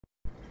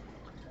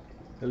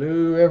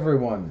Hello,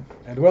 everyone,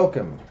 and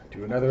welcome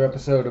to another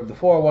episode of the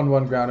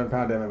 411 Ground and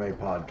Pound MMA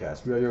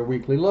podcast. We are your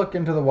weekly look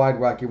into the wide,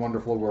 wacky,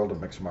 wonderful world of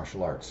mixed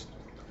martial arts.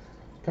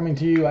 Coming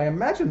to you, I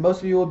imagine most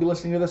of you will be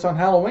listening to this on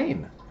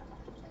Halloween.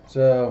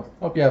 So,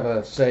 hope you have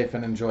a safe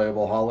and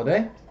enjoyable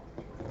holiday.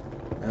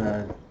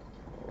 Depending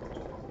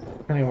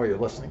on where you're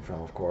listening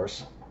from, of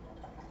course.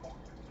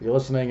 If you're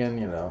listening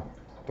in, the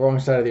wrong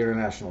side of the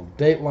international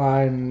date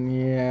line,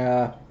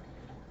 yeah,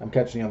 I'm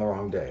catching you on the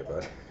wrong day,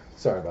 but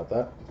sorry about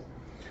that.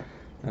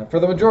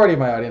 For the majority of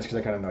my audience, because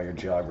I kind of know your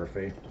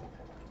geography.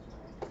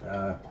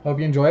 Hope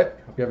you enjoy it.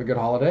 Hope you have a good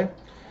holiday.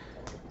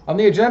 On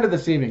the agenda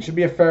this evening, should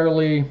be a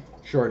fairly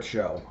short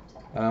show.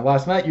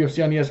 Last night,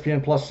 UFC on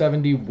ESPN plus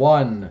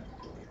 71.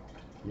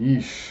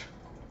 Yeesh.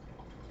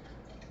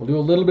 We'll do a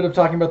little bit of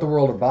talking about the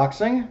world of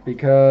boxing,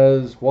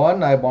 because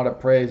one, I want to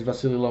praise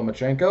Vasily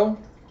Lomachenko,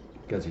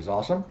 because he's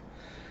awesome.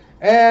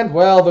 And,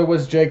 well, there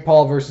was Jake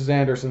Paul versus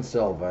Anderson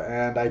Silva,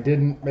 and I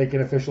didn't make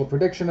an official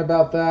prediction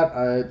about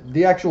that.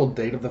 The actual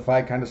date of the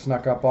fight kind of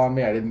snuck up on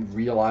me. I didn't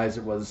realize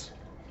it was...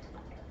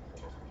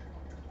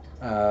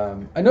 I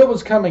know it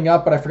was coming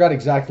up, but I forgot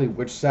exactly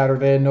which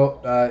Saturday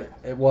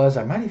it was.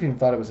 I might even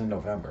thought it was in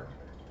November.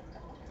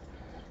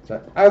 So,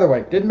 either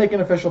way, didn't make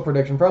an official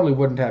prediction. Probably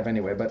wouldn't have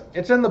anyway, but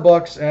it's in the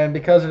books, and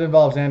because it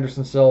involves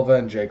Anderson Silva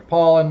and Jake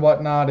Paul and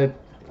whatnot,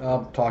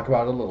 I'll talk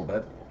about it a little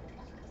bit.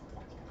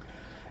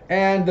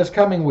 And this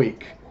coming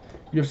week,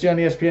 UFC on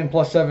ESPN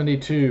plus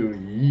 72.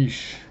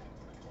 Yeesh.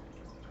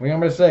 What am I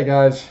going to say,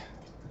 guys?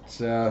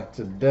 It's a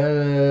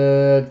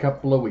dead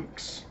couple of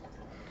weeks.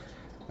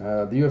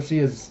 The UFC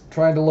is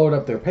trying to load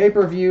up their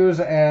pay-per-views,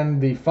 and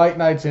the fight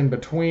nights in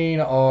between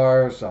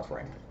are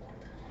suffering.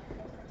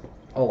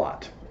 A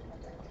lot.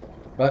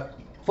 But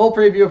full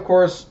preview, of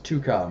course,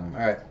 to come.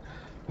 All right.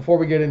 Before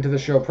we get into the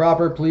show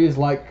proper, please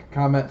like,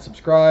 comment,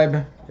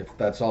 subscribe, if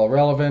that's all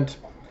relevant.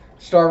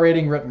 Star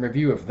rating, written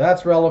review if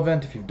that's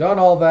relevant. If you've done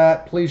all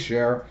that, please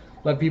share.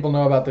 Let people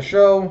know about the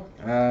show.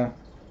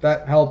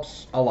 That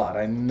helps a lot.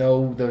 I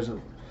know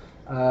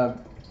I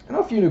know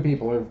a few new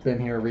people who have been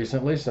here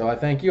recently, so I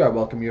thank you. I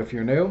welcome you if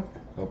you're new.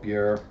 Hope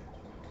you're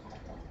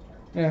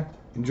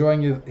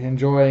enjoying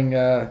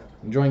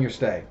your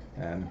stay,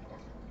 and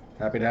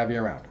happy to have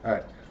you around. All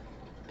right.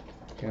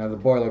 The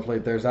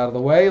boilerplate there's out of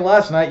the way.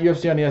 Last night,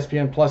 UFC on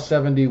ESPN plus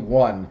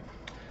 71.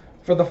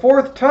 For the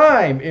fourth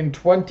time in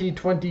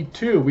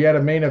 2022, we had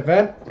a main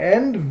event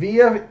end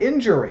via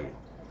injury.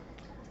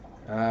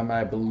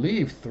 I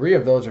believe 3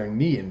 of those are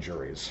knee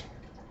injuries.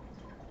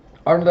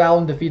 Arnold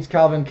Allen defeats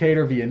Calvin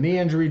Kattar via knee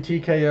injury,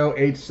 TKO,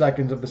 8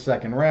 seconds of the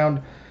second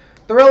round.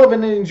 The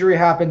relevant injury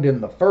happened in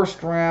the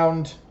first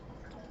round.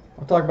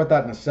 I'll talk about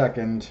that in a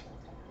second.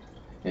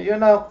 Let me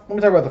talk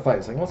about the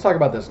fight thing. Let's talk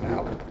about this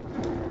now.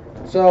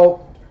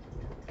 So,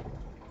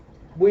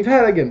 we've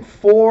had, again,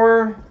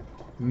 4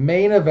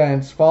 main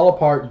events fall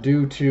apart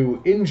due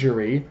to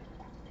injury,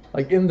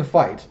 like in the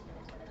fight.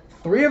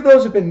 3 of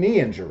those have been knee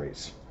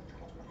injuries.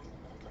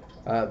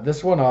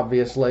 This one,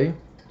 obviously.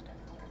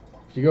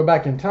 If you go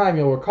back in time,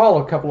 you'll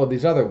recall a couple of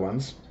these other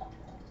ones.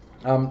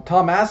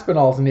 Tom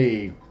Aspinall's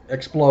knee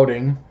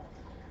exploding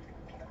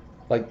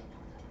like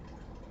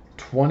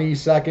 20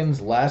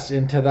 seconds less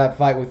into that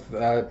fight with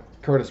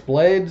Curtis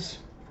Blades.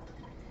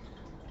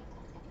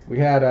 We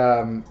had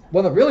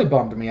one that really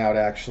bummed me out,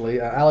 actually.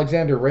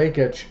 Alexander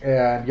Rakic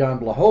and Jan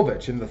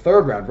Blachowicz in the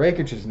third round.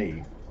 Rakic's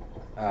knee.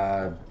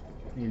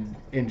 He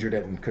injured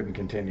it and couldn't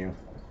continue.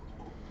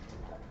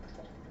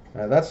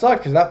 That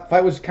sucked because that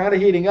fight was kind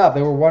of heating up.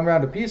 They were 1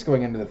 round apiece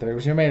going into the third. It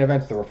was your main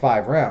events. There were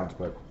 5 rounds,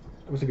 but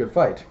it was a good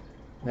fight.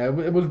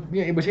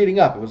 It was heating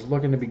up. It was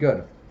looking to be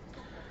good.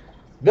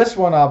 This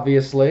one,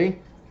 obviously,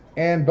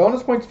 and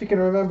bonus points if you can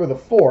remember the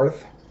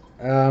fourth.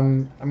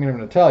 I'm going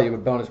to tell you,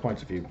 but bonus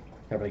points if you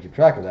happen to keep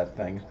track of that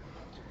thing.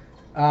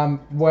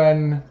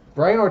 When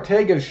Brian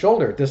Ortega's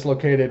shoulder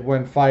dislocated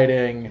when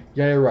fighting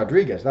Yair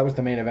Rodriguez, that was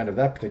the main event of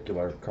that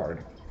particular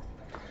card.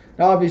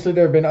 Now, obviously,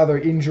 there have been other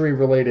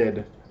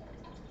injury-related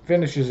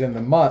finishes in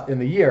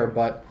the year,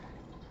 but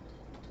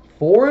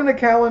 4 in a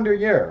calendar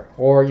year,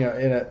 or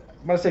when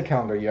I say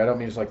calendar year, I don't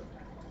mean it's like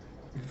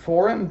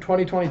 4 in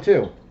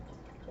 2022.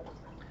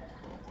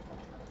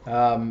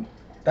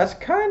 That's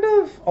kind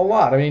of a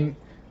lot. I mean,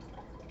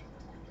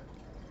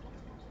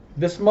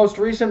 this most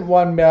recent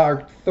one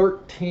marked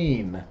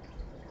 13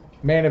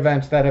 main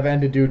events that have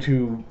ended due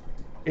to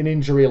an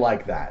injury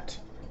like that.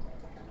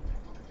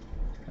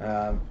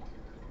 I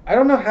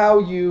don't know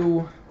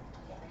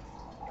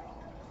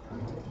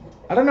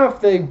if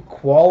they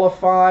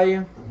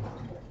qualify,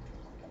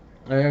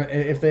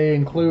 if they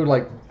include,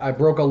 like, I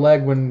broke a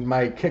leg when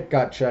my kick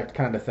got checked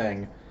kind of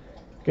thing.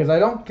 Because I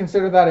don't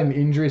consider that an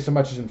injury so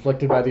much as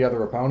inflicted by the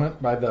other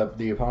opponent, by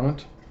the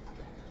opponent.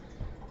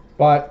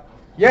 But,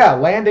 yeah,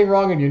 landing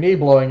wrong and your knee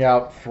blowing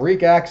out,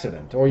 freak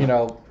accident. Or,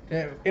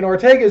 in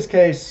Ortega's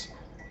case,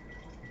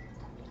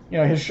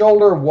 his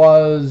shoulder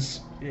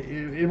was...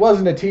 It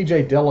wasn't a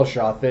TJ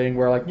Dillashaw thing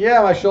where, like,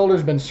 yeah, my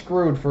shoulder's been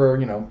screwed for,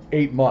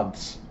 8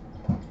 months.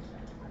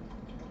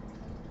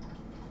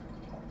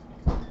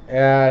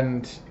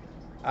 And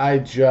I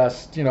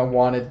just,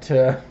 wanted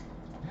to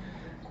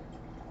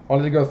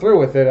go through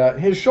with it.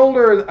 His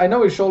shoulder, I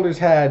know his shoulders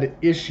had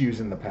issues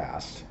in the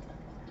past.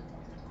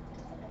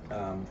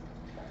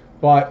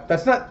 But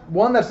that's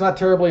not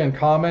terribly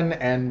uncommon,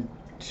 and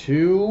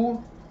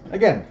two,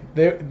 again,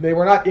 they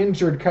were not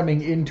injured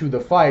coming into the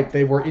fight,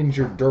 they were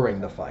injured during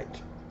the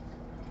fight.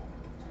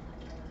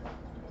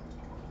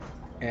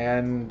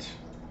 And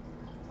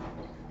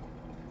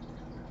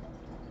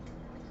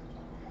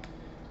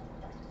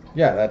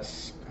yeah,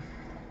 that's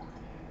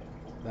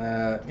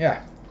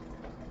yeah.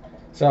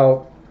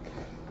 So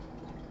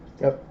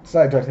got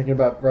sidetracked thinking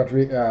about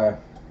thinking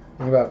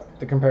about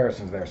the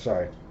comparisons there.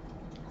 Sorry,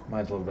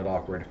 mine's a little bit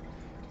awkward.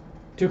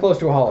 Too close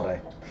to a holiday.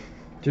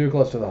 Too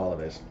close to the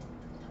holidays.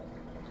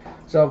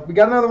 So we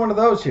got another one of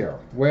those here,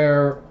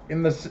 where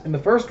in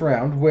the first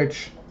round,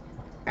 which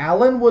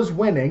Allen was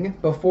winning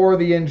before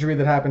the injury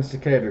that happens to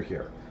Cater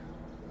here.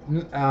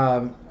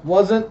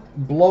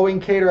 Wasn't blowing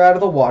Cater out of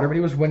the water, but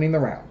he was winning the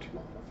round.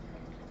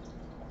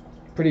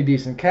 Pretty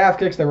decent calf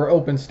kicks. They were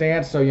open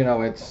stance, so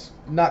it's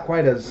not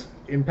quite as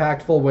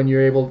impactful when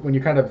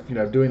you're kind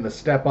of doing the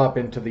step up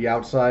into the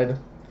outside,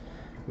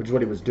 which is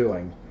what he was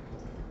doing.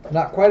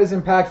 Not quite as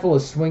impactful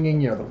as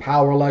swinging the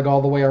power leg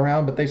all the way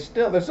around, but they're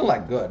still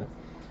not good.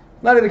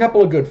 Landed a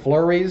couple of good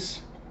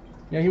flurries.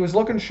 He was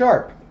looking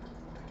sharp.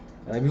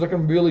 He was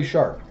looking really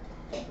sharp.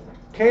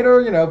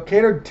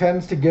 Cater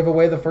tends to give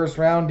away the first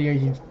round.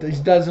 He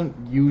doesn't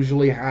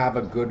usually have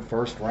a good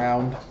first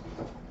round.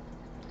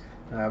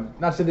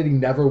 Not say that he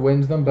never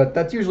wins them, but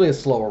that's usually a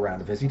slower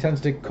round of his. He tends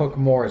to cook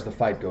more as the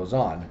fight goes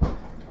on.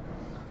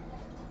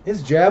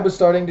 His jab was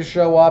starting to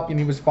show up, and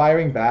he was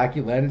firing back.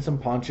 He landed some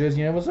punches.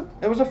 It was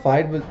a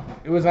fight, but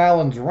it was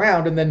Allen's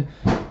round, and then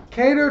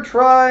Cater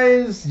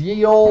tries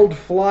ye old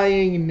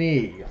flying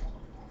knee,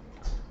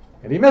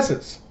 and he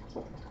misses.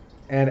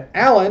 And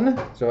Allen,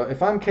 so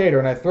if I'm Cater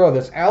and I throw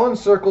this, Allen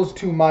circles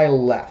to my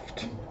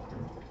left.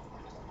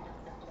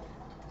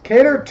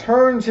 Cater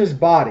turns his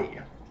body,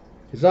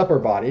 his upper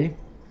body,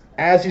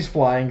 as he's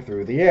flying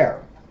through the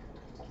air.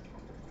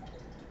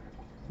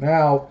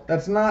 Now,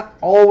 that's not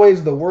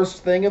always the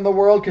worst thing in the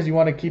world because you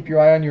want to keep your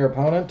eye on your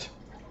opponent.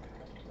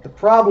 The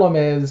problem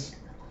is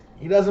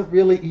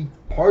he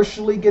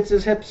partially gets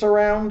his hips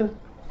around,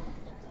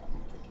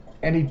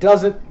 and he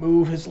doesn't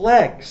move his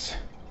legs.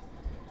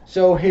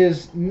 So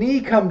his knee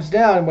comes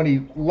down when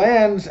he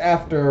lands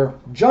after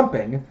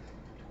jumping.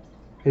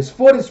 His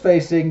foot is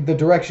facing the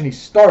direction he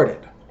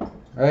started,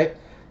 right?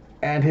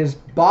 And his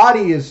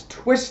body is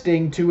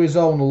twisting to his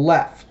own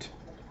left.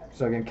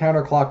 So again,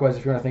 counterclockwise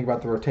if you want to think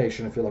about the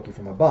rotation if you're looking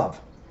from above.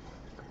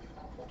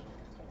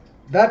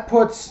 That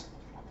puts,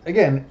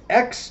 again,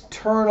 it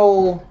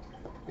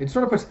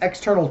sort of puts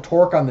external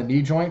torque on the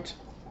knee joint,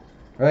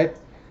 right?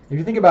 If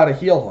you think about a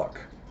heel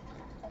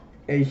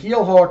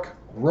hook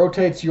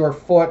rotates your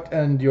foot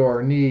and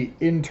your knee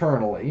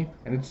internally,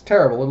 and it's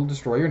terrible, it'll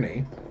destroy your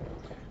knee,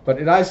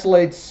 but it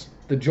isolates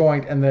the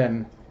joint and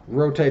then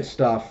rotates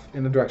stuff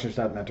in the direction it's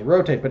not meant to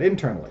rotate, but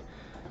internally.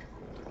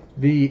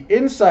 The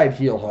inside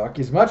heel hook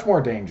is much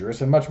more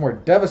dangerous and much more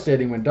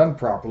devastating when done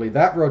properly.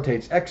 That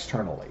rotates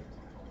externally,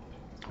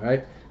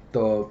 right?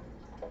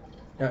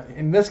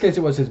 In this case,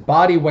 it was his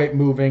body weight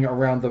moving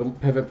around the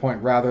pivot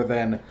point rather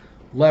than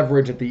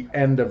leverage at the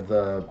end of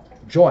the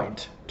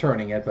joint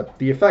turning it, but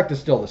the effect is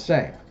still the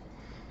same.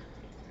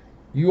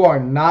 Your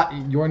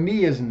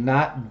knee is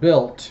not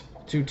built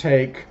to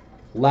take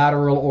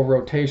lateral or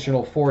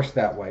rotational force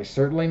that way.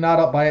 Certainly not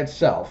up by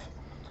itself.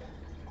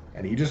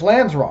 And he just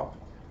lands wrong.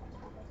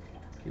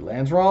 He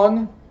lands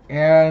wrong,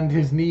 and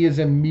his knee is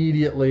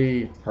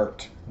immediately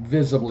hurt,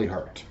 visibly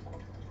hurt.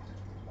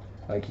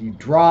 Like he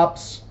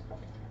drops,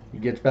 he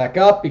gets back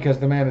up because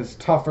the man is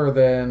tougher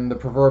than the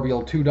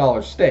proverbial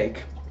 $2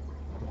 steak.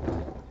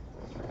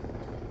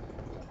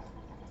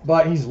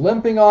 But he's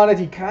limping on it.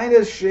 He kind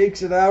of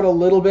shakes it out a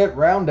little bit.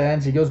 Round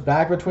ends. He goes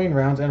back between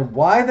rounds. And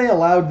why they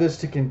allowed this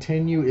to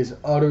continue is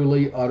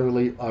utterly,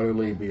 utterly,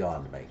 utterly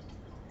beyond me.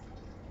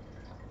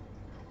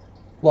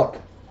 Look,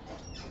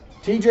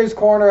 TJ's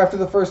corner after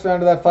the first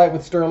round of that fight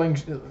with Sterling,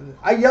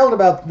 I yelled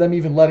about them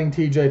even letting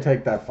TJ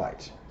take that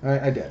fight.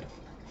 I did.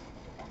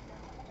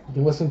 You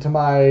can listen to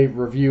my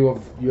review of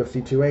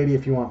UFC 280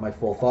 if you want my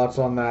full thoughts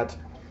on that.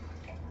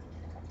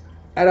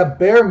 At a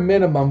bare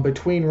minimum,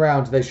 between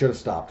rounds, they should have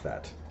stopped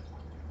that.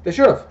 They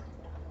should have.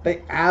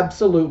 They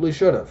absolutely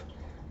should have.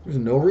 There's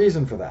no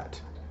reason for that.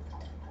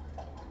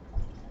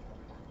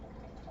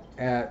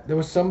 There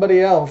was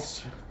somebody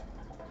else.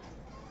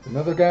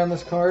 Another guy on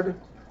this card?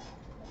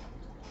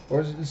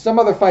 Or some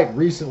other fight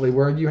recently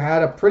where you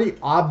had a pretty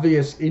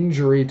obvious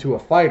injury to a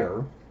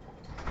fighter.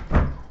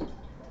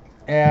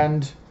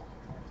 And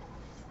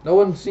no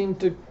one seemed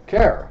to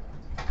care.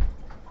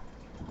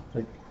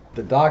 Like,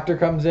 the doctor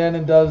comes in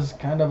and does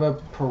kind of a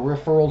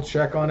peripheral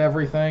check on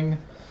everything.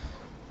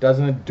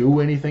 Doesn't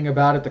do anything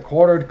about it. The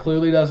corner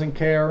clearly doesn't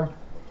care.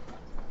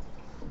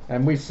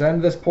 And we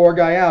send this poor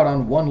guy out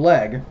on one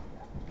leg.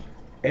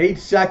 8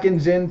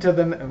 seconds into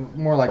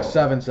more like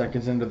 7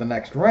 seconds into the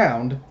next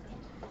round.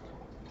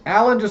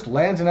 Allen just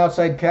lands an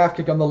outside calf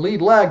kick on the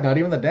lead leg, not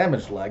even the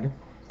damaged leg,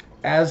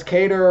 as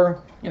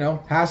Kattar,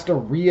 has to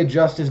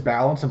readjust his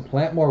balance and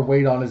plant more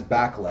weight on his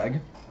back leg.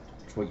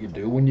 That's what you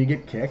do when you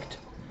get kicked.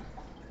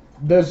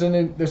 There's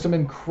some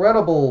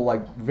incredible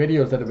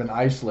videos that have been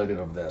isolated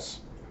of this.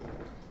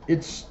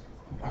 It's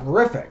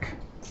horrific.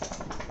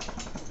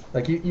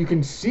 You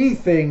can see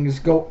things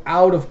go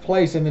out of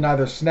place and then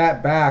either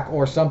snap back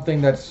or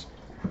something that's,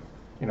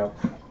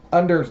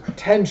 under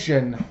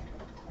tension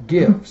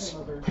gives.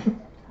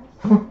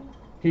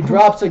 He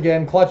drops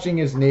again, clutching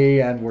his knee,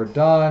 and we're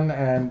done,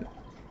 and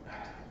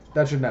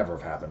that should never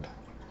have happened.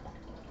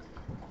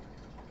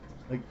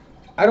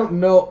 I don't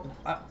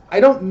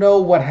know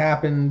what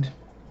happened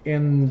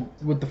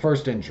with the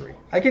first injury.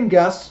 I can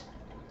guess.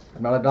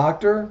 I'm not a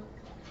doctor,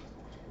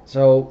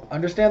 so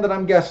understand that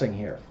I'm guessing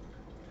here.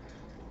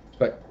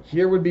 But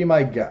here would be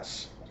my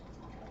guess.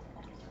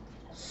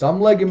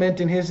 Some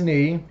ligament in his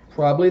knee,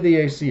 probably the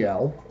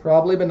ACL,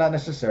 probably but not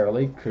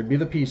necessarily, could be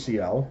the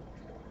PCL.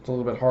 It's a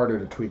little bit harder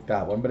to tweak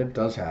that one, but it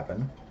does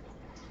happen.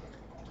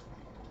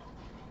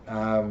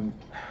 MCL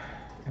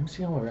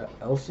or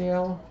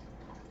LCL?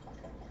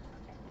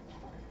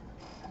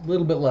 A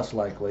little bit less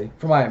likely,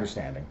 from my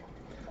understanding.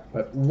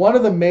 But one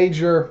of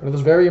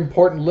those very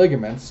important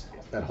ligaments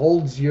that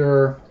holds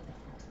your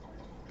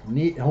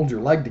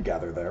leg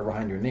together there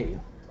behind your knee,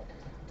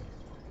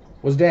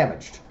 was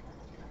damaged.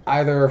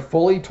 Either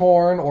fully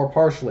torn or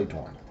partially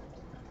torn.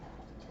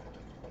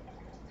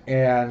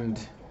 And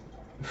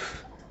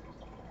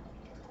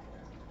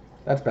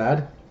that's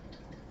bad.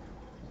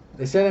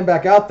 They sent him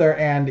back out there,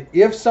 and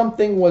if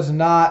something was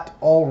not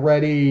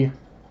already...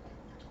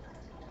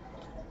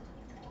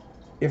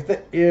 If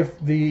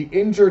the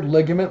injured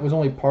ligament was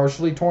only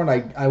partially torn,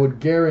 I would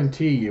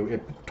guarantee you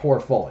it tore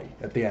fully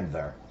at the end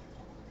there.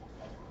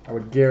 I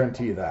would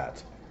guarantee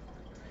that.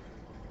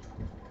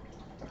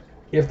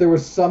 If there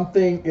was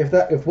something,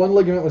 if one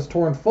ligament was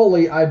torn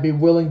fully, I'd be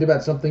willing to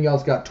bet something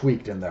else got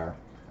tweaked in there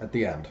at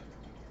the end.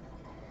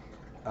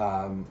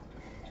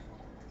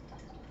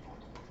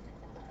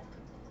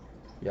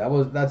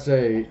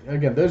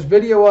 Again, there's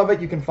video of it.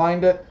 You can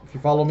find it. If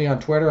you follow me on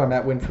Twitter, I'm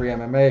at Winfree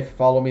MMA. If you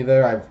follow me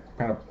there, I've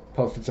kind of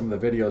posted some of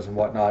the videos and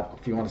whatnot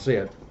if you want to see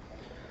it.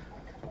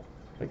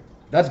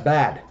 That's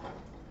bad.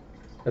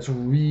 That's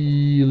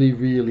really,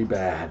 really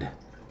bad.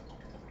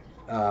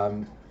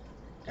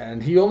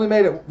 And he only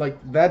made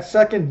it, that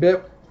second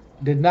bit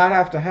did not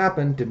have to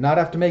happen, did not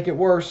have to make it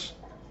worse,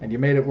 and you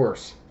made it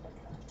worse.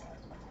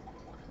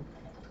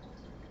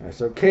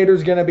 So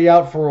Kattar's going to be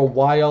out for a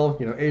while.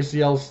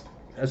 ACL's,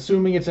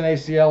 assuming it's an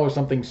ACL or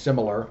something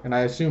similar, and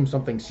I assume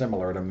something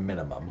similar at a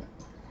minimum.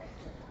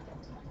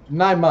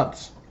 9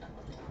 months.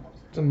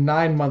 It's a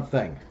 9-month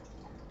thing,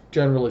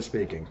 generally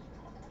speaking.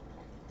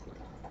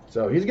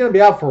 So he's going to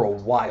be out for a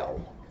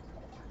while.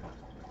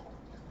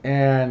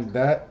 And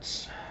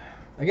that's...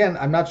 Again,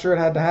 I'm not sure it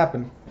had to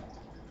happen.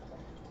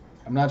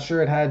 I'm not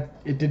sure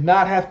it did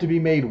not have to be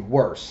made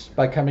worse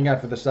by coming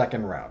out for the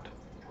second round.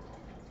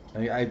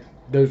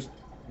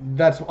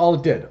 That's all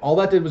it did. All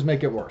that did was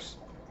make it worse.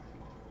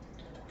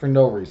 For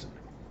no reason.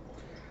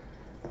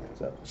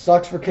 So,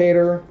 sucks for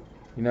Kattar.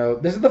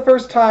 This is the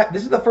first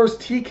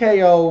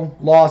TKO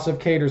loss of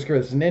Kattar's career.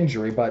 This is an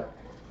injury, but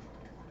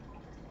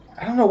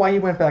I don't know why he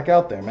went back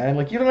out there, man.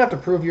 You don't have to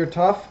prove you're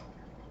tough.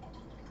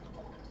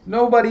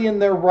 Nobody in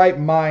their right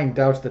mind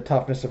doubts the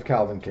toughness of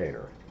Calvin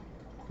Kattar.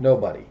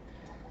 Nobody.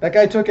 That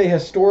guy took a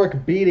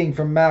historic beating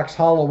from Max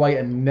Holloway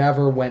and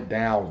never went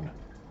down.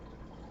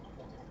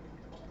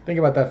 Think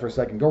about that for a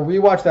second. Go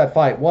rewatch that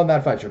fight. 1,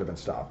 that fight should have been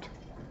stopped.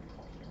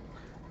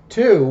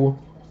 2,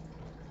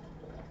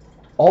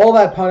 all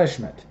that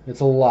punishment. It's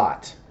a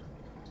lot.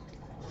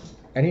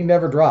 And he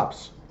never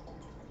drops.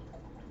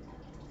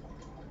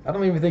 I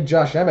don't even think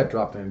Josh Emmett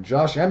dropped him.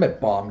 Josh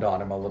Emmett bombed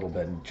on him a little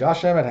bit. And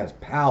Josh Emmett has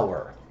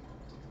power.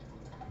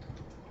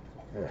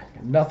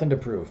 Nothing to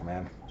prove,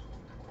 man.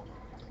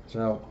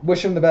 So,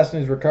 wish him the best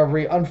in his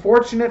recovery.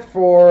 Unfortunate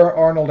for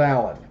Arnold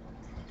Allen,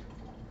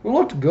 who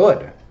looked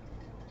good.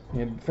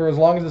 For as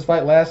long as this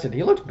fight lasted,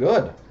 he looked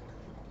good.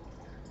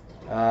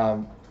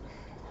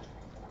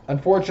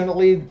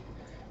 Unfortunately,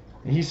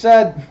 he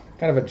said,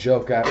 kind of a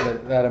joke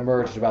that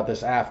emerged about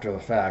this after the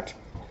fact.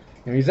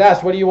 He's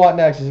asked, "What do you want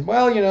next?" He said,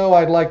 "Well,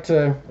 I'd like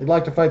to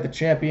fight the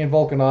champion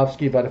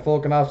Volkanovski, but if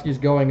Volkanovski's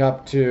going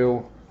up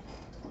to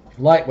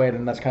lightweight,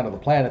 and that's kind of the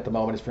plan at the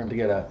moment, is for him to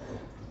get a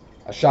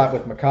shot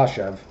with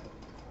Makhachev.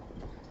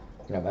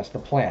 That's the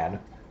plan.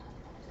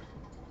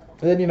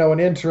 And then, an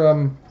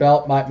interim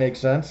belt might make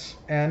sense,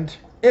 and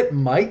it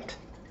might.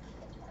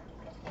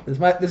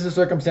 This is a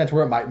circumstance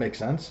where it might make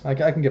sense. I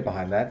can get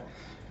behind that.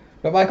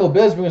 But Michael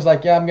Bisping was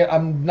like, "Yeah,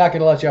 I'm not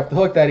going to let you off the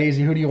hook that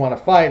easy. Who do you want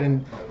to fight?"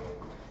 And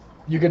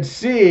you could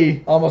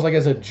see, almost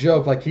as a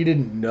joke, he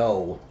didn't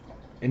know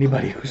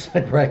anybody who's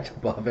ranked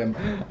above him.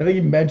 I think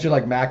he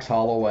mentioned Max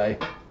Holloway.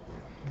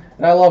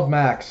 And I love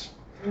Max.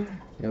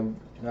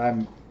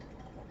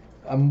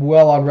 I'm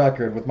well on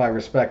record with my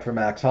respect for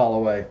Max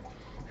Holloway.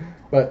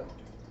 But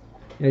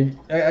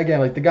again,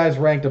 like the guys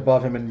ranked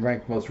above him and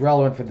ranked most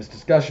relevant for this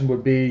discussion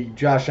would be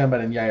Josh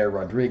Emmett and Yair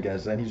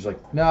Rodriguez, and he's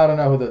like, no, I don't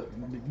know who the.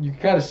 You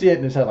kind of see it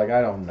in his head, like,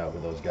 I don't know who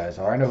those guys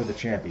are. I know who the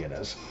champion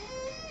is.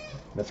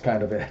 That's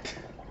kind of it.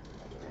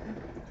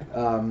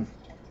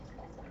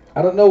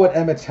 I don't know what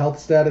Emmett's health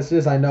status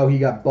is. I know he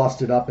got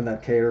busted up in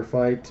that Cater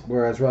fight,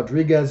 whereas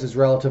Rodriguez is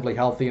relatively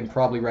healthy and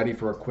probably ready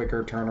for a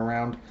quicker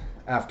turnaround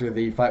after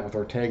the fight with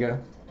Ortega.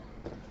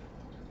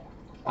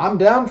 I'm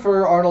down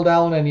for Arnold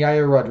Allen and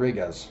Yair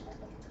Rodriguez.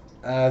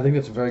 I think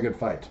it's a very good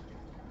fight.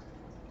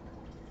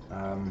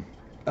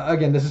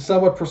 Again, this is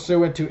somewhat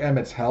pursuant to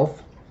Emmett's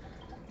health.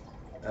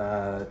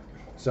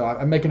 So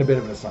I'm making a bit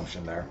of an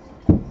assumption there.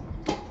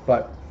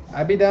 But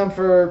I'd be down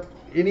for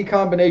any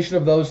combination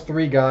of those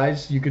three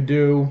guys. You could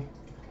do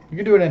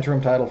an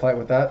interim title fight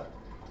with that.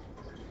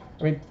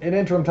 I mean, an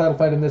interim title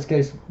fight in this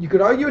case, you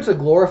could argue it's a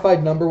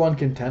glorified number one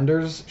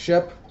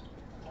contendership.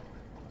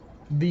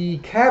 The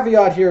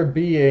caveat here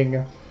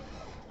being,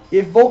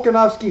 if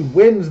Volkanovski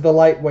wins the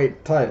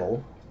lightweight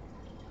title,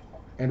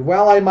 and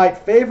while I might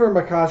favor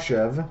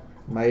Makhachev,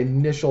 my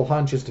initial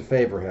hunch is to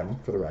favor him,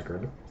 for the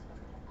record.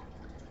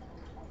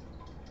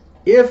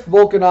 If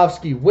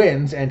Volkanovski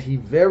wins, and he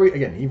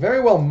very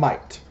well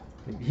might,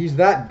 he's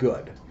that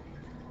good.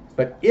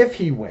 But if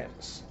he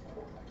wins,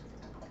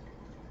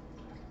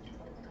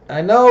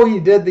 I know he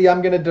did the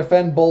I'm going to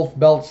defend both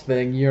belts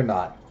thing. You're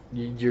not.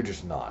 You're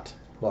just not.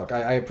 Look,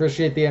 I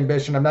appreciate the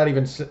ambition.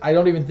 I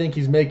don't even think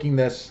he's making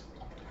this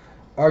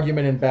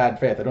argument in bad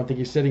faith. I don't think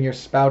he's sitting here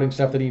spouting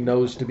stuff that he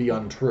knows to be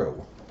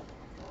untrue.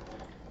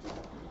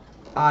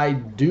 I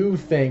do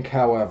think,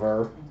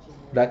 however,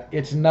 that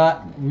it's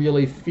not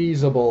really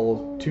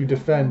feasible to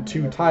defend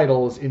two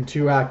titles in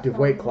two active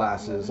weight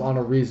classes on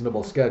a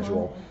reasonable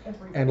schedule.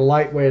 And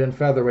lightweight and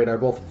featherweight are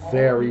both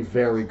very,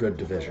 very good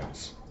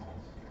divisions.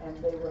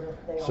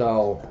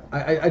 So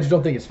I just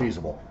don't think it's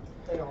feasible.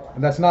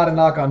 And that's not a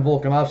knock on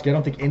Volkanovski. I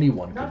don't think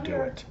anyone could do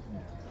it.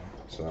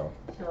 So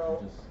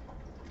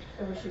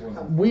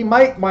we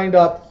might wind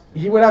up.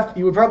 He would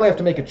probably have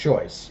to make a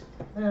choice.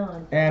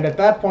 And at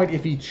that point,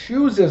 if he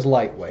chooses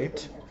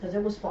lightweight,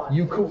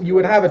 you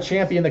would have a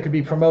champion that could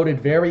be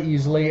promoted very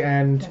easily,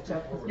 and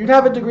you'd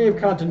have a degree of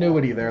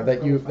continuity there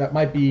that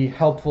might be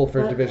helpful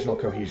for divisional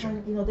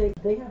cohesion.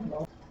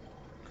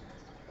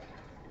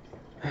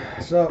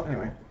 So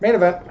anyway, main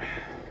event.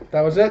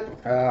 That was it.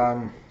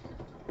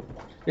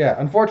 Yeah,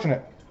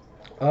 unfortunate.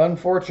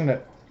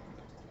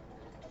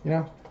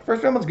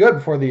 First round was good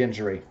before the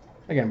injury.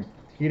 Again,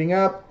 heating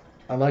up.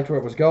 I liked where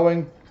it was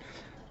going.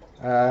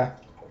 I'm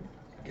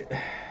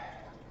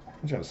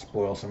trying to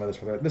spoil some of this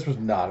for that. This was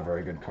not a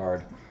very good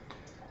card.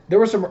 There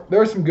were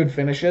some good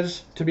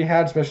finishes to be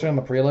had, especially on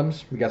the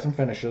prelims. We got some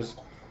finishes,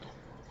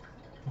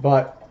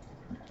 but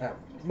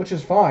which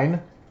is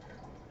fine.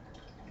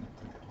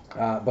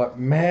 But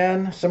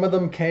man, some of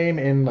them came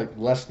in like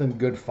less than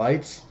good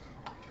fights,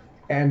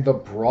 and the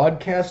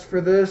broadcast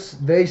for this,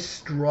 they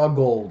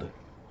struggled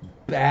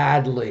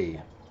badly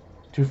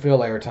to fill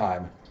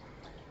airtime.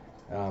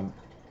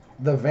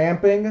 The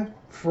vamping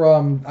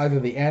from either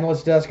the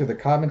analyst desk or the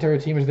commentary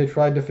team as they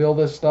tried to fill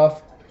this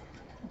stuff,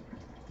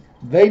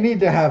 they need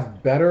to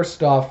have better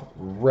stuff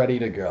ready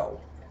to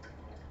go.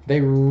 They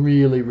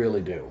really,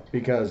 really do.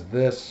 Because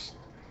this,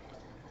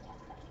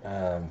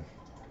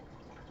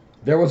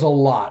 there was a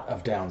lot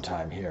of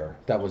downtime here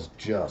that was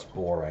just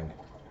boring.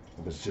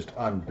 It was just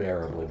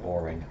unbearably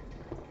boring.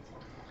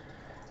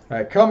 All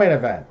right, co-main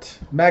event.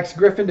 Max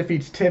Griffin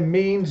defeats Tim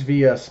Means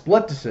via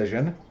split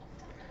decision.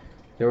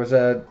 There was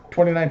a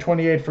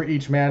 29-28 for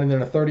each man, and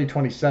then a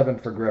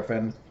 30-27 for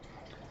Griffin.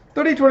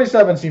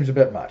 30-27 seems a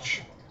bit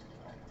much.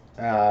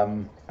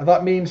 I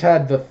thought Means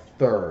had the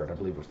third. I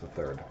believe it was the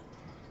third.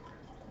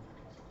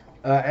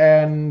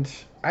 And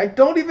I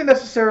don't even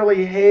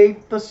necessarily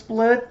hate the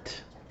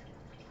split.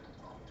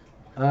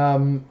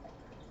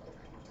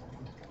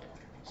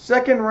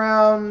 Second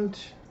round,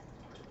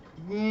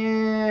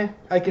 yeah,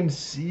 I can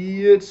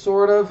see it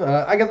sort of.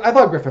 I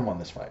thought Griffin won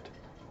this fight.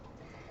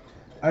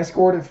 I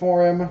scored it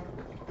for him,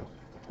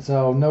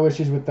 so no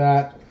issues with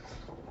that.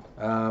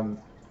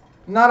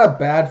 Not a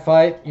bad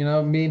fight,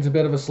 Means a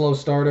bit of a slow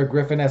starter.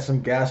 Griffin has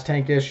some gas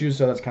tank issues,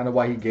 so that's kind of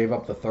why he gave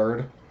up the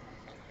third.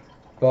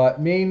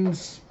 But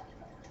Means,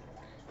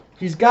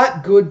 he's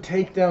got good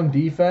takedown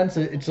defense.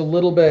 It's a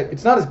little bit,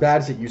 it's not as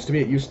bad as it used to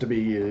be. It used to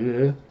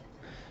be,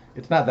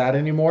 it's not that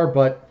anymore,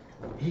 but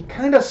he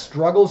kind of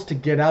struggles to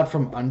get out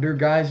from under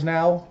guys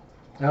now.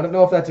 I don't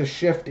know if that's a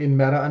shift in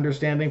meta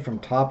understanding from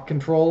top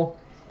control,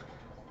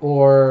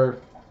 or,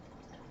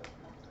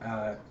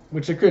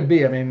 which it could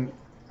be. I mean,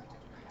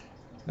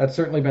 that's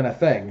certainly been a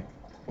thing,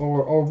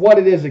 or what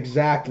it is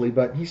exactly,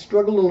 but he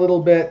struggled a little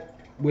bit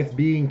with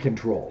being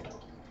controlled.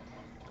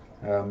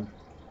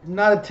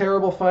 Not a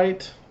terrible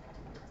fight.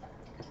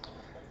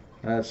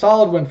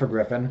 Solid win for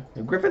Griffin.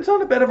 Griffin's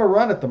on a bit of a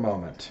run at the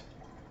moment.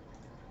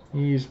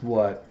 He's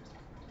what?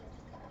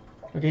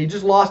 Okay, he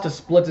just lost a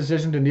split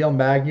decision to Neil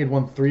Magny. He had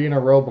won 3 in a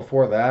row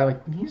before that.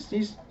 Like,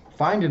 he's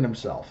finding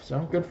himself, so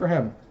good for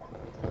him.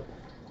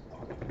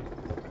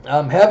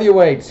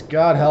 Heavyweights,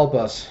 God help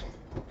us.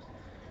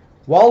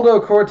 Waldo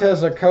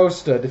Cortez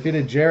Acosta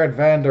defeated Jared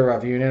Vanderaa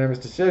via unanimous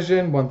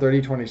decision,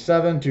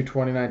 130-27 to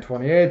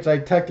 29-28. I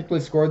technically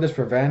scored this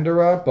for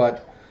Vanderaa,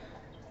 but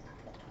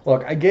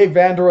look, I gave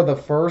Vanderaa the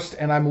first,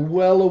 and I'm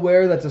well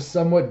aware that's a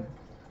somewhat,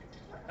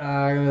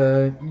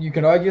 you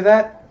can argue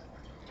that.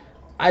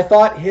 I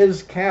thought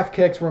his calf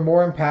kicks were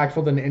more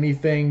impactful than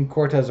anything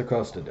Cortez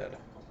Acosta did,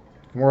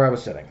 from where I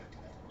was sitting.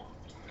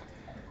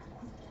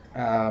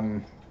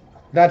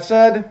 That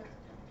said,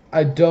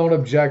 I don't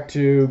object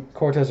to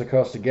Cortez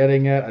Acosta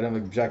getting it. I don't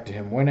object to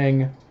him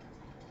winning.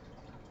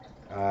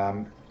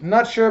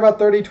 Not sure about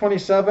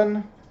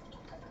 30-27.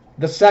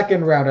 The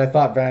second round I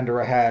thought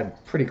Vanderaa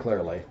had pretty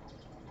clearly.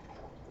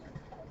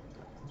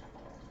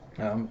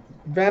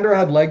 Vanderaa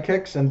had leg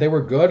kicks, and they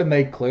were good, and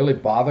they clearly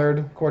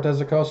bothered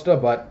Cortez Acosta,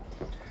 but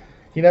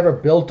he never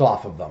built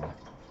off of them.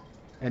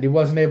 And he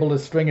wasn't able to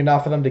string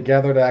enough of them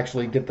together to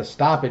actually get the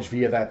stoppage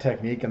via that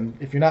technique. And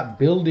if you're not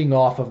building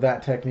off of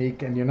that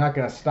technique and you're not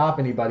going to stop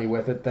anybody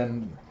with it,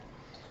 then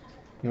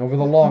over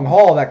the long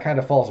haul, that kind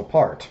of falls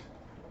apart.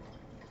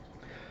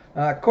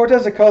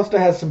 Cortez Acosta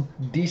has some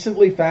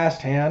decently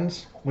fast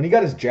hands. When he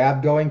got his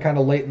jab going kind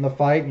of late in the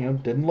fight,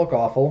 didn't look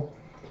awful.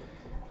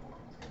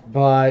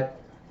 But,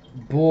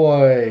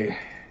 boy,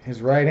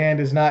 his right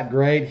hand is not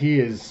great. He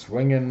is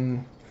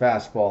swinging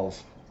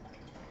fastballs.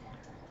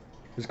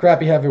 His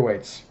crappy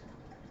heavyweights.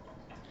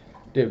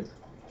 Dude,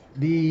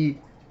 they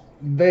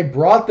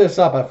brought this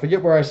up. I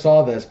forget where I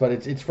saw this, but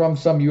it's from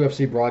some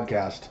UFC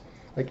broadcast.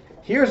 Like,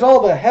 here's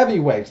all the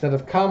heavyweights that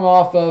have come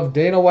off of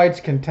Dana White's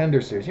Contender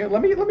Series.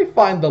 Let me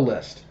find the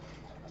list,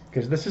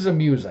 because this is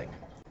amusing.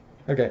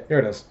 Okay, here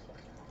it is.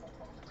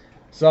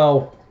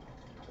 So,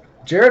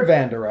 Jared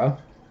Vanderaa,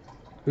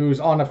 who's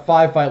on a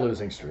 5-fight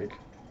losing streak.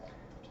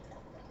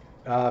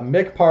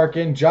 Mick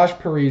Parkin, Josh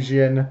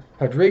Parisian,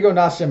 Rodrigo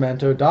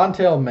Nascimento,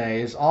 Dontel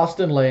Mays,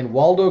 Austin Lane,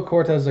 Waldo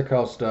Cortez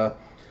Acosta,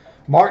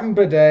 Martin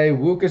Bidet,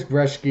 Łukasz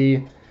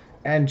Brzeski,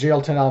 and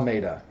Jailton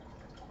Almeida.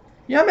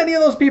 You know how many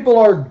of those people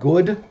are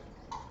good?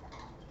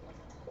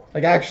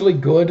 Like, actually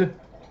good?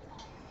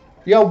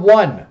 You got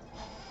one.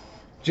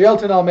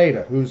 Jailton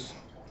Almeida,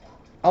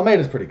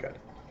 Almeida's pretty good.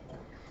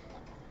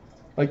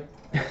 Like,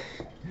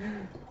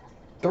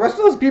 the rest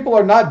of those people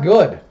are not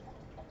good.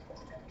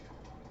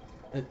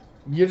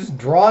 You're just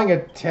drawing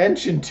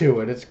attention to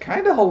it. It's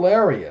kind of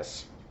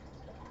hilarious.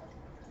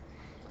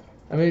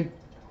 I mean,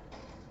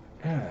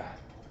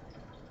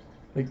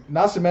 like,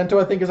 Nascimento,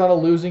 I think, is on a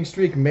losing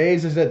streak.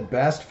 Mays is at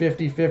best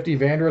 50-50.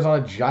 Vanderaa's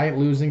on a giant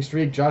losing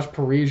streak. Josh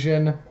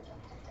Parisian,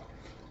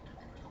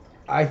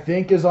 I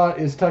think,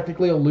 is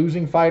technically a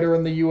losing fighter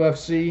in the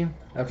UFC.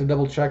 I have to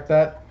double check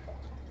that.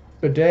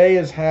 Bidet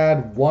has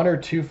had 1 or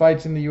 2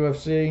 fights in the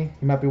UFC.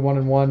 He might be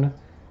 1-1.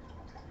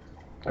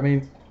 I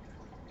mean,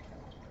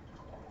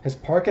 has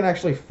Parkin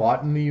actually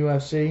fought in the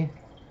UFC?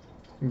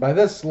 And by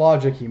this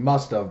logic, he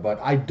must have, but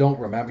I don't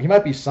remember. He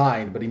might be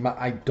signed, but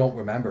I don't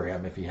remember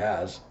him if he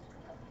has.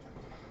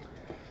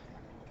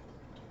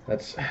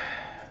 That's...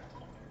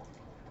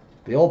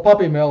 The old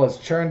puppy mill has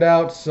churned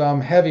out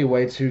some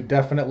heavyweights who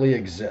definitely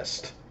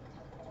exist.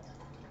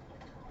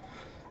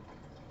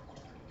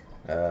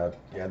 Yeah,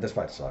 this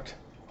fight sucked.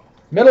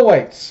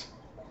 Middleweights.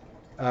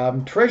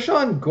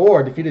 Tresean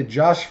Gore defeated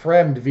Josh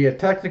Fremd via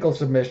technical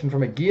submission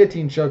from a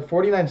guillotine choke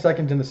 49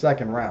 seconds in the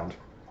second round.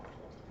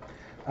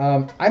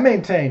 I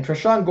maintain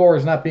Tresean Gore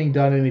is not being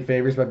done any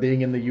favors by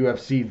being in the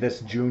UFC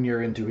this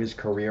junior into his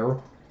career.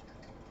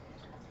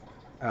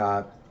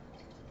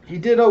 He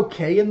did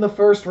okay in the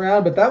first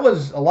round, but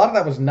a lot of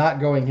that was not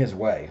going his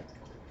way.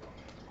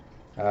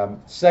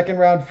 Second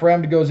round,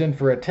 Fremd goes in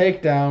for a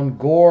takedown.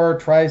 Gore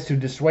tries to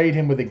dissuade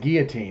him with a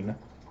guillotine,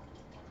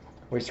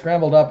 where he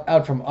scrambled up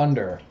out from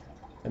under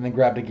and then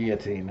grabbed a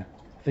guillotine.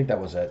 I think that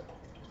was it.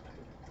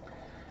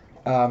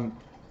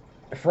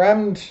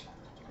 Fremd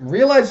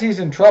realizes he's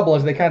in trouble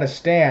as they kind of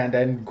stand,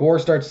 and Gore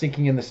starts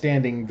sinking in the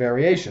standing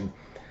variation.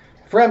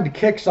 Fremd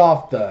kicks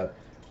off the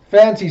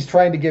fence. He's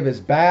trying to give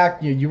his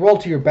back. You roll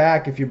to your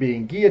back if you're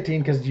being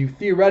guillotined because you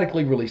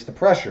theoretically release the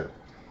pressure.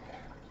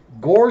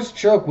 Gore's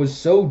choke was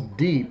so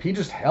deep, he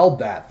just held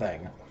that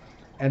thing.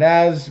 And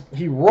as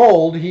he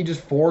rolled, he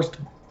just forced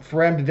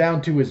Fremd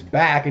down to his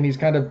back, and he's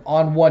kind of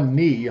on one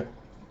knee,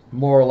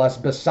 more or less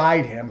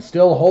beside him,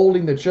 still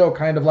holding the choke,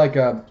 kind of like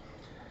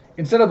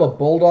instead of a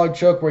bulldog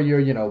choke where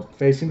you're,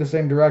 facing the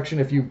same direction,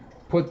 if you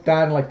put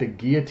that in like the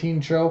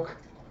guillotine choke,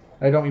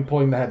 I don't mean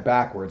pulling the head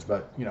backwards,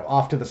 but,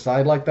 off to the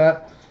side like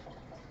that,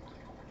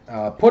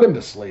 put him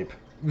to sleep.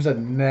 It was a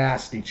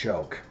nasty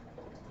choke.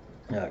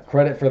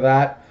 Credit for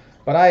that.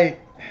 But I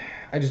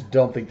just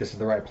don't think this is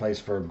the right place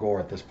for Gore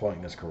at this point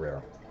in his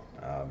career.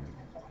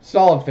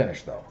 Solid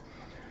finish, though.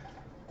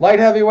 Light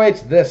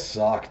heavyweights, this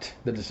sucked,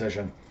 the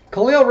decision.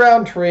 Khalil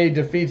Roundtree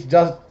defeats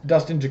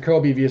Dustin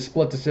Jacoby via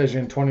split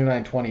decision,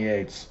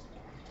 29-28.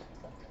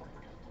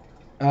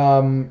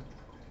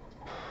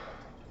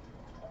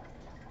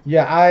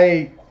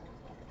 Yeah,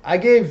 I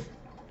gave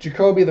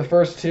Jacoby the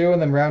first two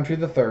and then Roundtree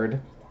the third.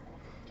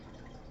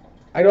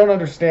 I don't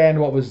understand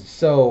what was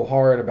so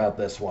hard about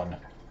this one.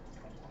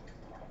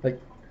 Like,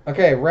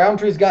 okay,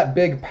 Roundtree's got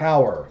big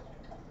power.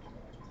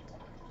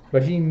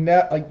 but he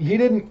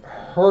didn't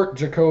hurt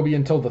Jacoby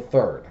until the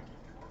third.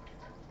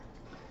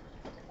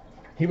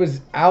 He was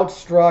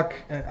outstruck.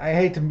 I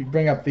hate to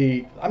bring up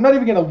the. I'm not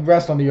even going to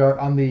rest on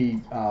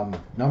the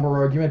number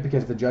argument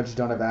because the judges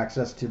don't have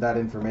access to that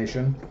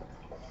information.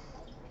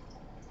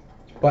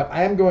 But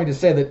I am going to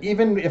say that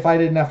even if I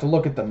didn't have to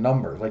look at the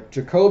numbers, like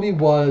Jacoby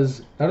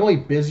was not only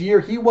busier,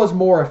 he was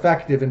more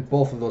effective in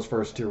both of those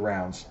first two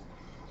rounds.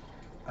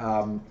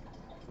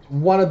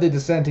 One of the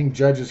dissenting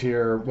judges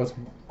here was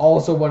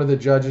also one of the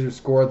judges who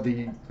scored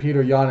the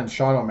Peter Yan and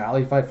Sean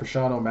O'Malley fight for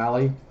Sean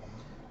O'Malley.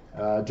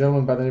 A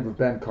gentleman by the name of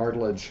Ben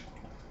Cartilage.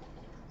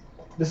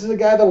 This is a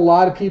guy that a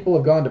lot of people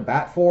have gone to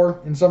bat for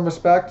in some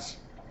respects.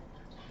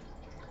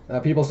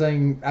 People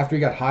saying after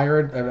he got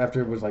hired, after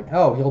it was like,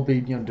 oh, he'll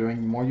be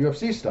doing more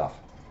UFC stuff.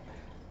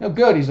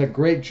 Good. He's a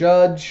great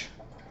judge.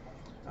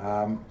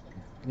 I've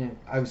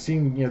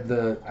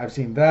seen I've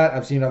seen that.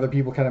 I've seen other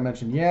people kind of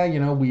mention,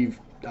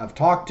 I've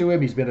talked to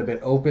him. He's been a bit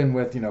open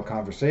with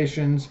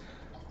conversations.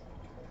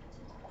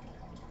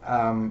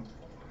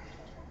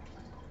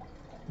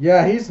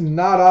 Yeah, he's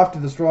not off to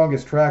the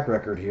strongest track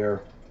record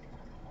here.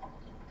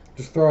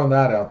 Just throwing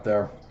that out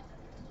there.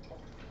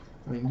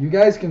 I mean, you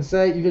guys can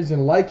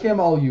like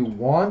him all you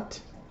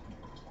want.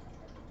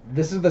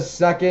 This is the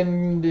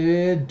second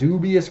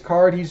dubious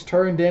card he's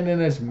turned in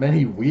as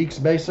many weeks,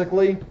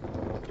 basically.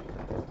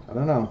 I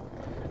don't know.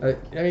 I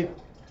mean,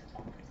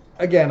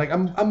 again, like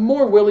I'm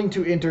more willing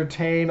to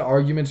entertain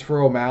arguments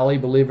for O'Malley,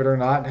 believe it or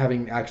not,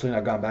 having actually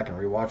not gone back and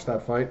rewatched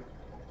that fight.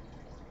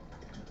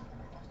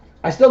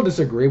 I still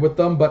disagree with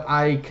them, but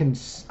I can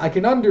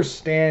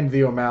understand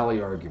the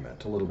O'Malley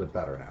argument a little bit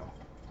better now.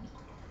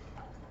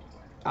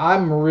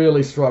 I'm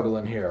really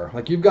struggling here.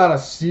 Like, you've got to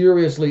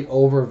seriously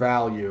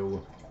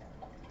overvalue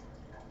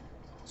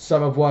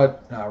some of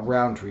what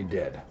Roundtree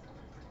did.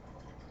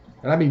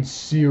 And I mean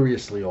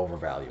seriously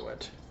overvalue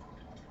it.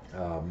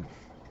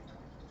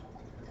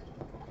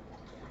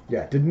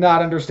 Yeah, did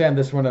not understand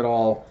this one at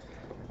all.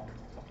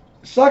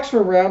 Sucks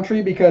for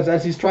Roundtree because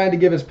as he's trying to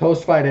give his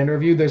post-fight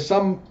interview,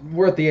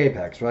 we're at the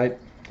Apex, right?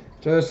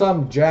 So there's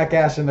some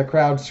jackass in the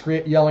crowd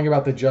yelling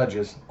about the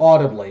judges,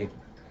 audibly.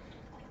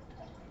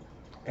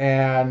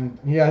 And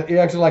he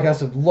actually has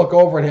to look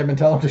over at him and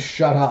tell him to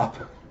shut up.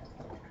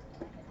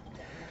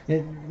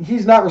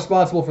 He's not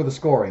responsible for the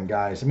scoring,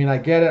 guys. I mean, I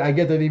get it. I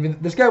get that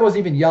this guy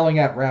wasn't even yelling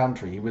at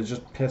Roundtree. He was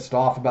just pissed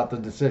off about the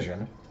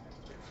decision.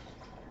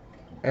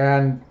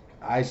 And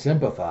I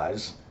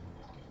sympathize.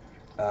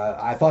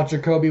 I thought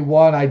Jacoby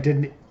won. I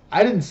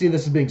didn't see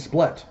this as being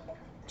split.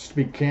 Just to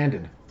be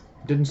candid.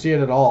 Didn't see it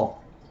at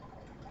all.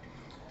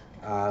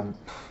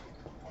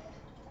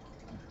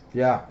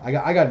 Yeah,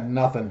 I got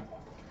nothing.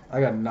 I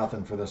got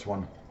nothing for this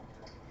one.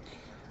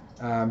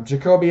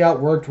 Jacoby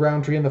outworked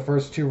Roundtree in the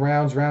first two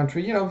rounds.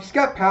 Roundtree, he's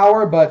got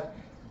power, but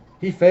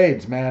he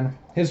fades, man.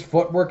 His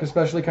footwork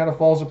especially kind of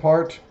falls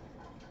apart.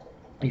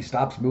 He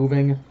stops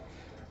moving.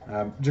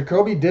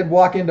 Jacoby did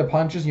walk into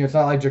punches. It's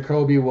not like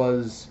Jacoby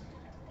was,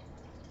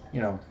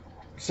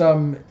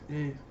 some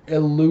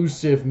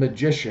elusive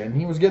magician.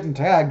 He was getting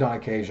tagged on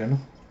occasion.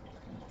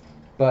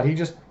 But he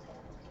just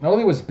not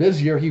only was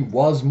busier, he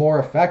was more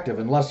effective,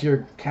 unless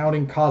you're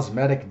counting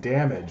cosmetic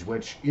damage,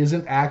 which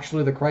isn't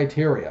actually the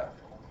criteria.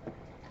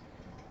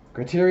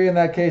 Criteria in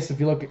that case, if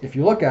you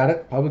look at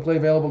it, publicly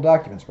available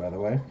documents, by the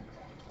way,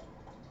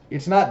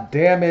 it's not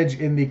damage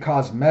in the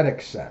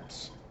cosmetic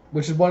sense,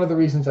 which is one of the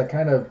reasons I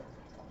kind of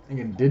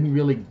didn't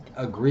really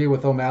agree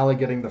with O'Malley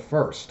getting the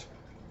first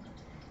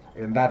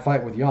in that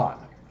fight with Yan.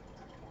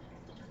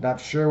 Not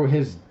sure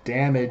his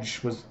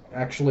damage was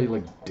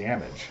actually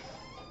damage.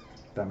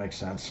 If that makes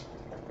sense.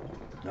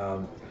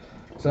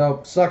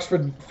 So sucks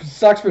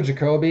for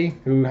Jacoby,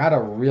 who had a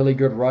really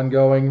good run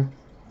going.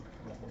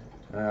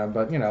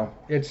 But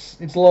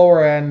it's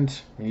lower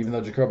end. Even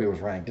though Jacoby was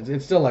ranked,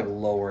 it's still like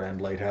lower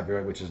end light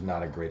heavyweight, which is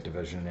not a great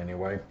division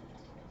anyway.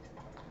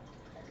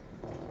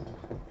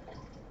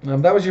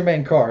 That was your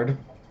main card.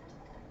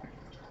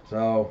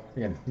 So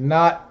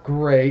not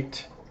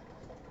great.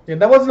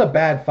 That wasn't a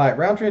bad fight.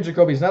 Roundtree and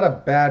Jacoby is not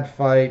a bad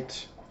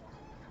fight.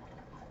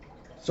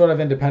 Sort of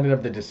independent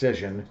of the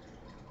decision.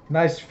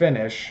 Nice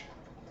finish.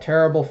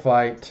 Terrible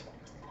fight.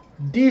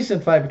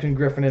 Decent fight between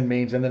Griffin and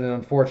Means, and then an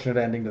unfortunate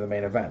ending to the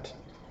main event.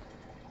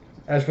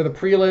 As for the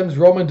prelims,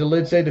 Roman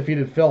Dolidze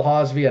defeated Phil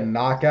Haas via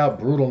knockout.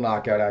 Brutal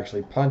knockout,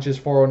 actually. Punches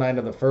 409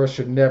 to the first.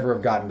 Should never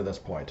have gotten to this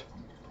point.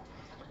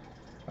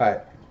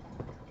 Alright.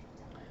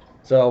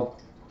 So,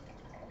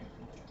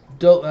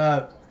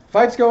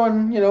 fight's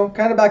going,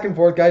 kind of back and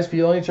forth. Guys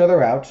feeling each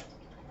other out.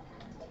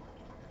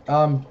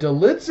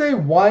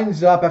 Dolidze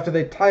winds up after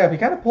they tie up. He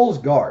kind of pulls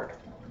guard.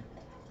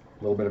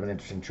 A little bit of an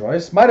interesting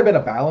choice. Might have been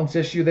a balance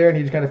issue there, and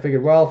he just kind of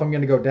figured, well, if I'm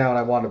going to go down,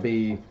 I want to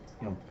be,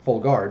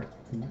 full guard.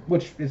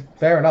 Which is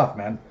fair enough,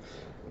 man.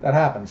 That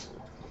happens.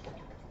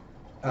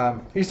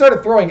 He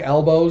started throwing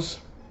elbows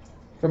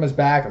from his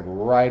back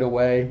right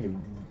away.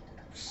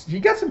 He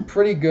got some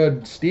pretty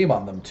good steam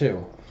on them,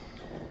 too.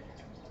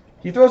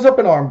 He throws up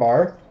an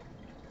armbar.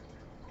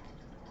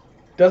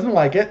 Doesn't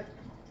like it.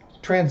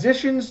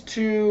 transitions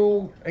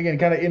to, again,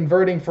 kind of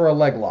inverting for a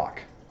leg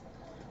lock.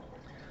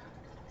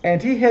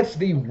 And he hits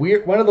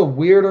one of the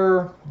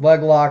weirder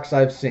leg locks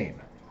I've seen.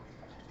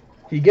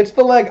 He gets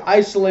the leg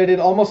isolated,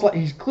 almost like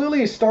he's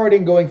clearly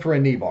starting going for a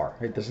knee bar.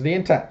 Right? This is the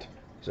intent.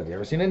 So if you've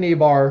ever seen a knee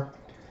bar,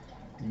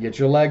 you get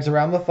your legs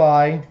around the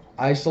thigh,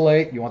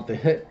 isolate. You want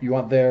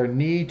their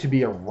knee to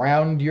be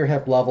around your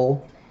hip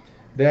level.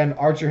 Then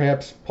arch your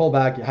hips, pull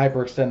back, you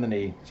hyperextend the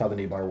knee. That's how the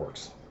knee bar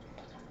works.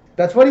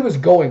 That's what he was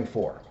going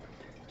for.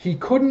 He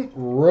couldn't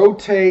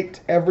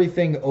rotate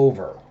everything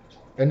over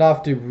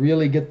enough to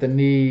really get the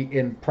knee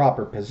in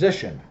proper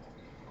position.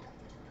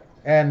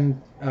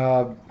 And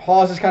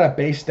Hawes is kind of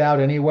based out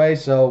anyway,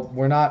 so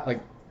we're not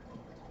like...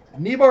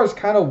 Knee bars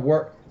kind of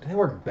work... They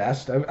work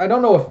best. I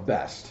don't know if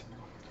best.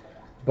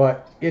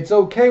 But it's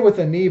okay with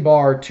a knee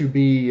bar to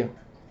be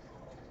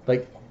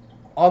like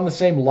on the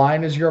same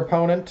line as your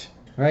opponent,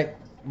 right?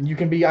 You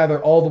can be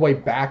either all the way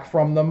back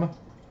from them.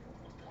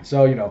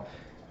 So,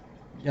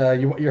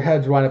 your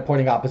head's wind up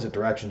pointing opposite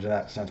directions in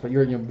that sense, but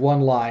you're in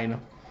one line.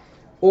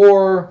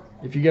 Or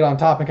if you get on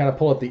top and kind of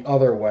pull it the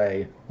other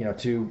way,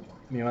 that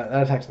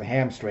attacks the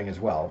hamstring as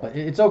well. But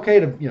it's okay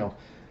to,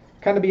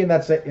 kind of be in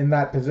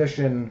that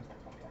position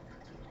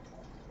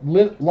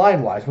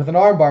line-wise. With an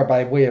armbar,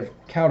 by way of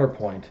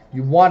counterpoint,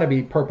 you want to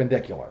be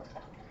perpendicular.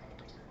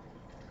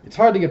 It's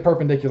hard to get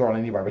perpendicular on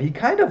a knee bar, but he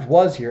kind of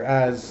was here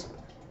as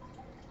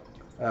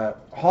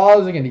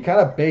Hawes, again, he kind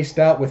of based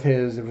out with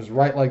it was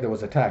right leg that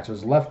was attacked. So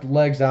his left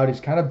leg's out,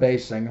 he's kind of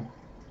basing.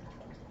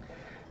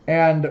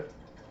 And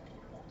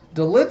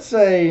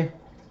Dolidze,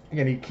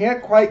 again, he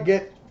can't quite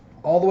get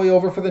all the way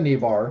over for the knee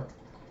bar,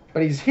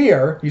 but he's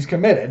here, he's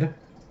committed.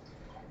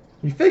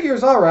 He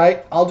figures, all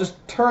right, I'll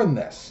just turn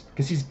this.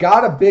 Because he's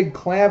got a big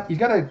clamp, he's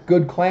got a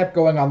good clamp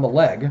going on the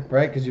leg,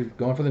 right? Because you're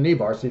going for the knee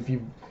bar, so if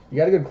you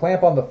got a good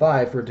clamp on the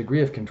thigh for a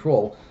degree of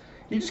control,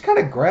 he just kind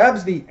of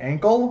grabs the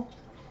ankle,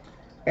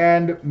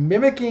 and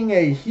mimicking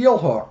a heel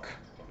hook,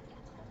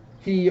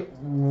 he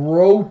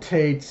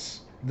rotates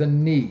the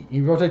knee.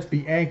 He rotates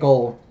the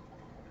ankle,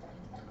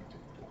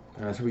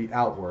 so we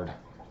outward.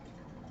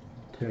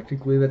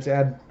 Technically, that's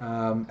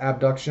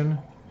abduction,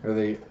 or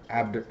the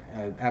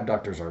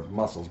abductors are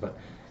muscles, but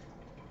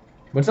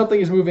when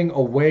something is moving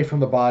away from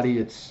the body,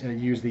 it's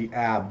use the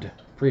abd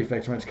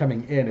prefix. When it's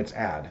coming in, it's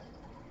ad.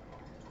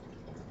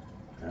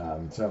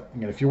 So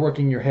if you're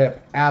working your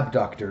hip,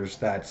 abductors,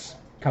 that's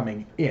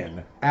coming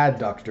in.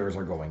 Adductors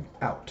are going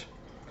out.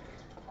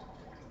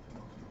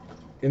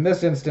 In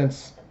this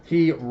instance,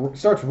 he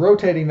starts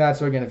rotating that.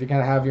 So again, if you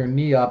kind of have your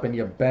knee up and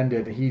you bend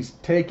it, he's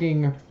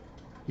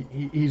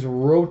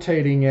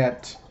rotating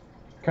it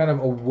kind of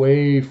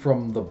away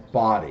from the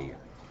body.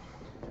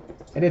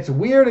 And it's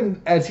weird,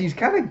 and as it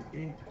kind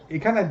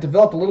of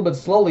developed a little bit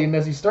slowly, and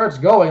as he starts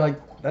going,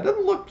 like, that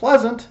doesn't look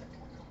pleasant.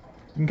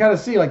 You can kind of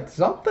see, like,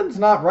 something's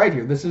not right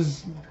here.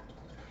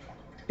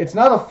 It's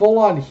not a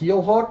full-on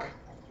heel hook,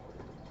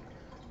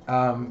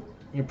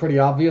 pretty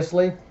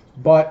obviously,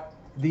 but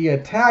the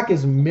attack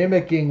is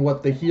mimicking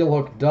what the heel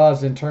hook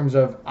does in terms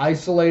of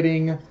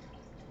isolating.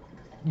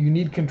 You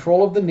need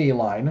control of the knee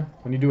line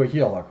when you do a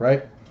heel hook,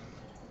 right?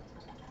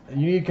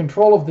 You need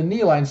control of the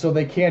knee line so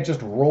they can't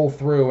just roll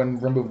through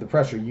and remove the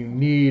pressure. You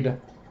need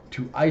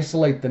to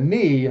isolate the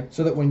knee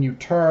so that when you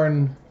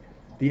turn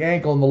the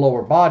ankle and the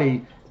lower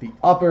body, the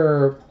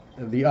upper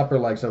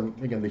leg, so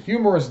again, the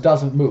humerus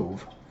doesn't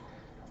move.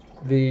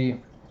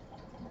 It's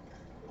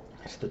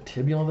the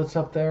tibia that's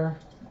up there.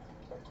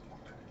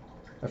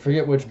 I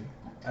forget which,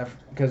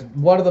 because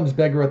one of them's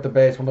bigger at the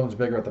base, one of them's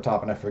bigger at the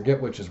top, and I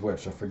forget which is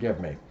which, so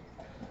forgive me.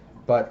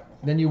 But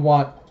then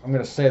I'm going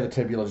to say the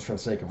tibia just for the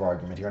sake of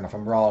argument here, and if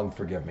I'm wrong,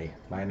 forgive me.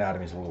 My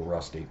anatomy's a little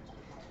rusty.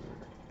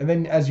 And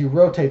then as you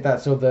rotate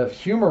that, so the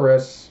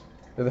humerus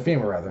in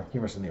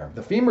the arm,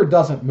 the femur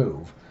doesn't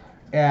move,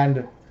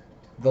 and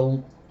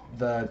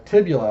the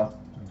tibia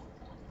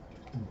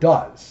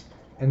does.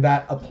 And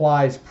that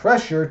applies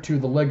pressure to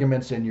the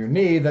ligaments in your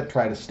knee that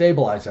try to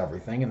stabilize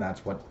everything, and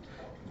that's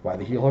why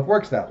the heel hook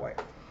works that way.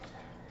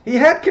 He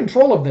had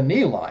control of the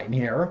knee line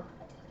here,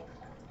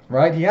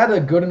 right? He had a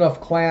good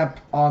enough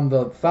clamp on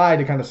the thigh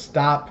to kind of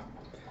stop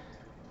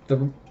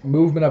the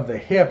movement of the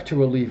hip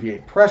to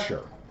alleviate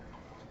pressure.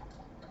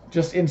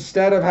 Just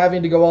instead of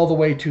having to go all the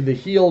way to the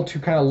heel to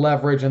kind of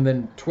leverage and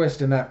then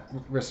twist in that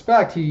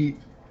respect,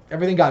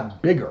 everything got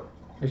bigger,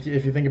 if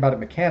you think about it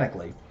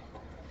mechanically.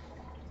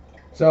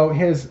 So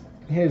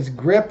his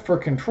grip for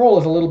control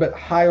is a little bit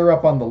higher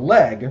up on the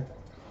leg,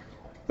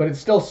 but it's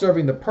still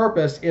serving the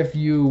purpose if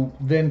you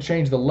then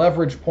change the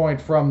leverage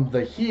point from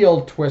the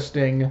heel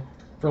twisting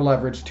for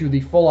leverage to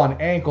the full-on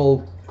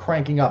ankle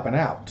cranking up and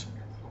out.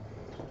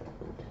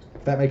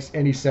 If that makes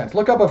any sense.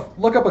 Look up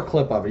a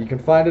clip of it. You can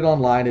find it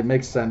online. It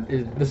makes sense.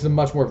 This is a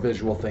much more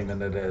visual thing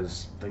than it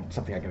is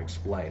something I can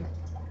explain.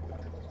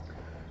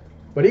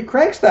 But he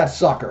cranks that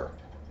sucker.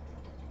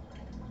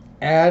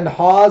 And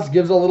Hawes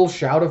gives a little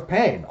shout of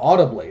pain,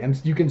 audibly. And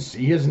you can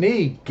see his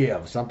knee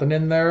give. Something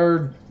in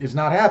there is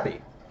not happy.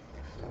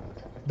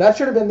 That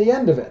should have been the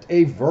end of it.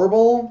 A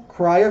verbal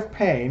cry of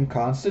pain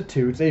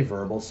constitutes a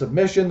verbal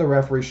submission. The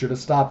referee should have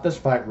stopped this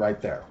fight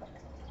right there.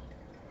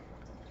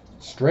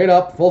 Straight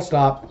up, full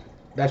stop.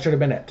 That should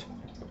have been it.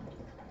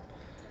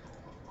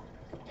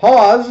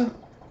 Hawes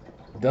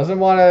doesn't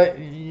want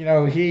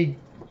to,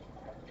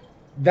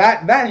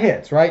 that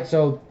hits, right?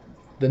 So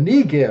the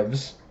knee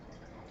gives,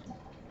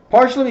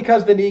 partially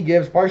because the knee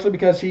gives, partially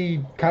because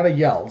he kind of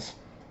yells.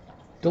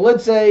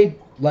 Dolidze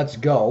lets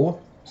go,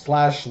 /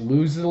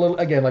 loses a little.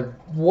 Again, like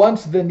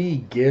once the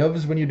knee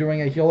gives when you're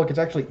doing a heel hook, it's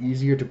actually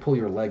easier to pull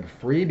your leg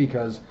free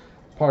because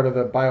part of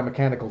the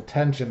biomechanical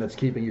tension that's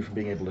keeping you from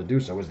being able to do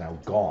so is now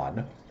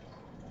gone.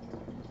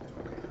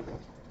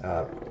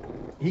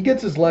 He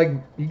gets his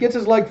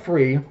leg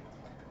free,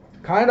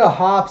 kind of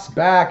hops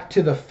back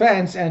to the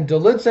fence, and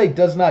Dolidze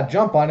does not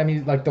jump on him.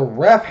 He's like, the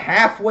ref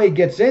halfway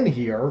gets in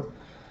here,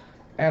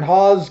 and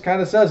Hawes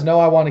kind of says, no,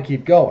 I want to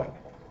keep going.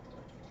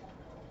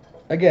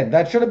 Again,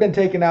 that should have been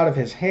taken out of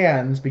his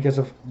hands because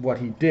of what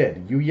he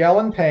did. You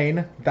yell in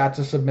pain, that's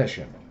a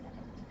submission.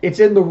 It's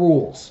in the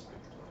rules.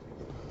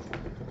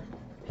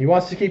 He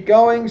wants to keep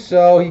going,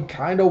 so he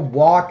kind of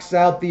walks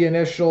out the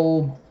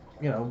initial,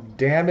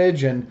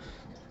 damage, and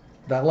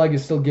that leg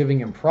is still giving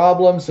him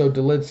problems, so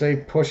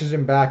Dolidze pushes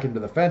him back into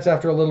the fence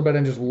after a little bit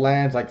and just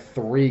lands like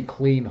 3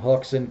 clean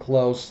hooks in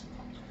close.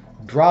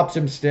 Drops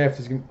him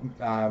stiff.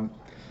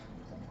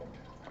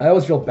 I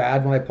always feel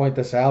bad when I point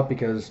this out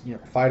because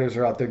fighters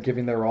are out there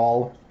giving their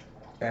all,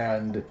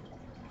 and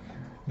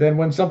then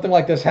when something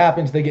like this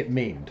happens, they get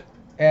memed.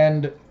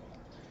 And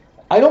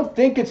I don't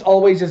think it's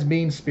always as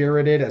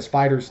mean-spirited as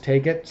fighters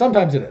take it.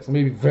 Sometimes it is. Let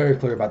me be very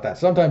clear about that.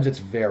 Sometimes it's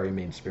very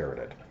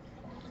mean-spirited.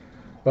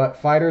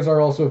 But fighters are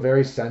also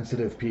very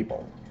sensitive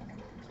people.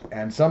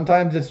 And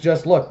sometimes it's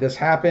just, look, this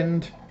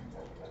happened.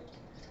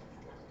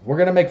 We're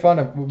going to make fun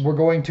of, we're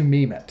going to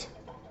meme it.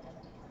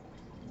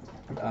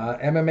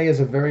 MMA is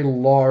a very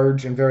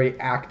large and very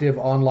active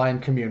online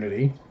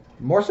community,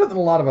 more so than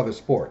a lot of other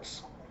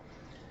sports.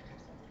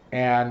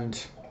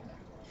 And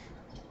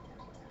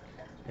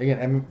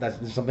again,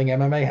 that's something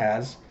MMA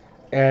has.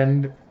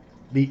 And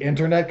the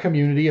internet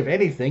community, if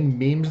anything,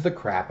 memes the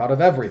crap out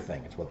of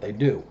everything. It's what they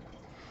do.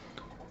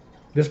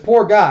 This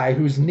poor guy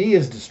whose knee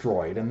is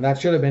destroyed, and that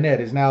should have been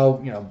it, is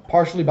now,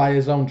 partially by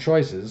his own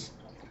choices,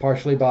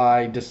 partially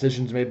by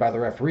decisions made by the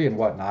referee and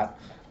whatnot,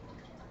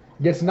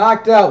 gets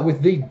knocked out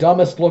with the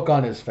dumbest look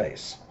on his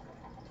face.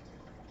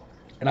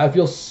 And I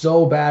feel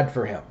so bad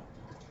for him.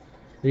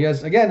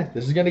 Because, again,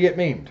 this is going to get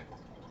memed.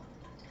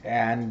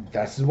 And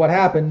this is what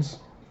happens.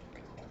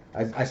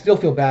 I still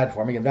feel bad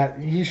for him. Again, that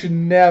he should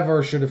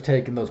have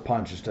taken those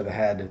punches to the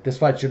head. This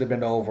fight should have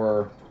been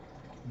over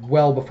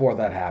well before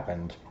that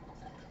happened.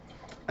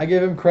 I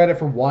give him credit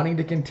for wanting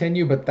to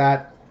continue, but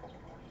that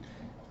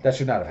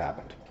should not have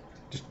happened.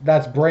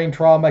 That's brain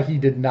trauma he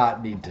did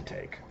not need to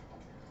take.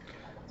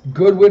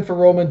 Good win for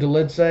Roman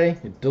Dolidze.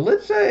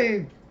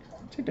 Dolidze,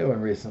 what's he doing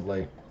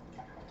recently?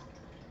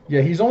 Yeah,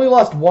 he's only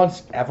lost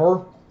once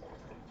ever.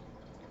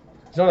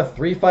 He's on a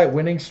 3-fight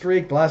winning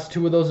streak. The last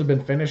 2 of those have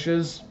been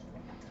finishes.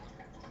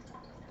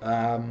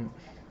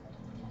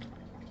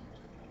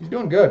 He's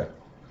doing good.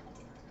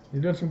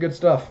 He's doing some good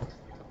stuff.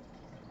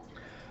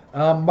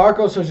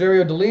 Marcos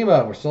Rogerio de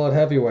Lima, we're still at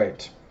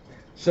heavyweight,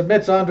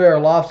 submits Andrei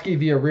Arlovski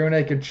via rear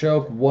naked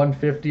choke,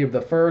 150 of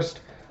the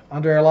first.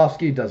 Andrei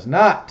Arlovski does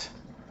not,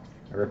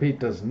 I repeat,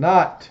 does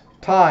not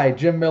tie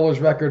Jim Miller's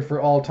record for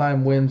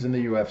all-time wins in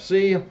the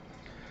UFC.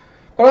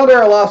 But Andrei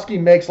Arlovski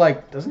makes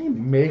doesn't he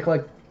make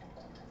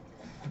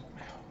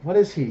what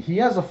is he? He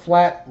has a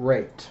flat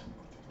rate.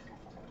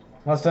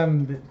 Last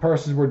time the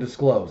purses were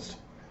disclosed.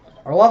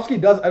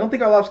 Arlovski does, I don't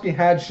think Arlovski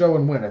had show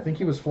and win. I think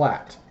he was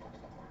flat.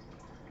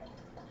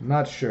 I'm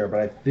not sure,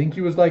 but I think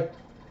he was it's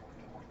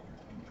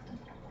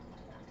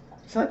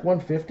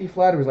 150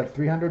 flat, or was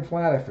 300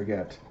 flat, I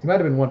forget. He might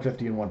have been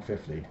 150 and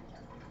 150.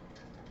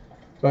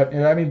 But,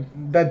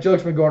 that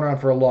joke's been going around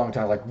for a long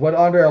time. What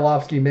Andrei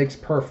Arlovski makes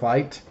per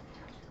fight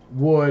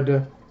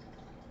would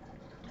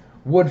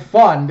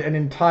fund an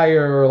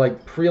entire,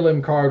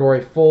 prelim card or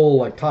a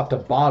full, top to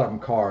bottom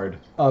card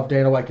of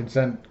Dana White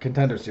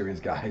Contender Series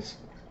guys.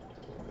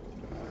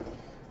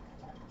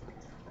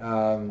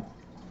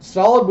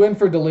 Solid win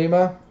for De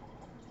Lima.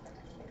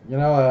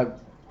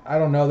 I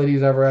don't know that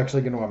he's ever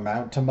actually going to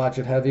amount to much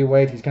at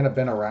heavyweight. He's kind of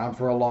been around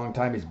for a long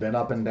time. He's been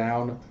up and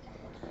down.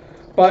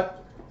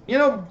 But,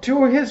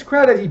 to his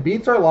credit, he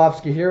beats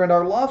Arlovski here, and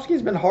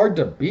Arlovski's been hard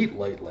to beat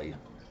lately.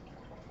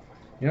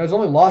 His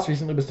only loss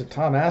recently was to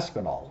Tom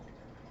Aspinall.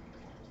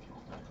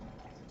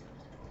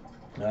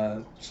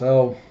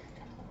 So,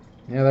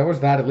 there was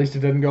that. At least it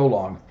didn't go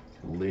long.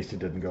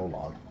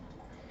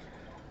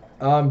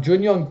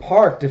 Jun Young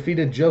Park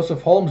defeated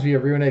Joseph Holmes via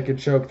rear naked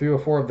choke,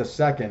 304 of the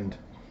second.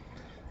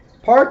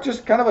 Park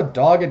just kind of a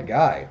dogged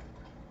guy.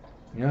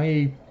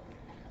 He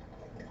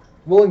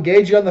will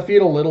engage you on the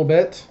feet a little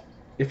bit.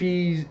 If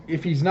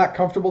he's not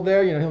comfortable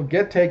there, he'll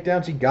get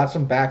takedowns. He got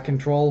some back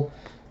control,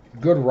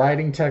 good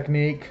riding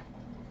technique.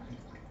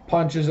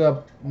 punches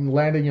up,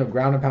 landing,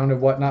 ground and pound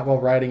and whatnot while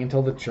riding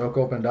until the choke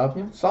opened up.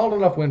 Solid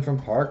enough win from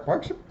Park.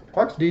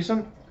 Park's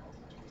decent.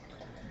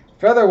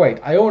 Featherweight,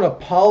 I owe an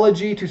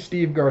apology to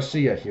Steve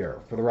Garcia here,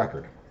 for the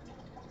record.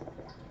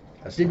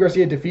 Steve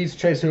Garcia defeats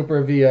Chase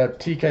Hooper via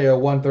TKO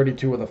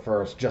 132 of the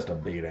first. Just a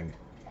beating.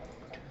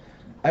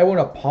 I owe an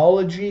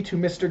apology to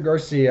Mr.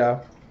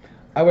 Garcia.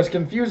 I was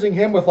confusing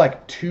him with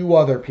like 2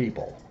 other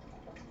people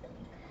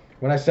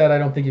when I said I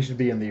don't think he should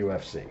be in the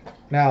UFC.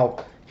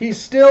 Now, he's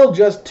still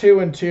just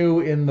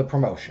 2-2 in the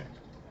promotion,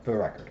 for the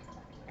record.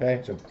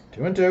 Okay, so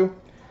 2-2.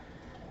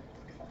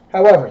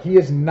 However, he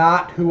is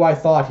not who I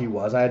thought he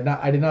was. I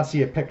did not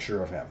see a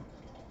picture of him.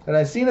 Had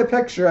I seen a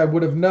picture, I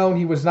would have known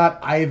he was not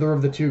either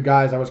of the 2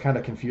 guys. I was kind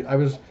of confused. I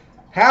was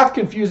half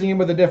confusing him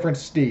with a different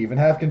Steve and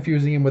half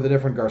confusing him with a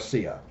different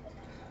Garcia.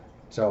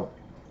 So,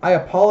 I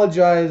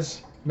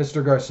apologize,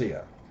 Mr.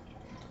 Garcia.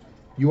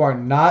 You are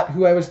not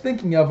who I was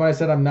thinking of when I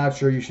said I'm not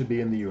sure you should be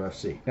in the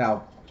UFC.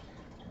 Now,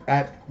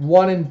 at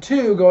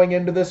 1-2 going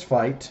into this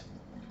fight,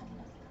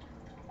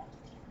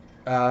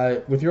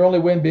 with your only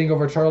win being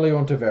over Charlie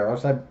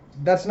Ontiveros,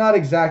 that's not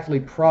exactly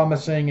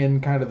promising in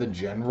kind of the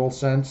general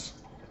sense.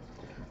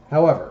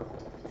 However,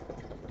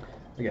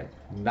 again,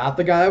 not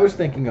the guy I was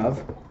thinking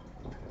of.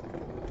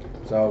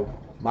 So,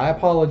 my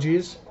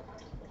apologies.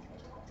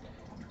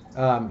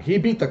 He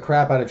beat the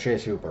crap out of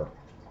Chase Hooper.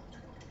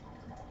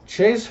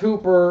 Chase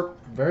Hooper,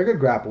 very good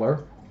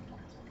grappler.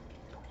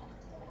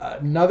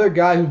 Another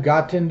guy who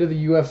got into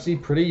the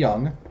UFC pretty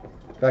young.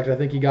 In fact, I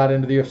think he got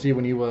into the UFC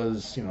when he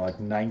was, like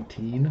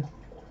 19.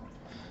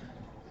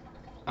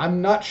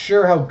 I'm not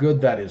sure how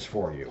good that is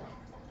for you.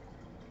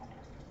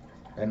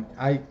 And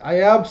I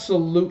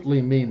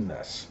absolutely mean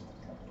this.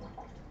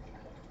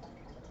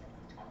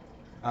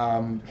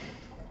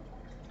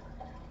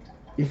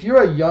 If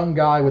you're a young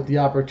guy with the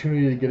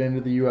opportunity to get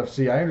into the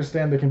UFC, I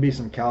understand there can be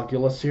some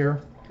calculus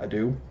here. I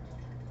do.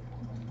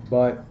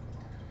 But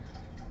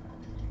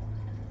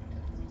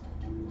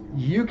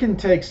you can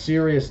take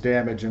serious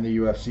damage in the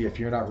UFC if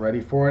you're not ready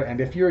for it.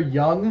 And if you're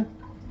young,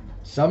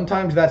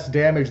 sometimes that's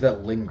damage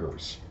that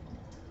lingers.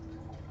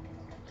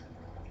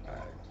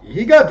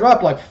 He got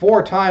dropped like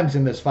 4 times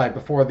in this fight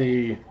before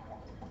the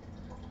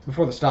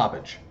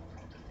stoppage.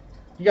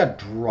 He got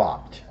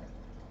dropped.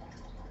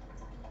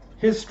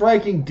 His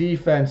striking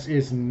defense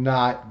is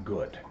not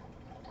good.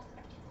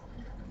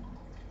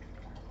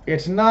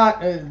 It's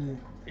not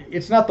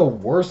the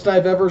worst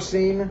I've ever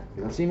seen.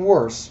 I've seen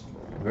worse.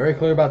 I'm very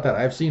clear about that.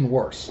 I've seen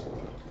worse.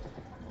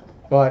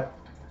 But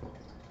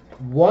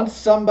once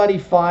somebody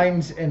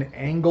finds an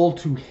angle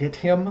to hit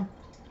him,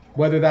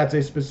 whether that's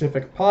a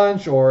specific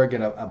punch or,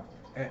 again, a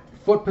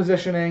foot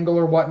position angle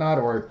or whatnot,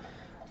 or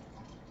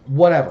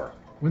whatever,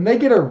 when they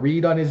get a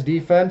read on his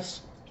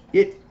defense,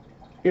 it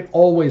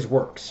always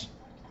works.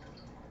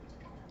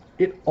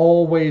 It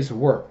always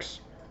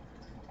works.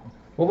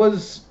 What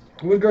was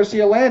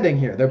Garcia landing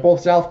here? They're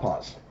both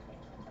southpaws.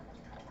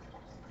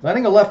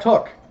 Landing a left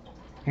hook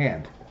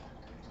hand.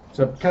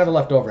 So kind of a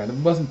left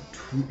overhand.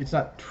 It's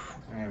not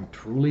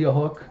truly a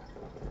hook.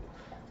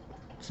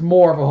 It's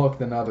more of a hook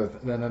than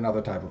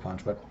another type of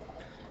punch, but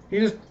he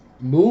just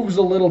moves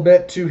a little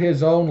bit to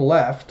his own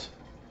left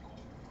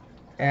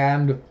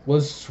and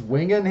was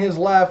swinging his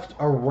left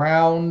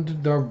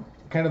around the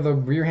kind of the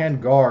rear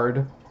hand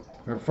guard,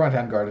 or front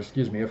hand guard,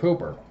 excuse me, of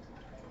Hooper,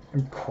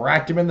 and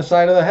cracked him in the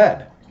side of the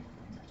head.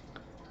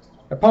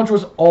 The punch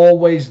was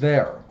always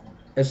there.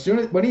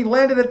 When he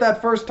landed it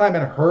that first time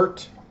and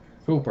hurt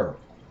Hooper,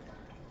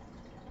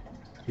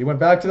 he went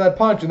back to that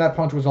punch, and that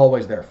punch was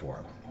always there for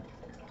him.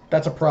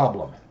 That's a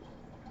problem.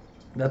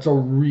 That's a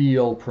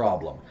real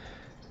problem.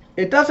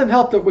 It doesn't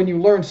help that when you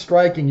learn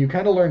striking, you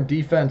kind of learn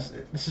defense.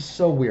 This is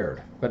so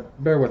weird,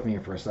 but bear with me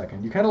for a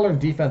second. You kind of learn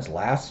defense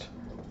last.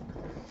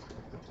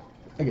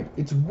 Again,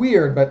 it's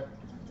weird, but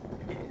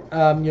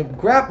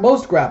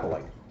most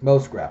grappling,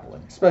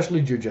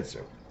 especially jiu-jitsu,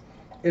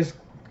 is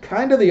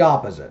kind of the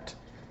opposite.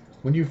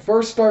 When you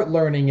first start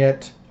learning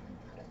it,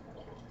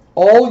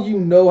 all you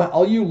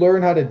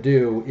learn how to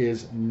do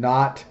is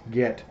not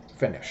get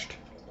finished.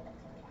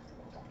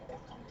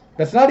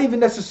 That's not even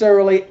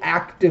necessarily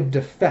active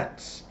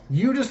defense.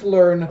 You just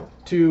learn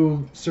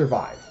to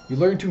survive. You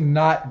learn to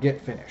not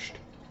get finished.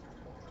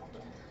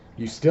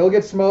 You still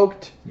get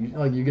smoked,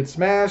 you get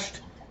smashed,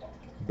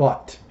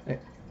 but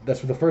that's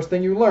the first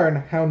thing you learn,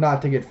 how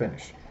not to get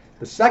finished.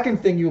 The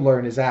second thing you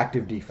learn is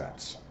active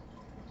defense.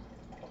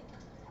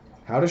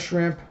 How to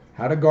shrimp,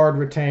 how to guard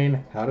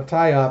retain, how to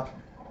tie up,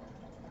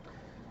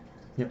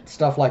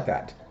 stuff like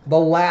that. The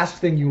last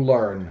thing you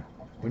learn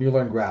when you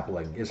learn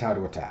grappling is how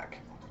to attack.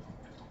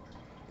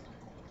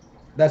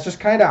 That's just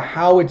kind of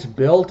how it's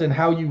built and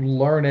how you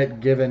learn it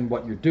given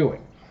what you're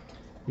doing.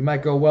 You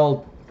might go,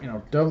 well,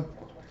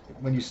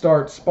 when you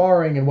start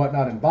sparring and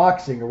whatnot in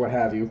boxing or what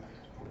have you,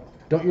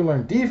 don't you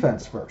learn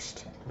defense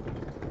first?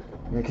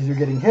 Because you're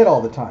getting hit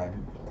all the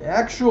time.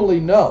 Actually,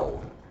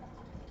 no.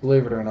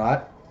 Believe it or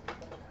not.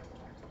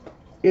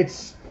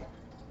 It's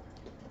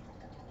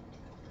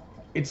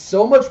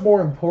so much more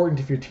important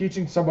if you're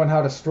teaching someone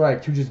how to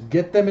strike to just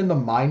get them in the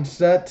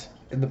mindset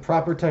in the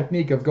proper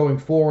technique of going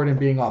forward and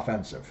being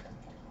offensive.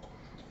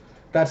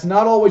 That's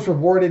not always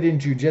rewarded in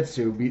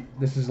jiu-jitsu.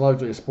 This is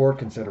largely a sport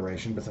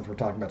consideration, but since we're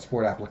talking about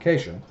sport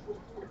application,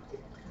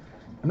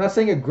 I'm not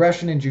saying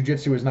aggression in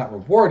jiu-jitsu is not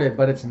rewarded,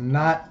 but it's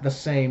not the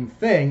same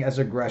thing as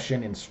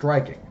aggression in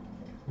striking.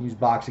 Use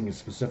boxing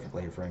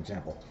specifically, for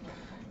example.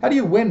 How do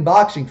you win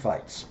boxing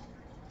fights?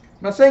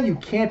 I'm not saying you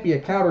can't be a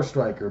counter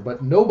striker,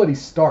 but nobody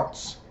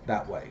starts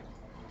that way.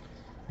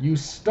 You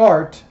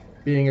start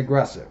being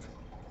aggressive.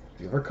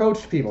 You ever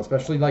coached people,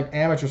 especially like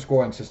amateur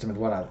scoring system and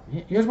whatnot?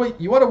 Here's what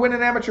you want to win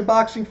an amateur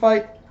boxing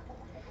fight.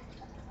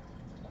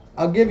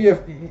 I'll give you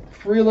a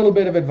free little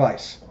bit of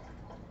advice.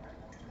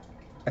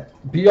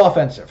 Be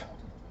offensive.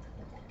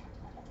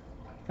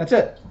 That's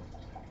it.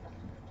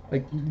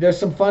 Like, there's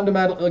some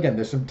fundamental, again,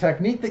 there's some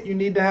technique that you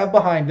need to have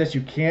behind this.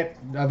 You can't,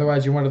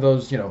 otherwise you're one of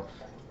those,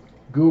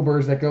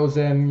 goobers that goes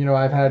in,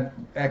 I've had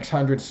X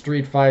hundred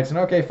street fights, and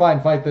okay,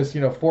 fine, fight this,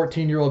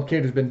 14-year-old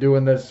kid who's been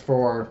doing this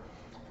for,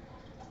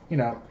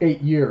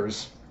 8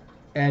 years,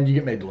 and you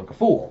get made to look a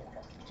fool.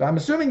 So I'm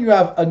assuming you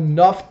have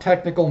enough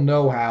technical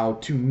know-how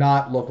to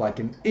not look like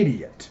an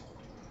idiot.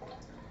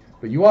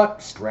 But you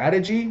want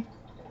strategy?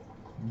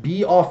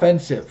 Be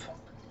offensive.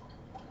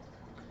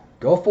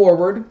 Go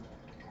forward.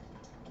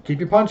 Keep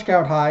your punch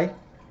count high.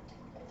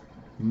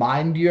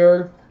 Mind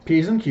your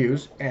P's and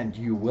Q's, and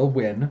you will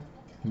win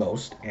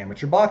most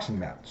amateur boxing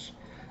bouts.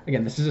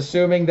 Again, this is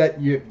assuming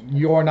that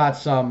you're not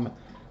some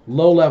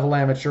low-level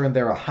amateur and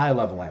they're a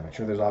high-level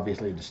amateur. There's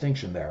obviously a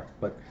distinction there.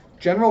 But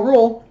general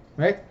rule,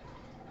 right?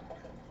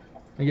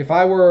 Like if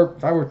I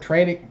were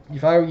training,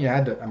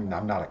 had to, I'm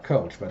not a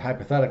coach, but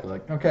hypothetically,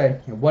 like, okay,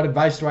 what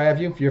advice do I have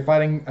you? If you're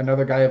fighting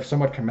another guy of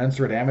somewhat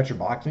commensurate amateur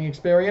boxing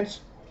experience,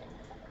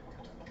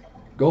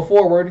 go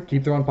forward,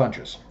 keep throwing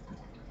punches.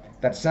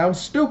 That sounds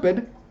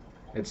stupid.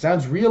 It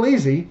sounds real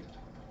easy.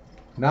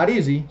 Not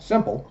easy,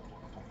 simple.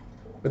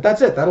 But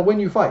that's it. That'll win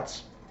you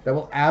fights. That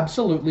will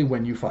absolutely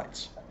win you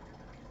fights.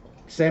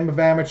 Same with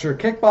amateur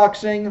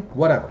kickboxing,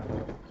 whatever.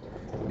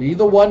 Be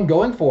the one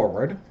going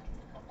forward,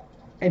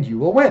 and you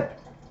will win.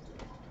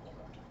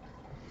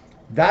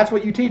 That's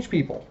what you teach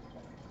people.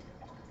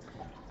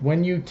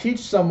 When you teach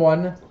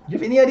someone, do you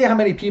have any idea how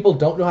many people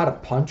don't know how to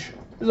punch?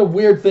 This is a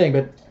weird thing,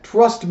 but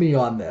trust me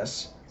on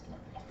this.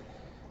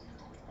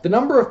 The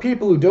number of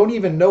people who don't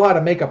even know how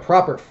to make a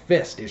proper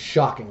fist is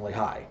shockingly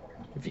high.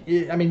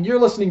 You're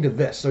listening to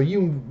this, so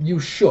you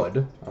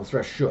should, I'll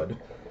stress should,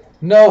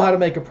 know how to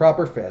make a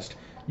proper fist.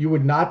 You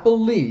would not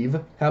believe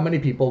how many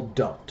people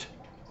don't.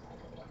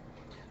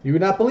 You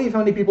would not believe how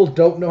many people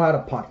don't know how to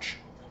punch.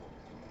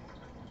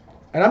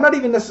 And I'm not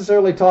even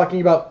necessarily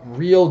talking about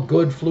real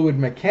good fluid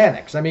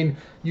mechanics.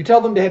 You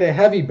tell them to hit a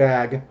heavy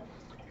bag,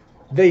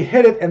 they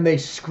hit it and they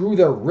screw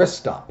their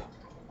wrist up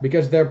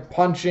because they're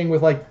punching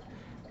with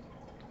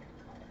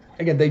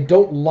again, they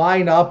don't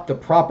line up the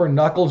proper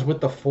knuckles with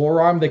the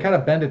forearm. They kind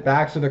of bend it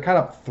back, so they're kind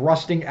of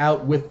thrusting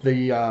out with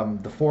the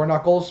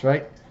foreknuckles,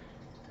 right?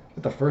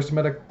 With the first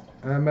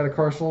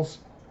metatarsals.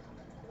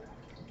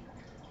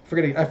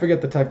 I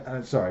forget the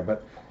tech. Sorry,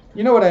 but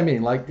you know what I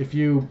mean. Like if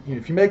you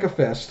make a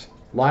fist,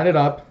 line it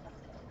up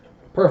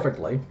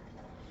perfectly.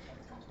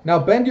 Now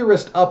bend your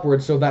wrist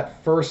upwards so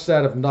that first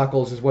set of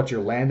knuckles is what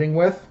you're landing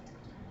with.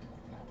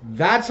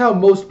 That's how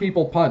most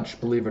people punch,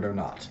 believe it or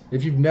not.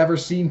 If you've never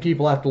seen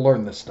people have to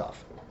learn this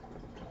stuff.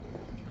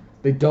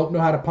 They don't know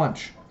how to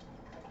punch.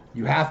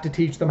 You have to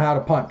teach them how to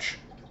punch.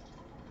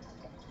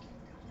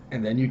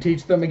 And then you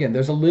teach them, again,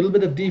 there's a little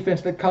bit of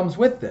defense that comes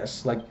with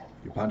this. Like,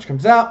 your punch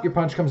comes out, your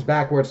punch comes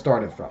back where it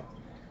started from.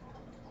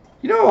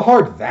 You know how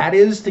hard that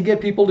is to get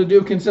people to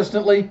do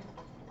consistently?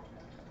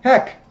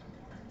 Heck,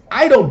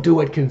 I don't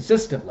do it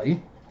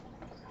consistently.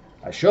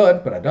 I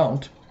should, but I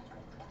don't.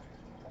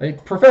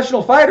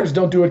 Professional fighters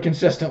don't do it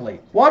consistently.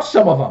 Watch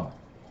some of them.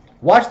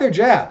 Watch their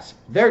jabs.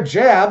 Their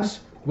jabs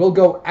will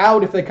go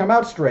out if they come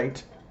out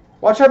straight.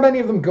 Watch how many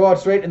of them go out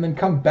straight and then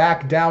come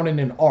back down in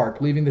an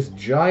arc, leaving this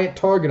giant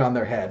target on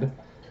their head,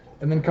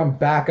 and then come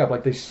back up.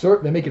 Like they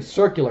make it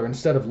circular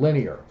instead of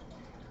linear.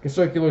 Because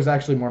circular is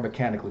actually more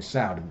mechanically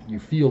sound. You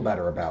feel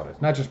better about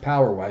it. Not just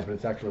power-wise, but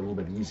it's actually a little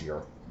bit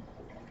easier.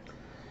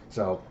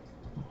 So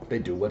they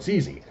do what's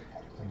easy.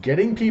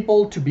 Getting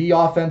people to be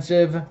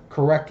offensive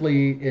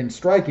correctly in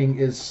striking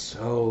is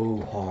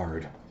so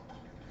hard.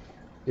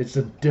 It's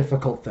a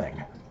difficult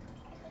thing.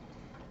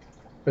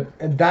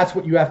 And that's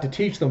what you have to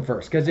teach them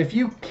first. Because if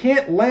you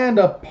can't land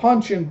a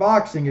punch in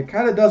boxing, it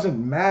kind of doesn't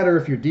matter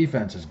if your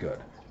defense is good.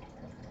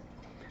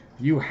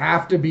 You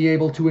have to be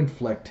able to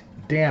inflict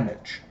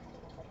damage.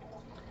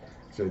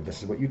 So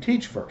this is what you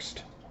teach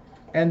first.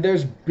 And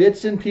there's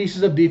bits and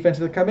pieces of defense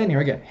that come in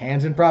here. Again,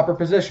 hands in proper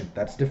position.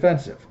 That's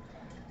defensive.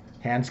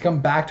 Hands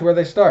come back to where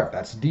they start.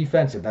 That's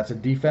defensive. That's a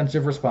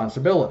defensive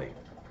responsibility.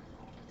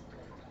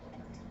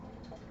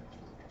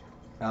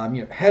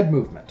 Head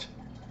movement.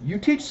 You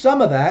teach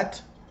some of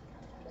that.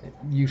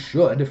 You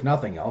should, if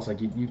nothing else. Like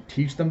you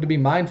teach them to be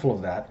mindful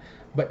of that.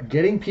 But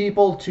getting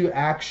people to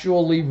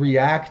actually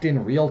react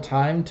in real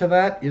time to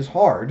that is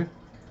hard.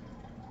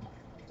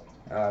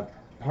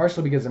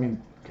 Partially because,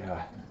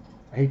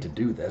 I hate to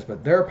do this,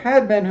 but there are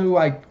pad men who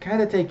I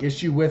kind of take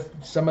issue with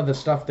some of the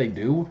stuff they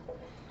do.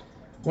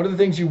 One of the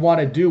things you want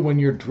to do when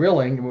you're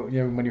drilling,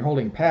 when you're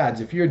holding pads,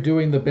 if you're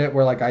doing the bit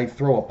where like I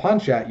throw a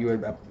punch at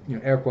you,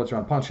 air quotes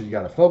around punch, you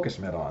got a focus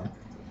mitt on.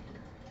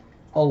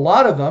 A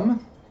lot of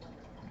them,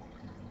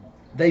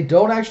 they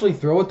don't actually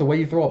throw it the way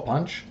you throw a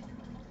punch.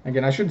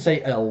 Again, I shouldn't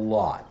say a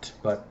lot,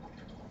 but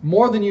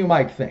more than you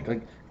might think.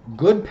 Like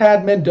good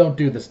pad men don't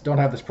do this, don't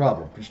have this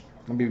problem. Just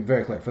let me be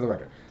very clear for the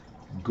record.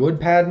 Good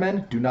pad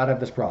men do not have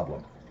this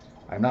problem.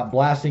 I'm not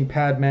blasting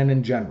pad men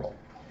in general.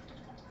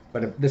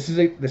 But if this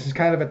is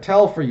kind of a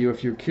tell for you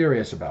if you're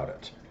curious about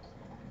it.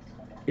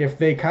 If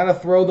they kind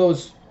of throw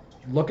those,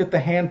 look at the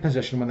hand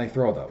position when they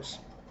throw those.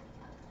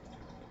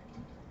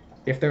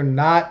 If they're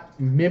not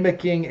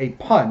mimicking a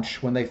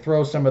punch when they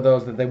throw some of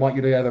those that they want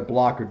you to either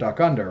block or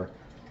duck under,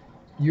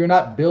 you're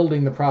not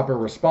building the proper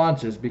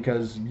responses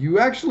because you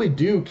actually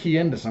do key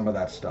into some of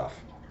that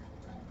stuff.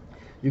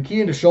 You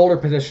key into shoulder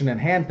position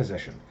and hand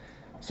position.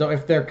 So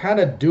if they're kind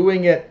of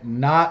doing it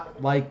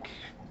not like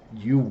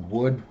you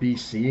would be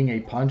seeing a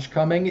punch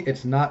coming,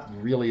 it's not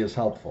really as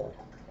helpful.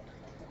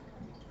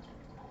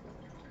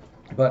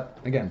 But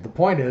again, the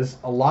point is,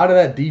 a lot of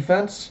that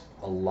defense,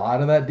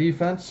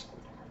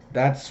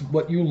 that's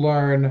what you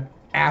learn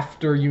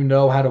after you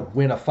know how to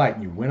win a fight.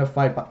 You win a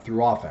fight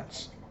through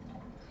offense.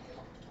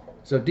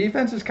 So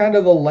defense is kind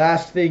of the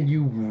last thing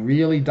you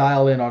really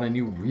dial in on and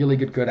you really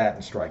get good at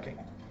in striking.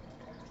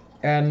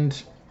 And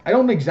I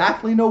don't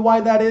exactly know why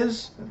that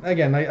is.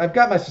 Again, I've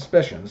got my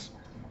suspicions.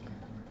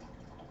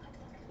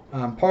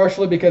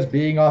 Partially because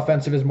being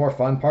offensive is more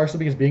fun. Partially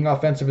because being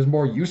offensive is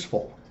more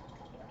useful.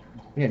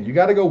 Again, you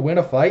got to go win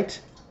a fight.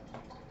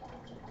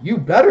 You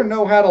better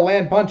know how to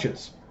land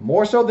punches.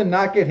 More so than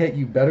not get hit,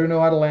 you better know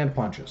how to land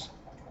punches.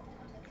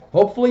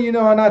 Hopefully you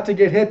know how not to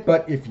get hit,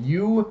 but if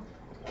you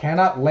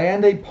cannot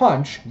land a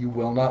punch, you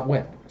will not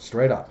win.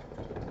 Straight up.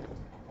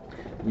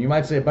 You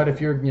might say, but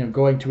if you're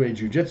going to a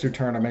jiu-jitsu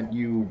tournament,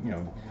 you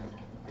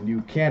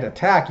can't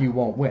attack, you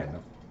won't win.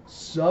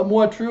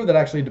 Somewhat true. That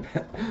actually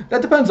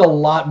that depends a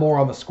lot more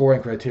on the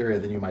scoring criteria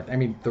than you might. I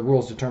mean, the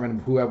rules determine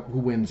who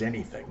wins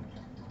anything,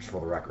 just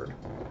for the record.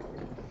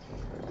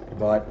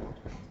 But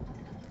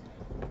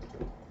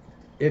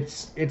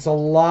it's a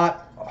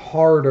lot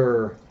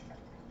harder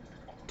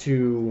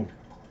to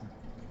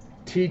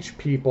teach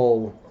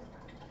people,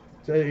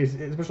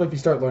 especially if you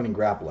start learning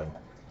grappling.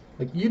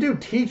 Like you do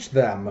teach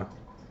them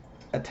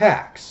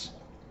attacks.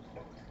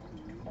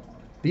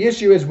 The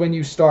issue is when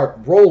you start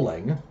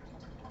rolling.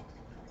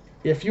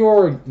 If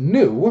you're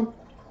new,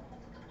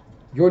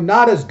 you're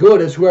not as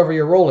good as whoever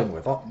you're rolling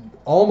with,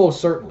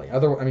 almost certainly.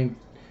 I'm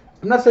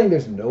not saying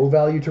there's no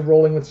value to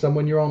rolling with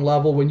someone your own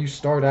level when you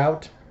start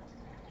out,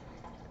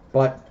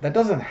 but that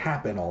doesn't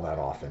happen all that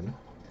often.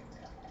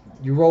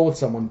 You roll with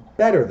someone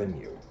better than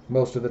you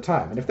most of the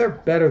time, and if they're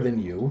better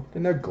than you,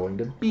 then they're going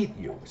to beat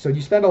you. So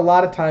you spend a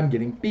lot of time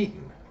getting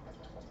beaten.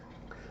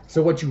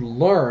 So what you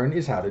learn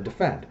is how to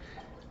defend.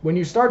 When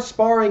you start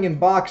sparring in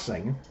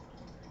boxing,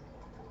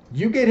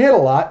 you get hit a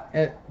lot,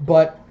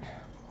 but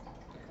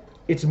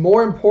it's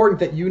more important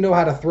that you know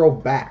how to throw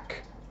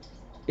back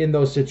in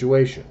those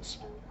situations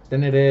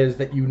than it is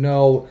that you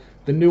know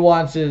the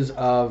nuances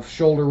of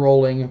shoulder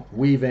rolling,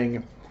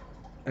 weaving,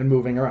 and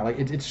moving around. Like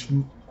it's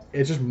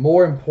just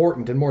more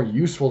important and more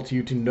useful to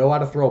you to know how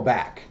to throw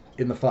back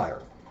in the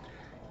fire.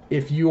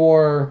 If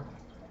you're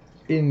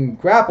in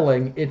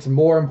grappling, it's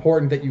more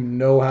important that you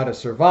know how to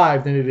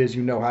survive than it is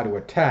you know how to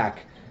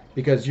attack,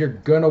 because you're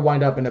gonna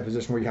wind up in a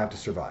position where you have to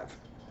survive.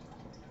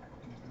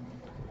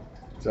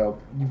 So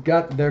you've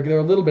got they're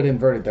a little bit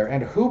inverted there.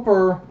 And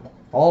Hooper,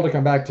 all to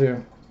come back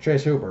to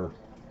Chase Hooper,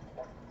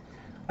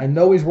 I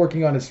know he's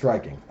working on his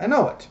striking. I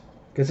know it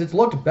because it's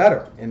looked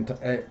better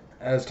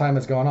as time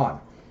has gone on.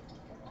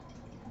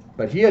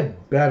 But he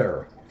had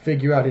better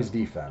figure out his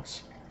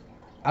defense.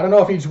 I don't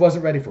know if he just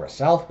wasn't ready for a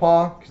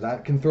southpaw, because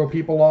that can throw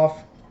people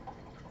off.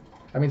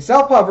 I mean,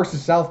 southpaw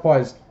versus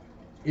southpaw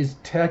is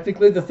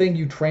technically the thing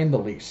you train the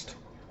least.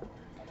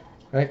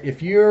 Right?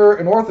 If you're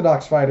an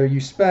orthodox fighter,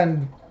 you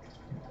spend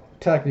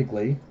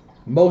technically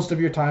most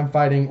of your time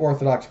fighting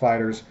orthodox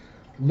fighters,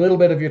 little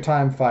bit of your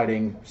time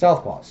fighting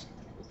southpaws.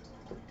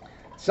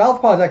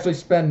 Southpaws actually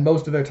spend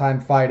most of their time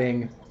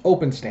fighting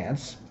open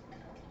stance,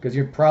 because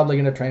you're probably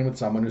going to train with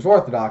someone who's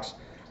orthodox.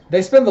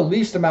 They spend the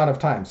least amount of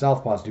time,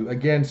 southpaws do,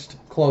 against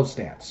closed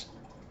stance.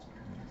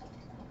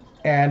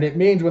 And it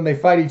means when they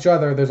fight each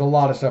other, there's a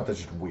lot of stuff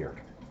that's just weird.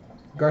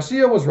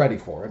 Garcia was ready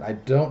for it. I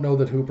don't know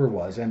that Hooper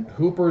was, and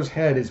Hooper's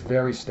head is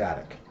very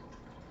static.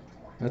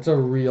 That's a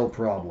real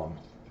problem.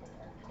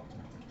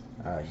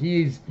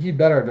 He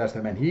better address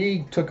that, man.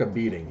 He took a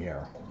beating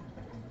here.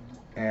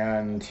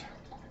 And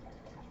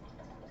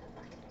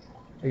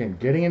again,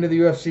 getting into the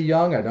UFC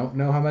young, I don't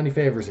know how many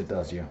favors it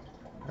does you.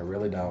 I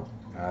really don't.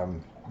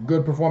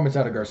 Good performance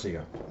out of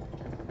Garcia.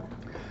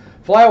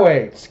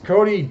 Flyweights,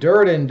 Cody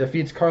Durden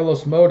defeats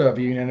Carlos Mota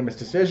via unanimous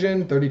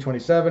decision,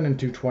 30-27 and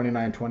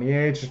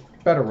 29-28. Just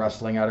better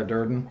wrestling out of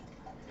Durden.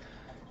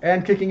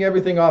 And kicking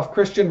everything off,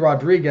 Christian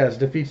Rodriguez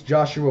defeats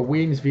Joshua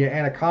Weems via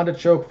Anaconda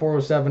choke,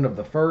 407 of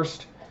the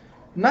first.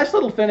 Nice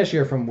little finish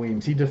here from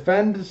Weems. He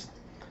defends.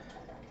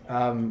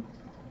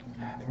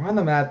 They're on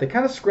the mat. They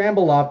kind of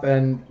scramble up,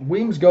 and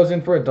Weems goes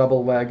in for a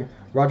double leg.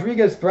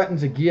 Rodriguez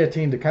threatens a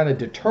guillotine to kind of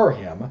deter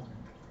him,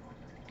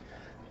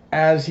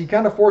 as he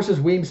kind of forces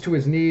Weems to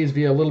his knees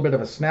via a little bit of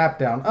a snap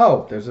down.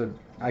 Oh,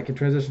 I can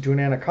transition to an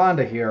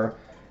Anaconda here.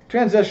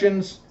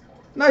 Transitions.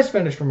 Nice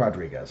finish from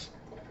Rodriguez.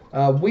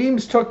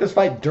 Weems took this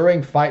fight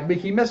during fight week.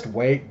 He missed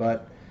weight,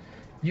 but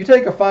you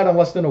take a fight on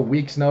less than a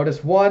week's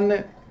notice.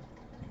 One,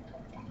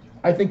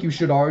 I think you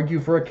should argue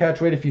for a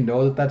catch weight if you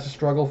know that that's a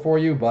struggle for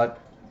you, but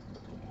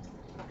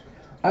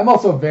I'm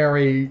also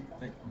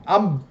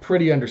I'm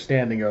pretty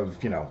understanding of,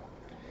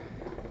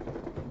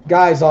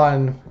 guys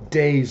on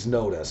days'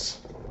 notice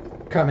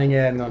coming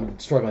in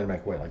and struggling to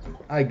make weight. Like,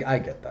 I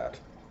get that.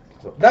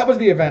 So that was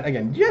the event.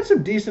 Again, you had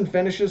some decent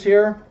finishes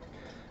here,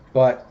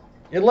 but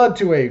it led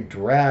to a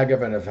drag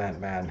of an event,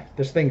 man.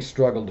 This thing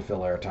struggled to fill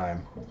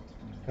airtime.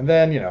 And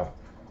then,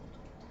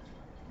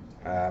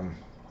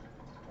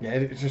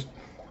 it's just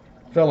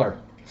filler.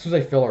 This was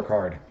a filler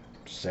card.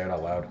 Just say it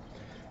out loud.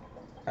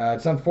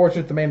 It's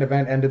unfortunate the main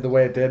event ended the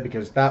way it did,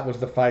 because that was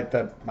the fight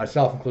that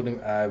myself,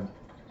 including, I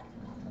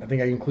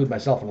think I include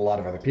myself and a lot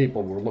of other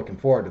people, were looking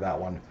forward to that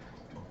one.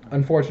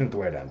 Unfortunate the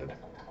way it ended.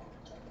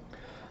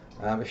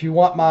 If you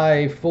want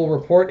my full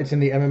report, it's in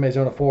the MMA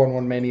Zone of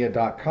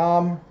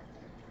 411mania.com.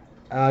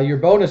 Your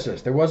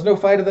bonuses. There was no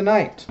fight of the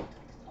night.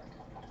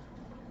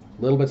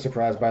 A little bit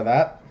surprised by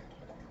that.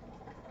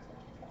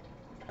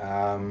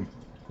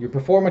 Your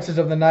performances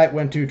of the night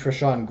went to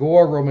Trishan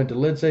Gore, Roman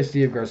Dolidze,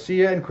 Steve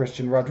Garcia, and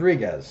Christian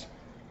Rodriguez.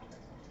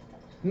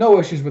 No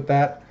issues with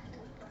that.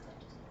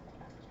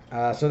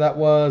 So that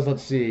was,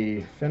 let's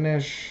see,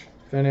 finish.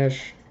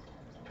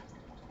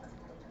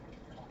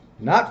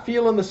 Not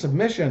feeling the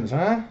submissions,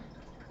 huh?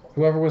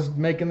 Whoever was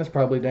making this,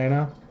 probably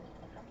Dana.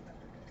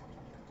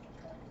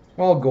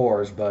 Well,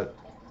 Gore's, but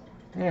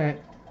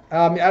alright.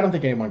 I don't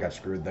think anyone got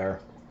screwed there.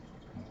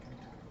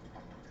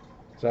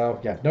 So,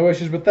 yeah, no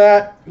issues with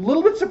that. A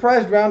little bit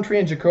surprised Roundtree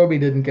and Jacoby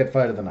didn't get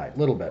fight of the night.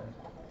 Little bit.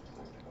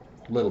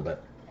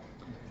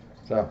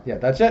 So, yeah,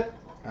 that's it.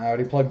 I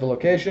already plugged the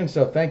location,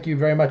 so thank you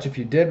very much if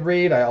you did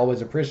read. I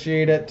always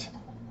appreciate it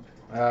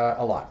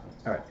a lot.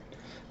 All right.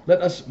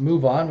 Let us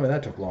move on. Well,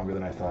 that took longer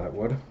than I thought it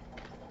would.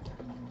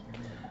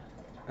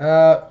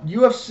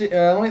 UFC,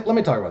 let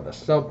me talk about this.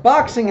 So,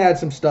 boxing had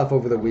some stuff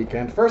over the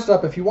weekend. First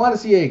up, if you want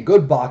to see a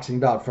good boxing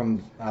bout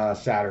from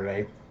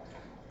Saturday,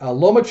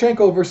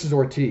 Lomachenko versus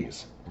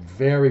Ortiz.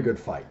 Very good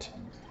fight.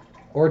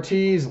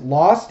 Ortiz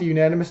lost the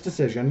unanimous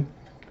decision,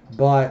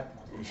 but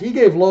he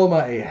gave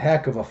Loma a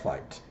heck of a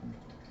fight.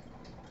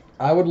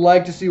 I would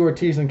like to see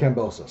Ortiz and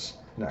Kambosos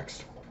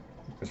next,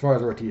 as far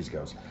as Ortiz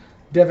goes.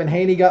 Devin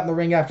Haney got in the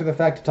ring after the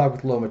fact to talk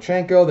with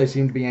Lomachenko. They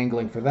seem to be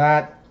angling for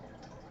that.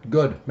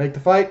 Good. Make the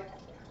fight.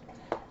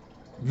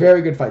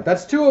 Very good fight.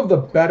 That's two of the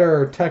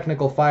better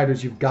technical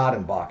fighters you've got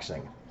in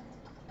boxing.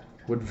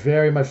 Would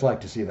very much like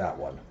to see that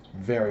one.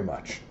 Very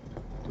much.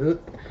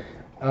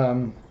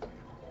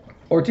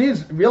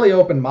 Ortiz really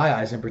opened my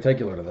eyes in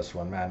particular to this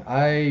one, man.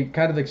 I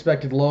kind of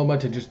expected Loma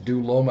to just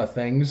do Loma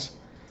things.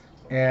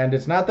 And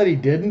it's not that he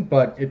didn't,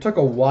 but it took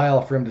a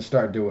while for him to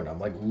start doing them,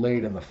 like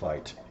late in the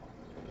fight.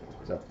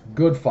 So,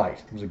 good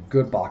fight. It was a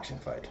good boxing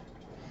fight.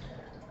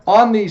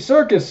 On the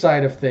circus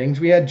side of things,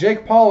 we had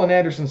Jake Paul and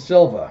Anderson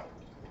Silva.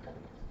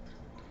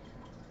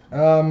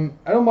 I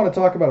don't want to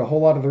talk about a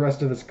whole lot of the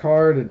rest of this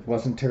card. It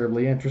wasn't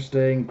terribly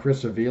interesting.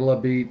 Chris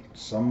Avila beat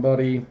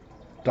somebody.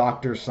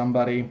 Dr.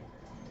 somebody.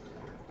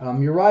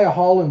 Uriah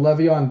Hall and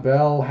Le'Veon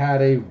Bell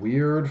had a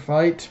weird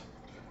fight.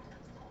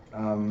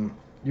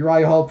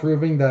 Uriah Hall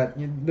proving that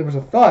there was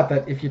a thought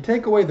that if you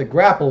take away the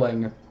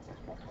grappling,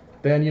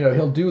 then,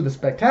 he'll do the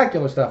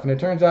spectacular stuff. And it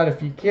turns out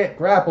if you can't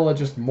grapple, it's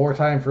just more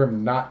time for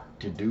him not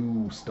to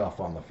do stuff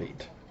on the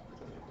feet.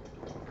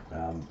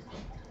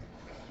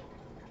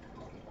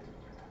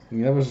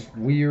 That was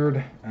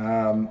weird.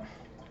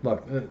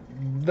 Look,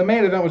 the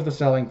main event was the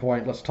selling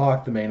point. Let's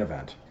talk the main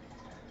event.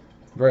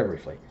 Very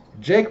briefly.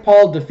 Jake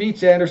Paul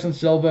defeats Anderson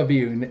Silva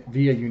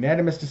via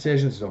unanimous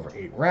decisions over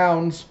 8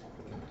 rounds.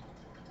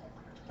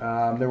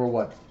 There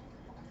were,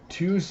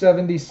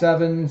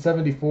 277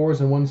 74s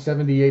and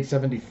 178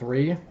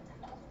 73.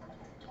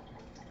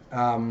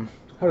 How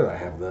did I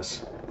have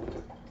this?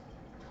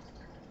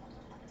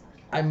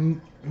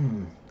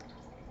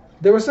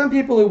 There were some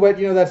people who went,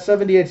 that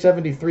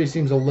 78-73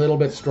 seems a little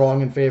bit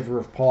strong in favor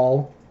of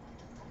Paul.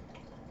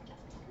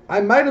 I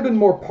might have been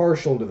more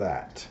partial to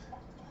that.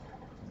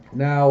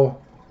 Now,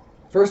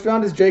 first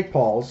round is Jake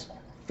Paul's.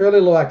 Fairly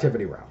low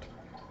activity round.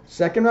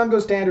 Second round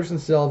goes to Anderson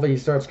Silva. He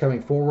starts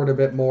coming forward a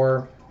bit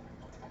more.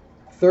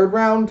 Third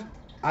round,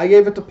 I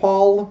gave it to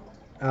Paul,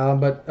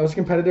 but that was a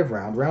competitive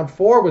round. Round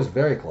 4 was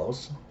very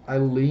close. I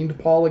leaned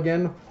Paul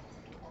again.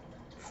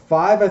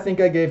 5, I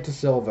think I gave to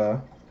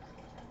Silva.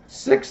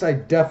 6, I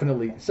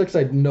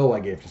know I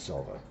gave to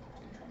Silva.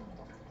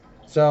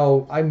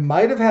 So I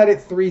might have had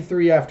it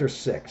 3-3 after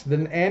 6.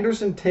 Then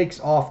Anderson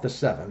takes off the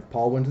 7th.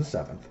 Paul wins the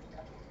 7th.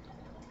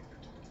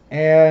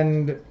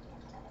 And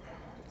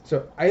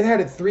so I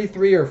had it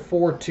 3-3 or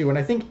 4-2, and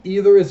I think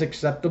either is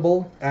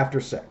acceptable after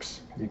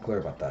 6. Be clear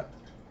about that.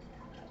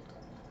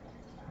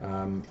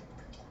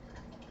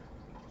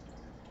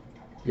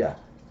 Yeah.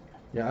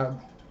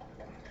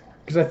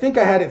 Because I think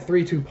I had it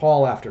 3-2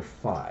 Paul after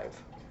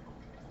 5.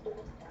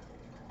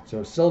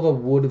 So Silva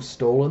would have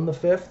stolen the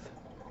 5th.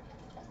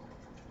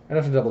 I'd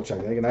have to double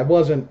check that again. I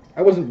wasn't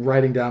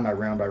writing down my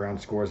round by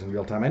round scores in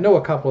real time. I know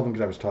a couple of them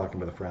because I was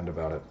talking with a friend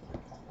about it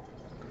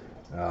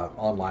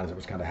online as it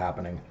was kind of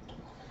happening.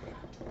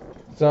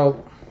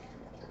 So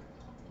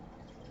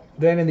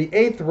then in the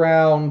 8th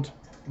round,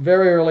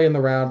 very early in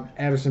the round,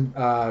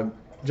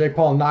 Jake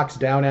Paul knocks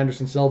down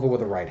Anderson Silva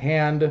with a right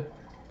hand,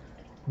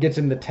 gets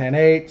him to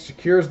 10-8,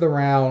 secures the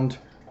round.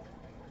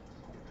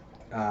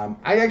 I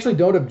actually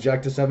don't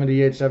object to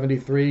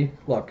 78-73.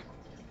 Look,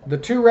 the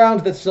 2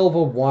 rounds that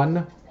Silva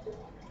won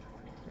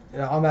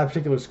on that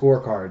particular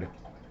scorecard,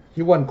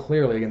 he won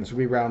clearly. Again, this would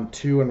be round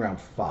 2 and round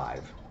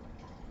 5.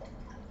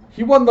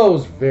 He won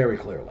those very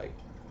clearly.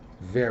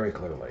 Very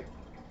clearly.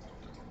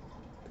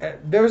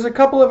 There's a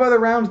couple of other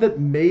rounds that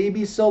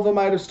maybe Silva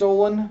might have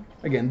stolen.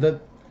 Again, the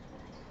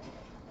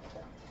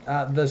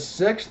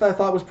 6th I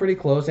thought was pretty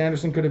close.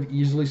 Anderson could have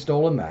easily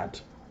stolen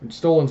that.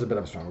 Stolen's a bit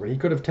of a strong word. He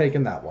could have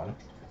taken that one.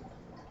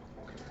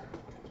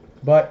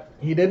 But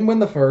he didn't win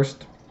the 1st,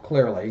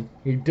 clearly.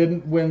 He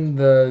didn't win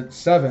the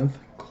 7th,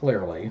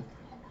 clearly.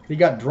 He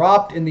got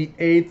dropped in the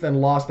 8th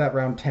and lost that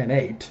round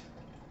 10-8.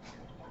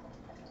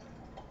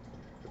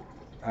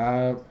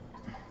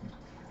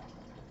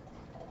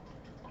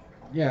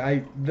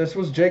 This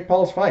was Jake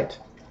Paul's fight.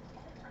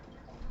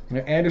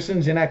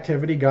 Anderson's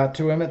inactivity got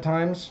to him at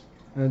times,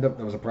 and that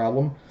was a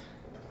problem.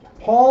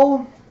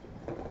 Paul,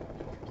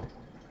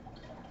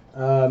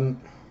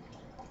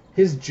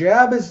 his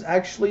jab is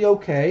actually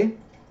okay.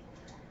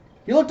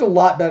 He looked a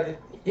lot better.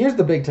 Here's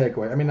the big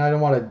takeaway. I mean, I don't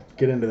want to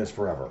get into this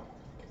forever.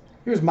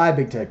 Here's my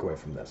big takeaway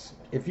from this.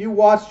 If you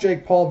watch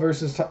Jake Paul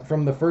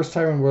from the first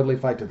Tyron Woodley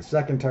fight to the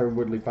second Tyron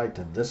Woodley fight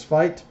to this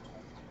fight,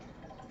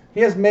 he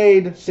has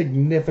made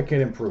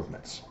significant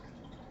improvements.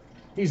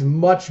 He's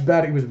much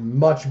better. He was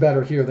much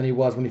better here than he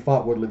was when he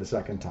fought Woodley the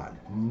second time.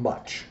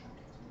 Much.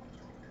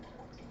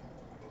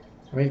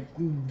 I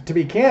mean, to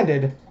be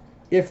candid,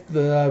 if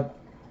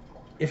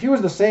he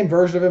was the same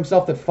version of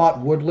himself that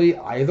fought Woodley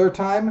either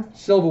time,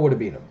 Silva would have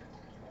beat him.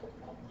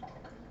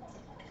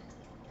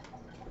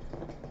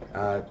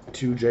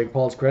 To Jake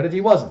Paul's credit,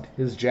 he wasn't.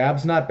 His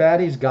jab's not bad.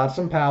 He's got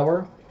some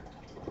power.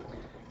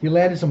 He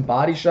landed some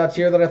body shots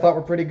here that I thought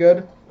were pretty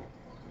good.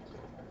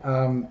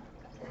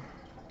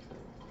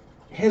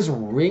 His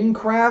ring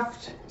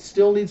craft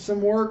still needs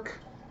some work,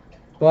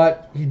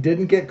 but he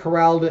didn't get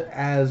corralled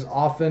as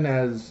often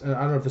as, I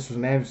don't know if this was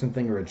an Anderson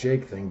thing or a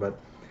Jake thing, but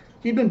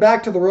he'd been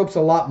back to the ropes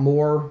a lot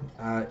more,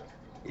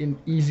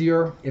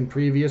 easier in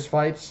previous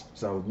fights,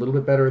 so a little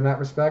bit better in that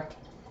respect.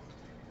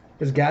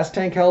 His gas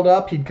tank held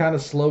up. He'd kind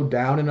of slowed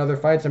down in other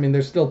fights. I mean,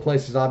 there's still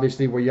places,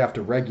 obviously, where you have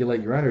to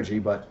regulate your energy,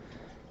 but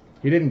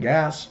he didn't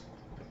gas.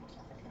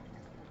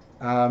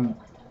 I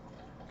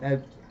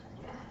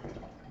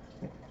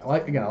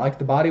like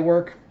the body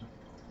work.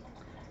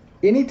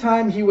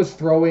 Anytime he was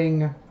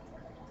throwing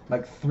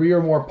like 3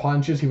 or more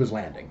punches, he was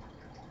landing.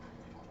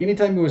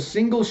 Anytime he was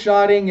single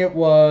shotting, it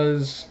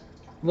was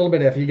a little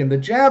bit iffy. Again, the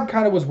jab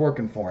kind of was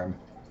working for him.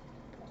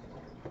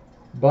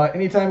 But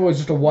anytime it was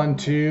just a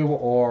 1-2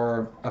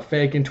 or a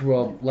fake into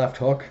a left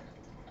hook,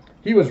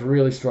 he was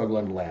really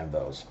struggling to land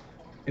those.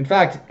 In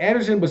fact,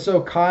 Anderson was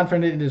so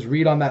confident in his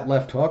read on that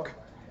left hook.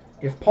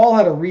 If Paul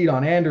had a read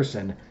on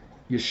Anderson,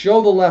 you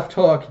show the left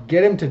hook,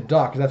 get him to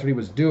duck, because that's what he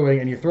was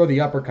doing, and you throw the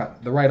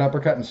right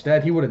uppercut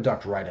instead, he would have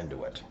ducked right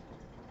into it.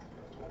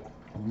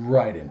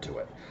 Right into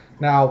it.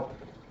 Now,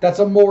 that's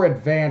a more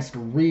advanced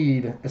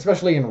read,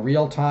 especially in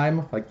real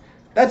time. Like,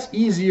 that's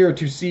easier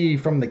to see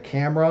from the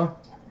camera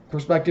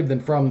perspective than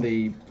from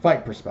the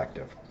fight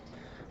perspective.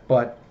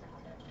 But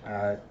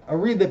a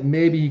read that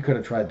maybe he could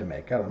have tried to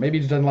make. I don't know. Maybe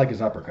he just doesn't like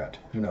his uppercut.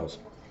 Who knows?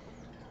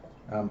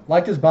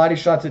 Liked his body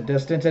shots at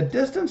distance. At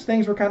distance,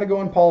 things were kind of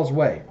going Paul's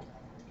way.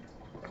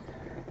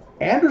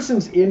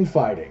 Anderson's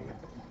infighting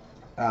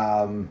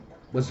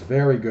was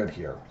very good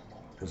here.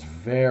 Was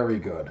very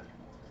good.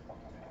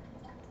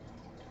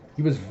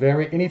 He was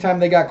anytime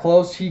they got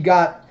close,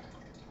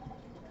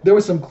 there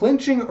was some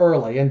clinching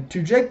early, and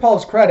to Jake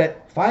Paul's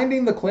credit,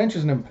 finding the clinch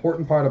is an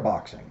important part of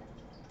boxing.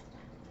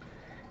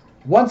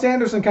 Once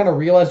Anderson kind of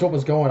realized what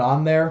was going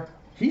on there,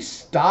 he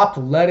stopped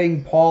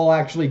letting Paul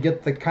actually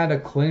get the kind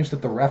of clinch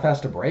that the ref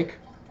has to break.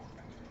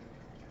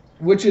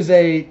 Which is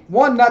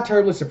not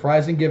terribly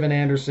surprising given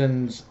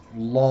Anderson's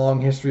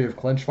long history of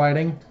clinch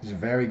fighting. He's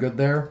very good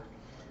there.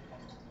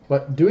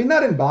 But doing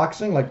that in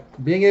boxing, like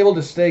being able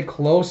to stay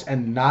close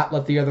and not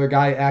let the other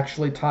guy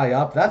actually tie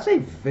up, that's a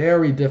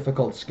very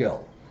difficult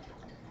skill.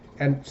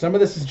 And some of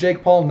this is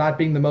Jake Paul not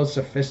being the most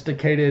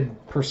sophisticated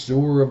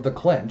pursuer of the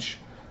clinch.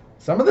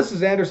 Some of this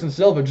is Anderson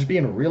Silva just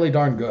being really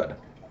darn good.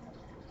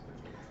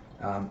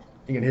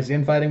 Again, his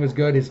infighting was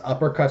good. His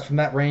uppercuts from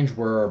that range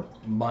were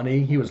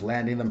money. He was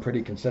landing them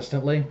pretty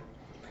consistently.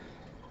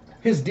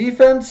 His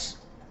defense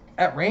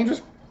at range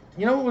was,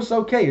 it was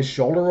okay. His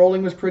shoulder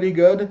rolling was pretty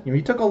good.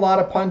 He took a lot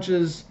of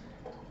punches.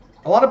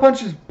 A lot of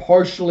punches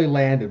partially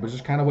landed, which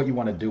is kind of what you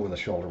want to do with a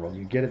shoulder roll.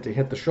 You get it to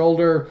hit the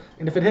shoulder,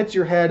 and if it hits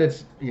your head,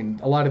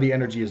 a lot of the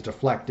energy is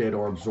deflected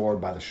or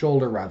absorbed by the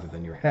shoulder rather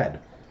than your head,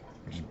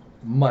 which is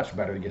much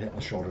better to get hit in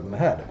the shoulder than the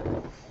head.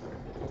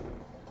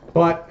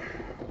 But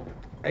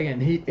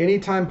again,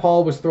 anytime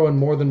Paul was throwing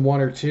more than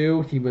one or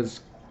two, he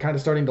was kind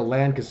of starting to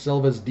land because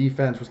Silva's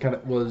defense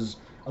was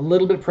a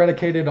little bit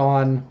predicated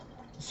on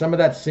some of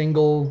that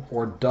single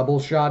or double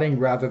shotting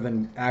rather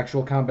than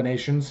actual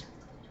combinations.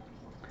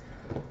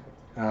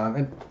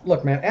 And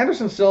look, man,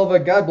 Anderson Silva,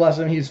 God bless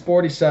him, he's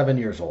 47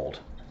 years old.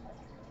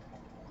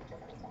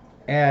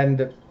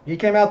 And he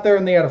came out there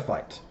and they had a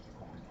fight.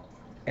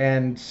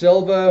 And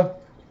Silva,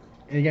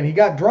 again, he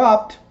got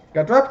dropped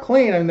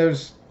clean. I mean,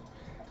 there's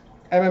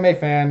MMA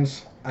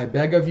fans, I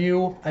beg of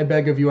you, I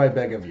beg of you, I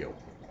beg of you.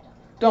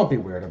 Don't be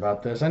weird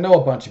about this. I know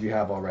a bunch of you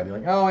have already.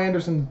 Like, oh,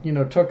 Anderson,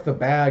 took the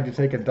bag to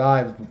take a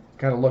dive,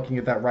 kind of looking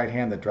at that right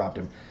hand that dropped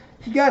him.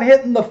 He got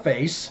hit in the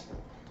face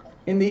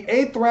in the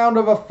 8th round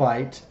of a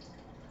fight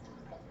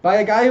by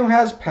a guy who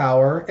has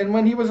power, and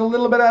when he was a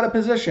little bit out of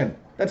position.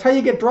 That's how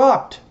you get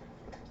dropped.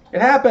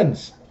 It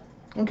happens.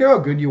 I don't care how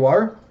good you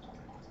are.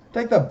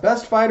 Take the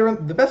best fighter.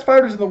 The best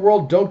fighters in the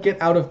world don't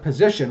get out of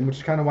position, which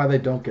is kind of why they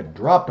don't get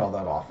dropped all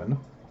that often.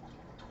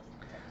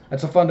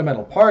 That's a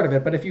fundamental part of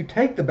it, but if you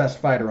take the best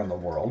fighter in the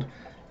world,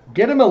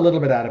 get him a little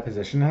bit out of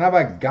position, and have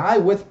a guy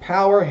with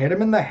power hit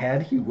him in the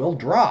head, he will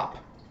drop.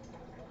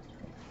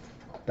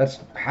 That's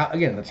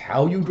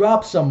how you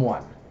drop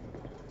someone.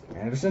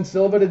 Anderson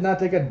Silva did not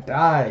take a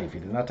dive. He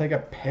did not take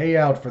a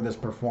payout for this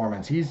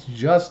performance. He's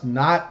just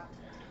not...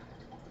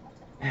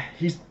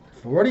 He's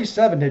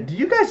 47. Do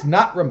you guys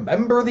not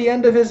remember the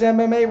end of his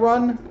MMA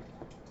run?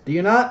 Do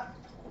you not?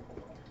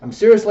 I'm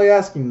seriously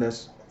asking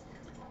this.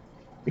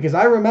 Because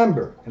I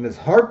remember, and as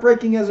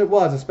heartbreaking as it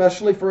was,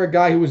 especially for a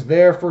guy who was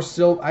there for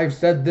Silva, I've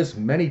said this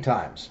many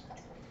times.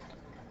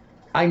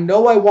 I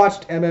know I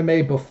watched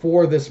MMA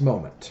before this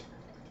moment.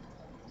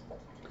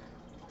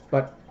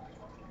 But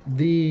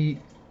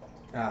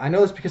I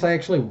know this because I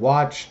actually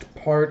watched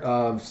part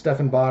of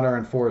Stephan Bonnar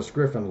and Forrest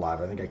Griffin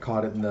live. I think I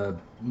caught it in the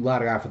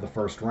latter half of the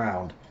first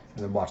round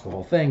and then watched the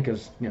whole thing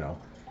because,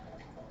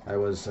 I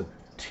was a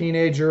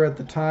teenager at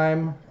the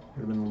time. Would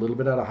have been a little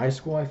bit out of high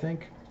school, I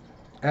think.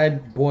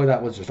 And boy,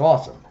 that was just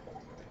awesome.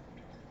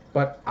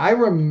 But I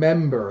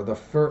remember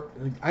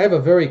I have a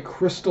very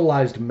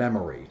crystallized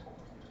memory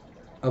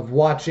of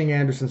watching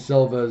Anderson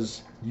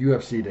Silva's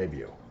UFC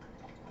debut.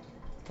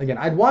 Again,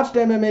 I'd watched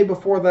MMA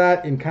before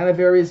that in kind of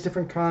various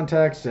different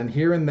contexts and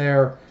here and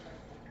there,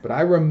 but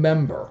I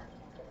remember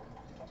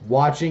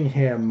watching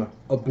him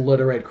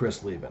obliterate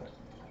Chris Lieben.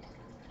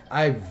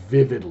 I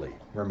vividly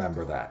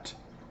remember that.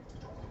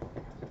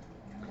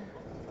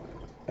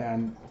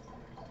 And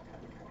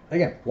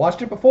again,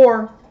 watched it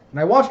before, and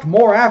I watched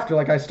more after,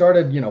 like I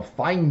started,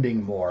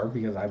 finding more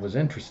because I was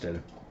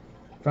interested,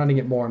 finding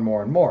it more and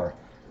more and more.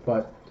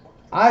 But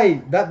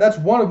that's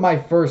one of my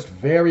first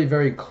very,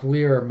 very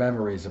clear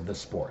memories of this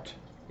sport,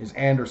 is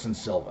Anderson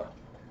Silva.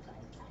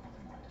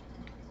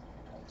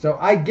 So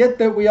I get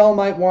that we all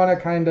might want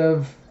to kind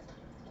of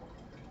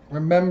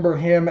remember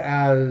him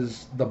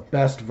as the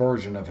best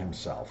version of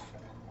himself,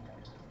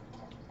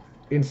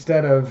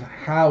 instead of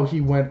how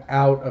he went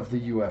out of the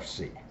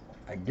UFC.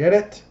 I get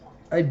it,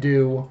 I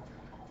do,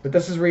 but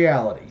this is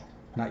reality,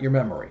 not your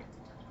memory.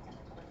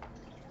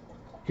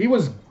 He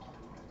was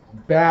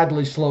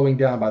badly slowing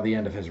down by the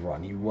end of his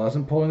run. He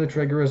wasn't pulling the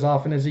trigger as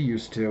often as he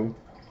used to.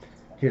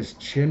 His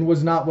chin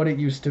was not what it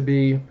used to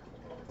be.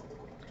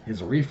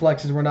 His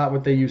reflexes were not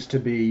what they used to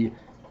be.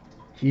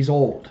 He's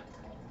old.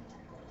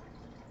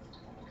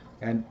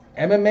 And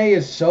MMA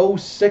is so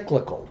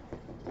cyclical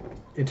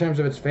in terms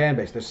of its fan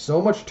base. There's so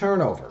much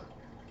turnover.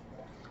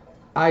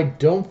 I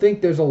don't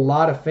think there's a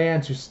lot of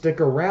fans who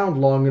stick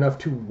around long enough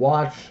to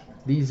watch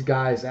these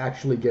guys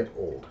actually get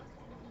old.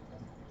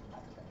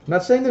 I'm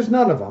not saying there's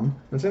none of them.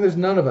 I'm not saying there's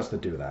none of us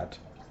that do that.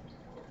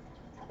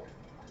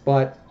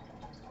 But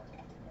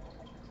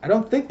I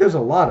don't think there's a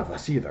lot of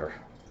us either,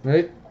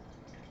 right?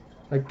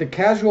 Like, the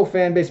casual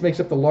fan base makes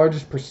up the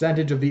largest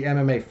percentage of the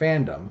MMA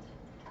fandom.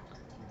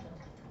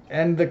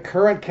 And the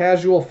current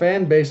casual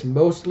fan base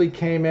mostly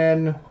came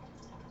in...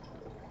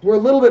 We're a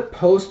little bit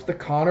post the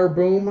Conor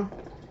boom.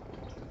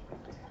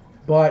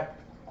 But,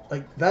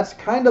 that's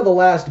kind of the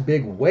last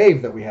big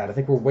wave that we had. I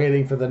think we're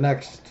waiting for the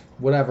next,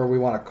 whatever we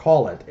want to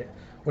call it,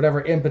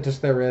 whatever impetus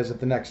there is at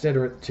the next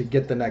iterate to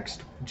get the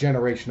next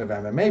generation of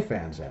MMA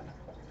fans in.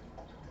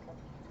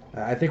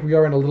 I think we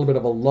are in a little bit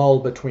of a lull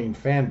between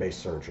fan base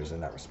surges in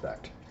that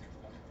respect.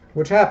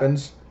 Which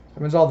happens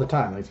all the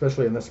time,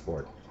 especially in this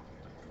sport.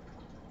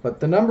 But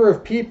the number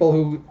of people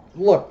who,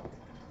 look,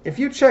 if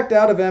you checked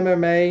out of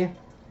MMA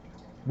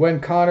when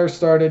Conor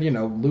started,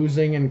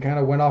 losing and kind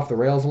of went off the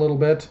rails a little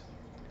bit,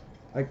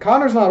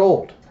 Conor's not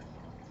old.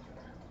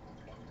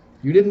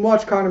 You didn't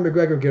watch Conor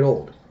McGregor get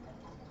old.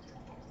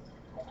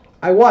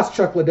 I watched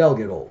Chuck Liddell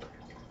get old.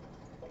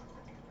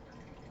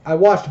 I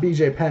watched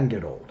BJ Penn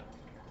get old.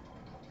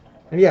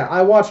 And yeah,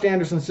 I watched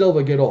Anderson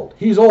Silva get old.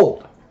 He's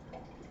old.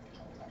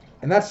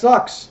 And that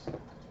sucks.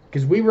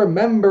 Because we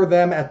remember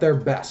them at their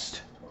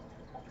best.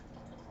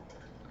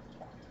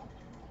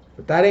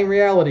 But that ain't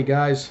reality,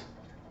 guys.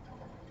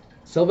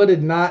 Silva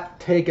did not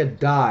take a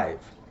dive.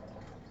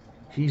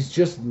 He's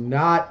just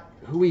not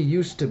who he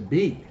used to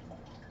be.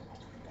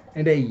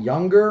 And a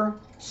younger,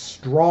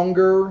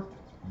 stronger,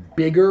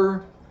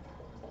 bigger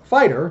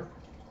fighter,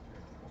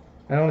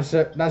 I don't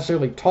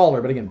necessarily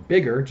taller, but again,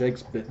 bigger.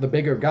 Jake's the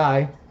bigger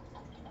guy.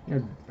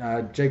 You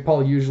know, Jake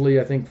Paul usually,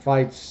 I think,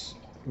 fights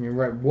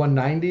right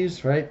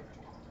 190s, right?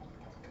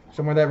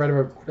 Somewhere that right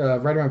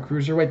around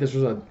cruiserweight. This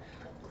was a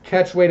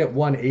catch weight at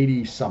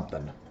 180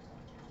 something.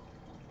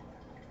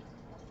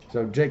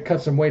 So Jake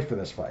cut some weight for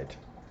this fight.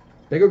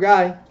 Bigger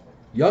guy,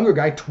 younger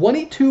guy,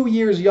 22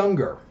 years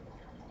younger.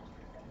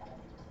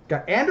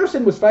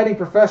 Anderson was fighting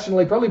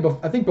professionally probably,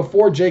 I think,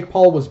 before Jake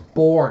Paul was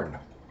born.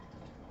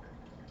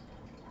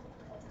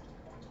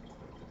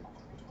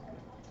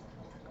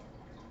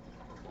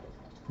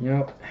 You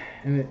know,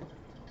 in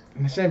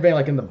the same vein,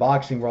 like in the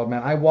boxing world,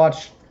 man,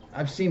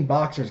 I've seen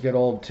boxers get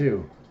old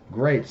too.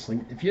 Greats. Like,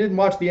 if you didn't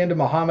watch the end of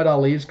Muhammad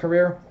Ali's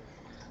career,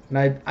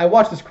 and I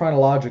watched this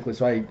chronologically,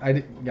 so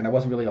I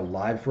wasn't really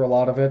alive for a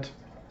lot of it.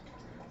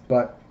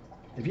 But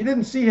if you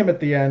didn't see him at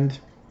the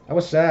end, I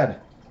was sad.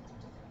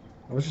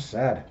 I was just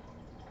sad.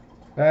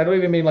 I don't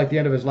even mean like the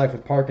end of his life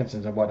with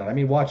Parkinson's and whatnot. I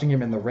mean watching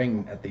him in the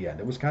ring at the end.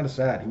 It was kind of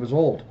sad. He was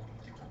old.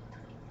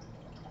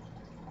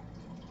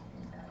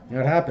 You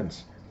know, it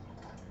happens.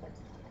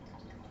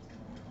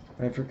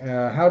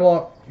 How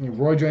long?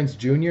 Roy Jones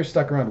Jr.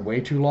 stuck around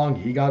way too long.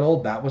 He got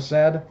old. That was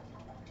sad. A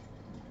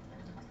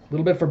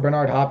little bit for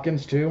Bernard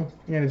Hopkins too.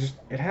 You know,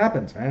 it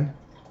happens, man.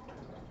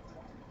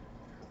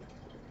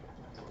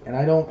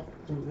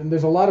 And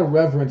there's a lot of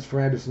reverence for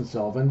Anderson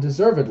Silva, and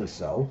deservedly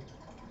so.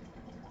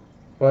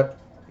 But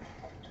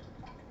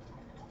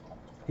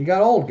he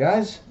got old,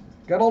 guys.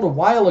 Got old a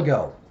while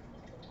ago.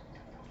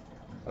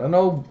 I don't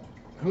know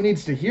who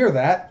needs to hear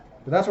that,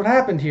 but that's what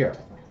happened here.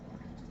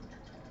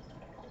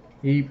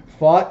 He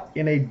fought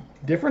in a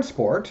different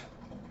sport.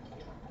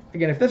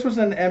 Again, if this was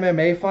an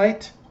MMA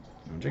fight,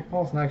 Jake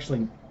Paul's not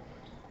actually...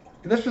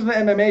 If this was an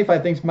MMA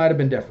fight, things might have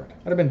been different.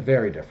 Might have been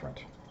very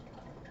different.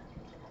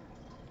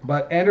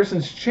 But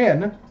Anderson's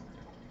chin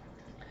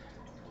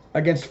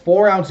against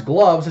 4-ounce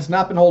gloves has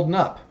not been holding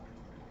up.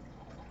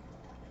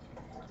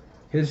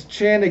 His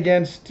chin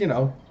against,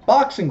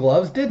 boxing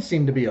gloves did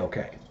seem to be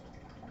okay.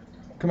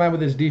 Combined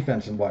with his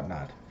defense and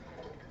whatnot.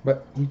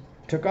 But he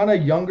took on a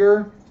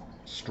younger,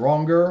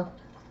 stronger,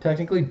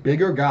 technically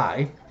bigger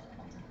guy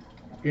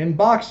in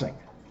boxing.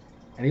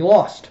 And he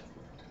lost.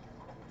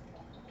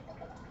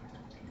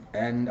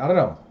 And I don't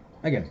know.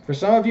 Again, for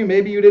some of you,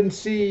 maybe you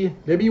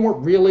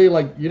weren't really,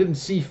 you didn't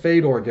see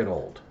Fedor get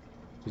old.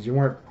 Because you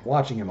weren't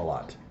watching him a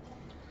lot.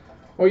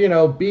 Or,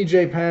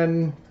 BJ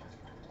Penn...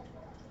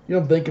 You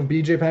don't think of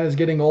BJ Penn as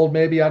getting old,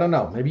 maybe? I don't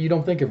know. Maybe you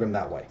don't think of him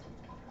that way.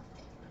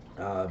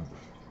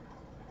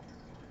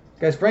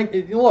 Guys,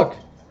 look,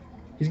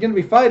 he's going to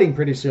be fighting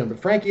pretty soon, but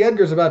Frankie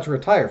Edgar's about to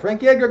retire.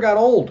 Frankie Edgar got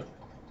old.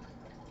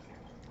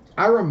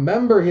 I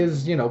remember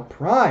his,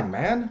 prime,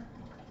 man.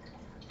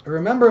 I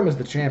remember him as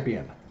the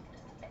champion.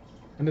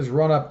 And his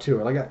run-up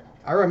to it.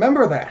 I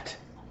remember that.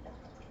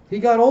 He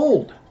got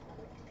old.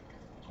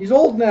 He's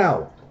old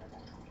now.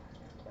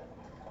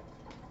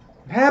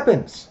 It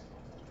happens.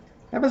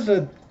 It happens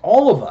to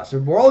all of us.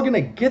 We're all going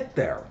to get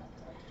there.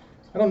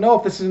 I don't know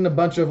if this isn't a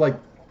bunch of,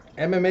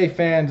 MMA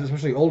fans,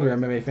 especially older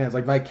MMA fans,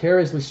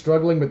 vicariously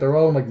struggling with their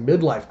own,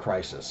 midlife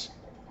crisis.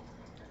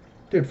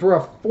 Dude, for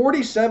a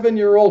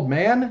 47-year-old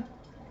man,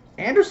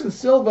 Anderson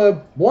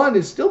Silva, 1,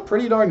 is still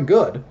pretty darn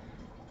good.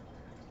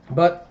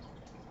 But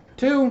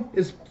 2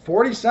 is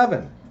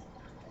 47.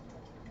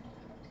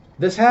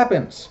 This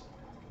happens.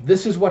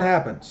 This is what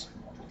happens.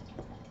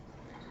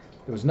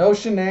 There was no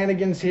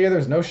shenanigans here. There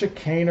was no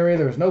chicanery.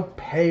 There was no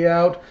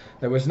payout.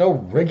 There was no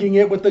rigging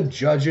it with the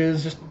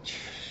judges. Just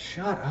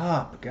shut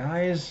up,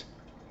 guys.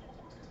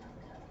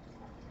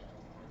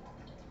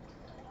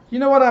 You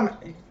know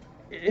what?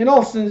 In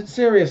all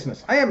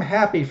seriousness, I am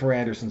happy for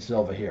Anderson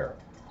Silva here.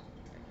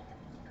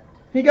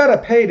 He got a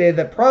payday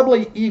that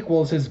probably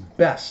equals his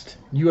best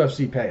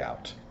UFC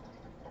payout.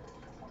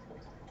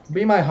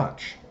 Be my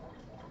hunch.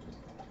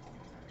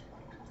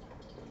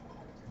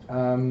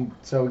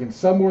 So again,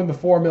 somewhere in the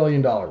 $4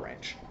 million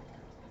range.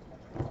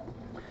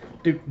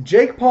 Dude,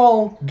 Jake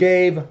Paul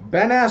gave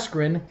Ben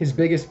Askren his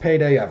biggest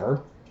payday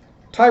ever.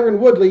 Tyron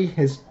Woodley,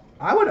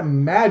 I would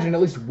imagine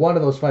at least one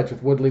of those fights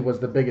with Woodley was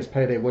the biggest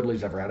payday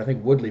Woodley's ever had. I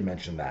think Woodley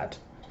mentioned that.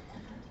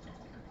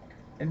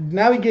 And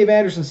now he gave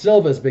Anderson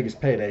Silva his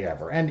biggest payday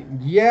ever.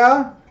 And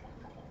yeah,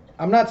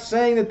 I'm not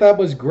saying that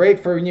was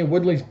great for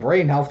Woodley's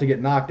brain health to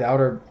get knocked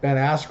out, or Ben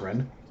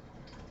Askren.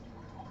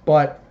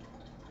 But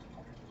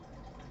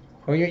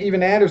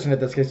even Anderson, in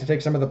this case, to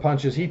take some of the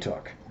punches he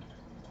took.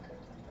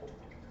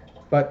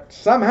 But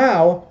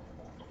somehow,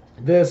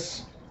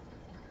 this,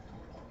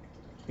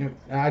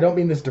 I don't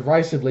mean this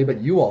derisively,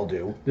 but you all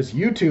do, this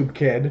YouTube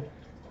kid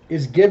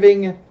is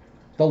giving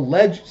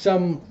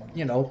some,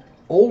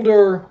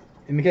 older,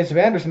 in the case of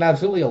Anderson,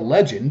 absolutely a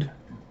legend,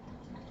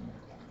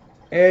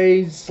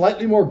 a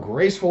slightly more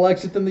graceful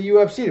exit than the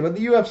UFC. What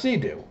did the UFC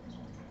do?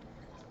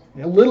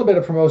 A little bit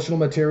of promotional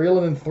material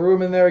and then threw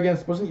him in there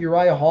against, wasn't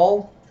Uriah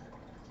Hall?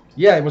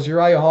 Yeah, it was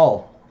Uriah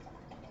Hall.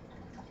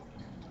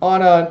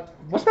 On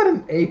wasn't that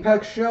an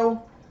Apex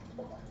show?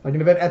 Like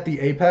an event at the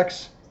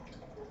Apex?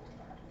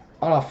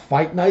 On a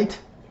fight night?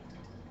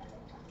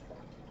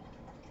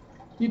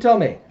 You tell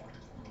me.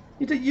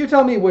 You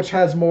tell me which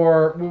is a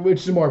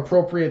more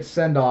appropriate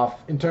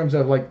send-off in terms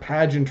of like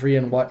pageantry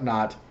and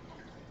whatnot.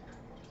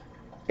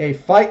 A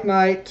fight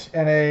night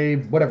and a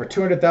whatever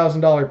 $200,000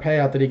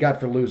 payout that he got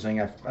for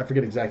losing. I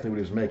forget exactly what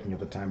he was making at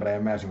the time, but I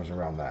imagine it was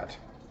around that.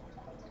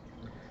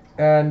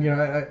 And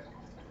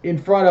in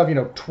front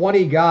of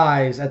 20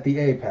 guys at the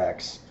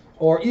Apex,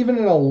 or even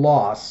in a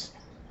loss,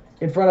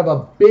 in front of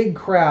a big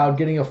crowd,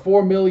 getting a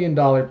 $4 million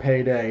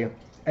payday,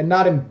 and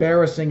not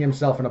embarrassing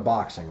himself in a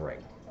boxing ring.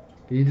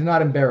 He did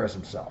not embarrass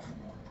himself.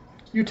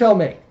 You tell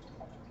me.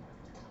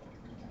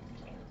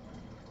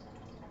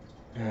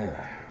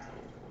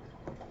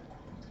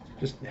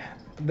 Just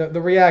the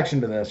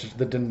reaction to this, just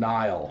the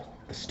denial,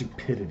 the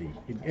stupidity.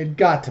 It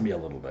got to me a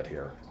little bit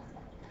here.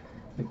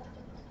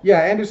 Yeah,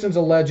 Anderson's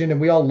a legend, and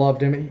we all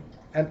loved him.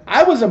 And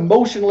I was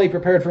emotionally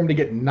prepared for him to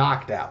get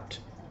knocked out.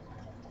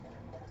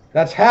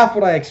 That's half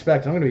what I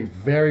expected. I'm going to be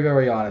very,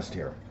 very honest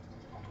here.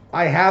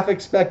 I half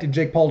expected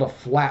Jake Paul to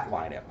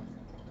flatline him.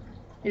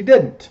 He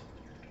didn't.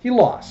 He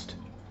lost.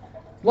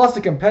 He lost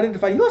a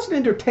competitive fight. He lost an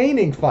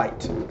entertaining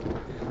fight.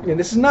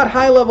 This is not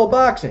high-level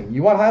boxing.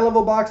 You want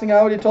high-level boxing? I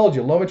already told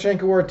you.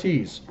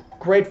 Lomachenko-Ortiz.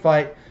 Great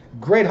fight.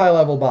 Great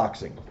high-level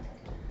boxing.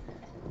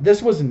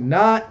 This was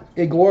not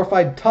a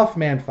glorified tough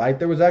man fight.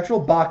 There was actual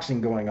boxing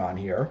going on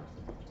here.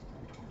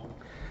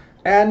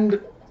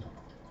 And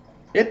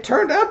it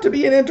turned out to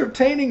be an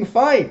entertaining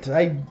fight.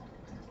 I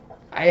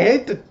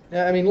hate to...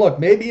 I mean, look,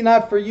 maybe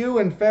not for you,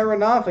 and fair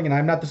enough. Again,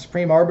 I'm not the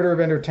supreme arbiter of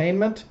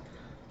entertainment.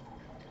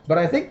 But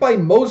I think by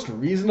most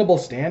reasonable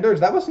standards,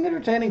 that was an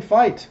entertaining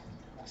fight.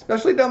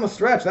 Especially down the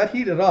stretch. That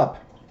heated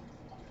up.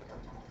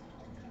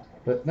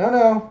 But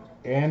no.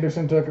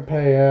 Anderson took a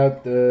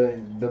payout.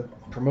 The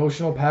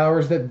promotional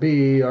powers that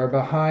be are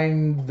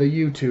behind the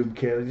YouTube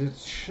kid.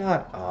 Just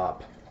shut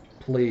up.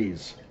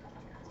 Please.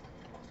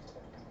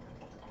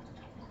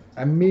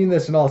 I mean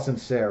this in all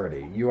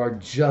sincerity. You are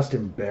just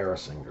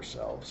embarrassing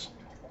yourselves.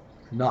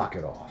 Knock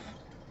it off.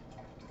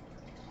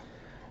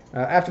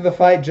 After the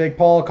fight, Jake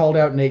Paul called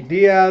out Nate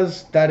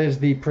Diaz. That is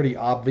the pretty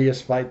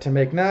obvious fight to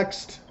make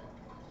next.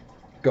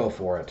 Go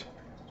for it.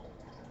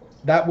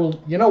 That will...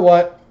 You know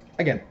what?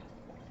 Again,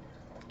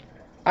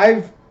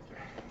 I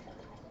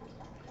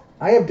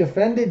have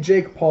defended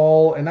Jake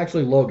Paul, and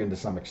actually Logan to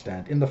some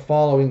extent, in the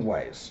following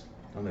ways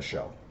on the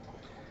show.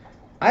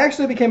 I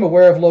actually became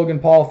aware of Logan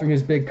Paul through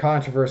his big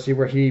controversy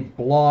where he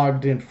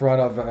blogged in front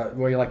of...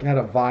 where he had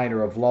a Vine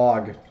or a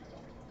vlog.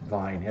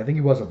 Vine. I think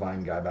he was a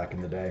Vine guy back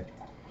in the day.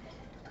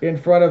 In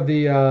front of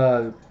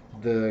the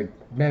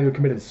man who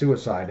committed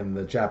suicide in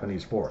the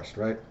Japanese forest,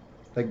 right?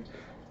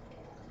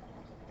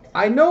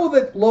 I know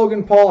that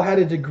Logan Paul had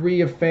a degree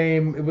of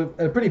fame,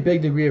 a pretty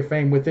big degree of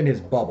fame within his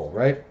bubble,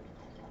 right?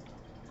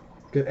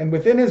 And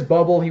within his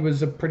bubble, he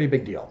was a pretty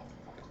big deal.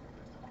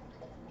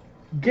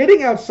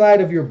 Getting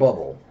outside of your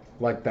bubble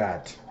like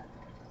that,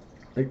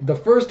 the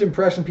first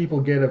impression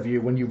people get of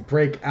you when you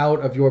break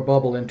out of your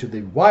bubble into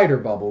the wider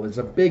bubble is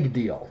a big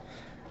deal.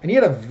 And he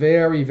had a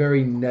very,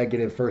 very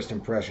negative first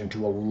impression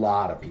to a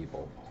lot of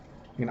people.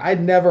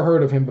 I'd never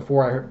heard of him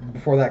before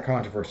that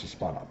controversy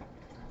spun up.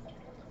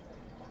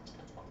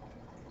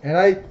 And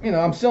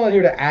I'm still not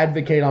here to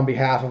advocate on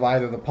behalf of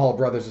either of the Paul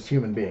brothers as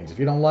human beings. If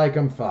you don't like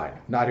them, fine.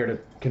 Not here to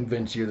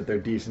convince you that they're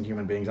decent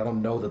human beings. I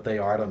don't know that they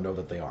are. I don't know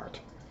that they aren't.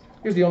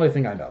 Here's the only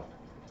thing I know.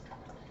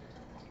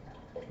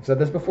 I've said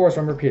this before,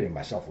 so I'm repeating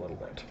myself a little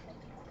bit.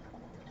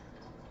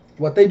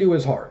 What they do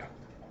is hard.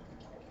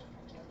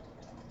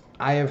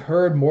 I've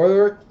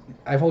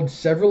held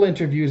several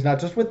interviews, not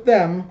just with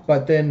them,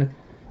 but then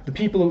the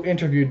people who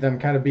interviewed them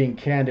kind of being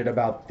candid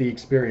about the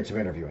experience of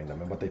interviewing them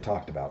and what they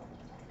talked about.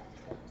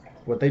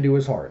 What they do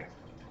is hard.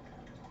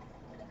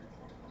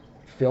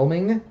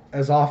 Filming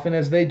as often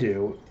as they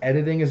do,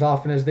 editing as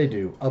often as they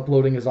do,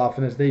 uploading as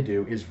often as they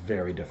do is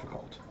very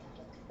difficult.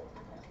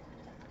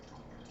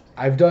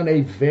 I've done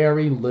a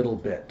very little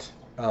bit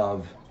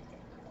of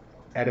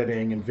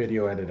editing and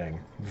video editing.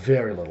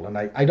 Very little. And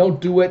I don't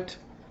do it...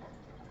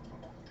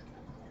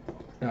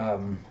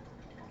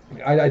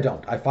 I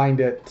don't. I find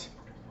it...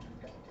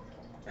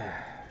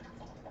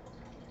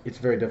 It's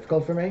very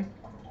difficult for me.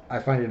 I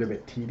find it a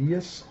bit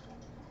tedious.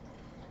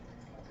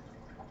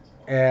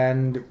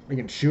 And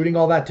again, shooting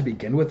all that to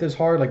begin with is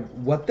hard.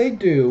 What they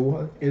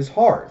do is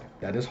hard.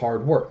 That is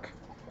hard work.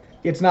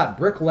 It's not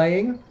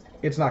bricklaying.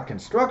 It's not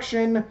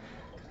construction.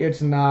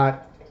 It's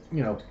not,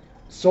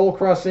 soul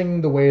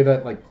crushing the way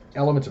that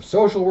elements of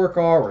social work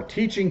are or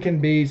teaching can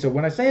be. So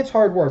when I say it's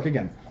hard work,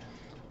 again,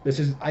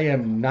 I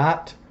am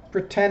not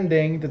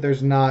pretending that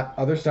there's not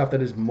other stuff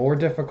that is more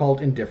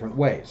difficult in different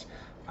ways.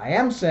 I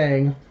am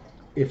saying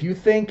if you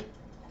think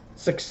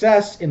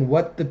success in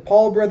what the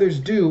Paul brothers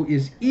do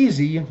is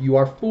easy, you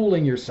are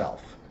fooling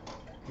yourself.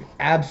 You're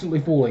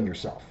absolutely fooling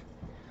yourself.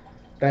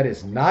 That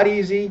is not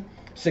easy.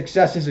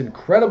 Success is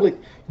incredibly...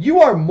 You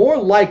are more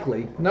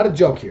likely, not a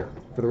joke here,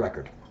 for the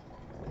record,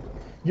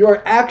 you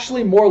are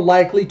actually more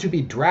likely to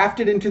be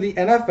drafted into the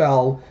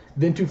NFL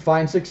than to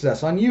find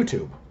success on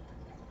YouTube.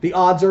 The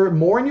odds are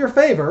more in your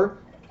favor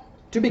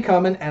to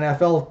become an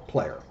NFL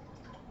player.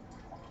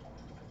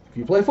 If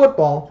you play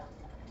football,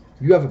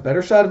 you have a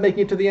better shot of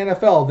making it to the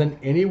NFL than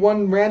any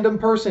one random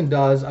person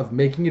does of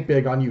making it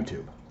big on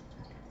YouTube.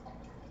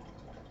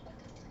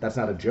 That's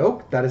not a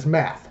joke. That is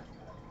math.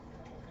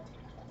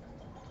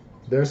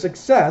 Their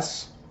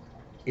success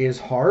is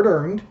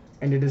hard-earned,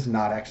 and it is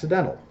not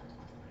accidental.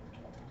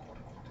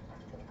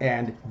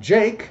 And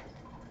Jake,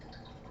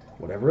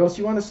 whatever else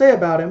you want to say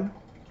about him,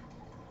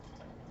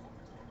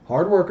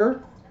 hard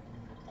worker,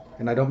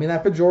 and I don't mean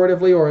that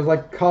pejoratively or as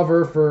like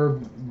cover for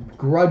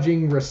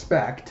grudging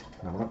respect.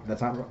 No,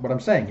 that's not what I'm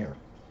saying here.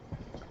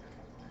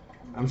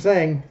 I'm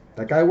saying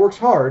that guy works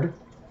hard,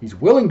 he's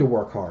willing to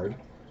work hard,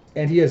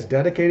 and he has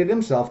dedicated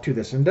himself to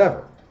this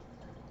endeavor.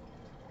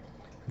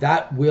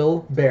 That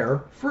will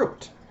bear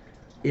fruit.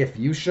 If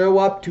you show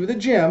up to the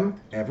gym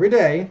every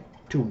day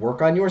to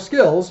work on your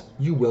skills,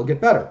 you will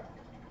get better.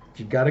 If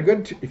you've got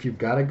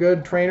a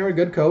good trainer, a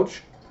good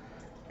coach,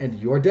 and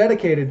you're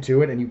dedicated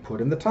to it, and you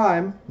put in the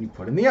time, you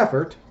put in the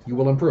effort, you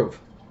will improve.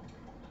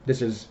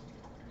 This is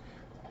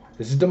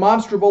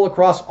demonstrable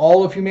across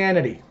all of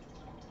humanity.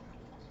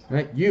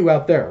 Right? You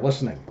out there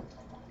listening,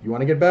 you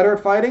want to get better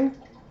at fighting?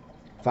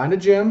 Find a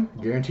gym.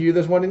 Guarantee you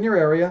there's one in your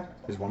area.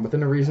 There's one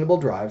within a reasonable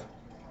drive.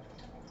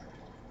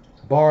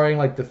 Barring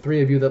like the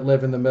three of you that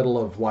live in the middle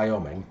of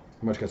Wyoming,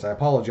 in which case I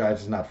apologize,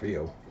 it's not for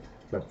you.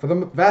 But for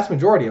the vast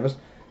majority of us,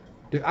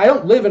 dude, I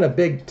don't live in a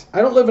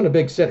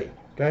big city,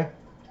 okay?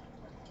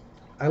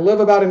 I live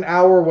about an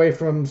hour away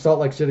from Salt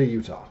Lake City,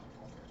 Utah.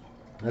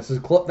 That's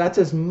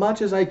as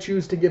much as I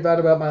choose to give out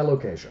about my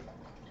location.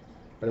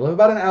 But I live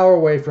about an hour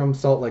away from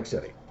Salt Lake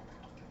City.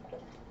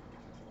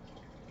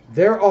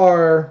 There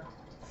are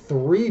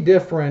 3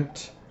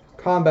 different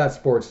combat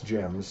sports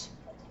gyms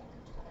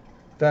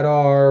that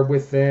are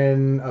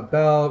within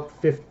about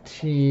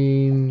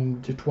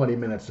 15 to 20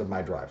 minutes of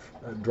my drive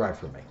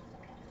from me.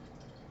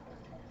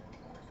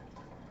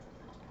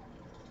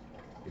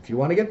 If you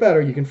want to get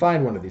better, you can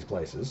find one of these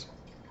places.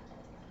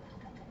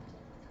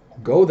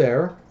 Go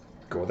there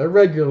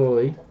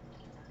regularly,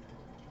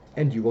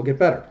 and you will get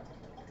better.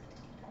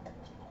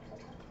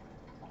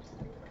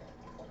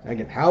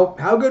 Again,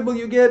 how good will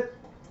you get?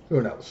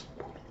 Who knows?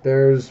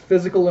 There's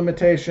physical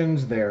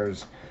limitations,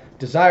 there's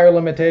desire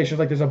limitations,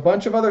 like there's a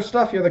bunch of other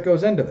stuff here that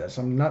goes into this.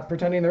 I'm not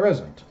pretending there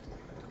isn't.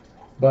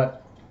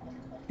 But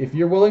if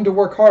you're willing to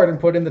work hard and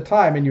put in the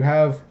time and you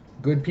have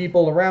good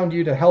people around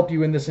you to help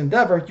you in this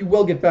endeavor, you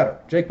will get better.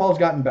 Jake Paul's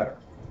gotten better.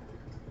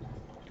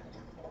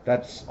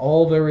 That's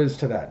all there is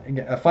to that.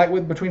 Again, a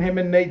fight between him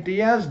and Nate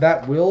Diaz,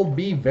 that will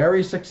be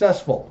very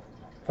successful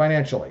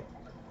financially.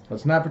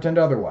 Let's not pretend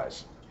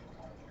otherwise.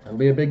 It'll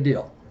be a big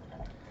deal.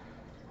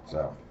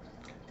 So,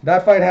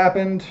 that fight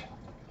happened.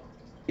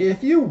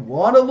 If you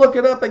want to look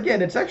it up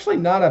again, it's actually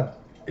not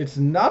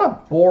a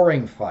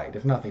boring fight,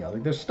 if nothing else.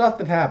 Like, there's stuff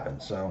that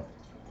happens, so.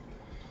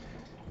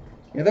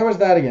 Yeah, there was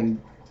that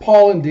again.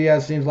 Paul and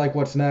Diaz seems like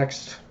what's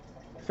next.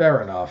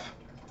 Fair enough.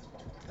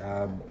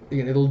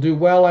 Again, it'll do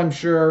well, I'm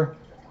sure.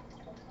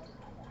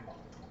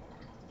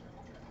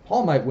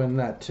 Paul might win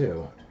that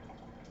too.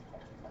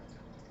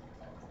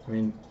 I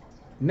mean,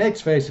 Nate's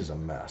face is a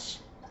mess.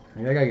 I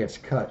mean, that guy gets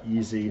cut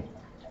easy.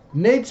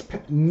 Nate's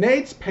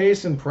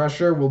pace and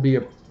pressure will be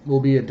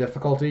a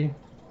difficulty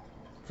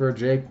for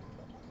Jake.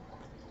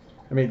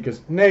 I mean,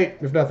 because Nate,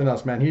 if nothing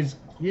else, man, he's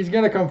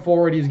gonna come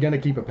forward. He's gonna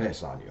keep a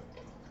pace on you.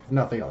 If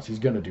nothing else, he's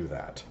gonna do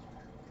that.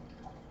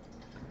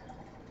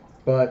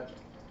 But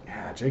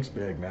yeah, Jake's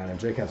big, man, and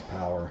Jake has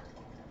power.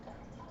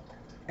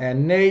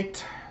 And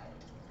Nate's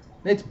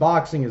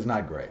boxing is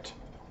not great.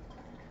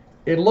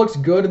 It looks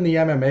good in the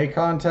MMA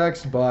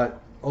context, but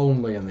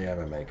only in the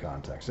MMA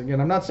context. Again,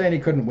 I'm not saying he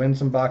couldn't win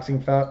some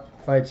boxing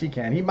fights. He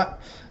can.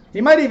 He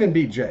might even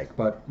beat Jake,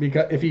 but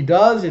because if he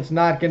does, it's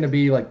not going to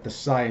be like the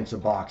science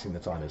of boxing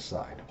that's on his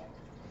side.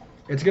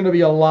 It's going to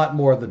be a lot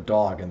more the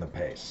dog and the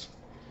pace.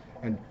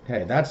 And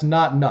hey, that's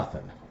not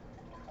nothing.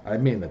 I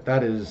mean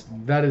that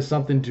is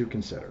something to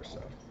consider.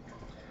 So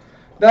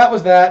that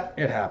was that.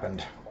 It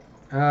happened.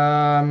 All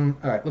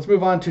right, let's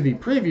move on to the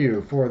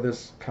preview for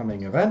this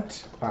coming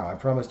event. Wow, I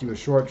promised you a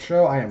short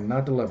show. I am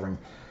not delivering.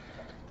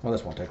 Well,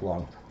 this won't take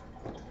long.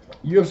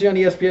 UFC on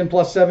ESPN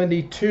Plus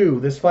 72.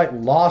 This fight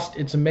lost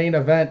its main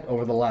event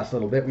over the last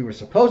little bit. We were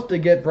supposed to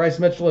get Bryce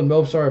Mitchell and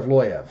Movsar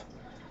Evloev.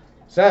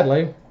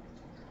 Sadly,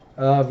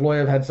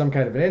 Evloev had some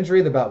kind of an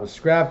injury. The bout was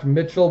scrapped.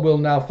 Mitchell will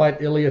now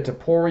fight Ilia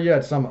Topuria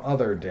at some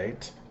other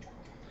date.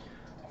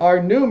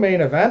 Our new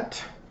main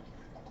event,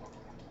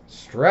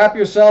 Strap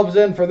yourselves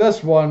in for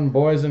this one,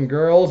 boys and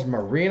girls.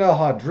 Marina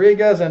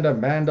Rodriguez and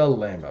Amanda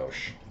Lemos.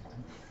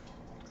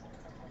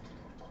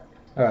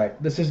 Alright,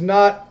 this is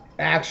not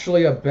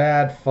actually a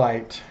bad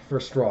fight for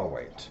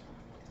strawweight.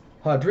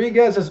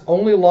 Rodriguez has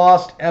only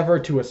lost ever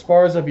to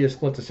Esparza via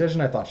split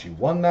decision. I thought she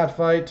won that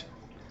fight.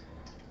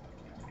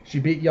 She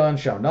beat Yan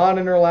Xiaonan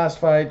in her last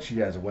fight. She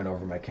has a win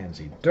over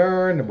Mackenzie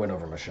Dern, a win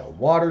over Michelle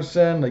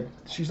Watterson. Like,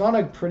 she's on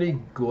a pretty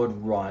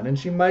good run, and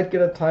she might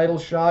get a title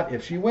shot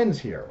if she wins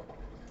here.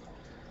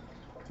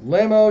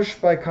 Lemos,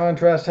 by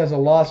contrast, has a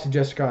loss to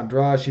Jessica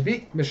Andrade. She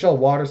beat Michelle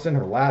Watterson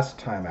her last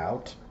time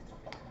out.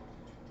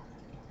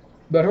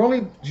 But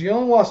she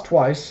only lost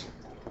twice.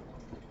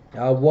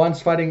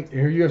 Once fighting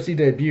her UFC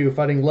debut,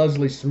 fighting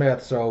Leslie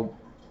Smith, so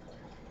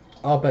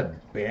up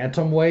at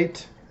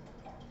bantamweight.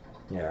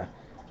 Yeah.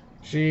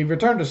 She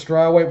returned to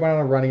strawweight, went on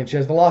a running, and she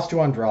has the loss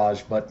to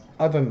Andrade, but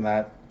other than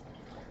that.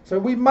 So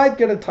we might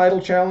get a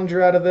title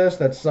challenger out of this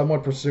that's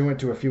somewhat pursuant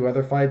to a few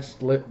other fights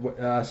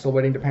still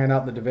waiting to pan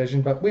out in the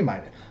division, but we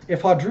might.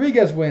 If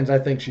Rodriguez wins, I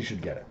think she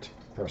should get it,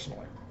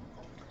 personally.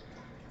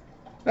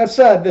 That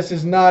said, this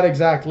is not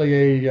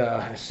exactly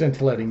a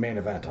scintillating main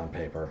event on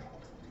paper.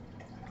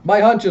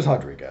 My hunch is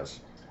Rodriguez.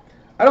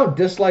 I don't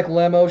dislike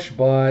Lemos,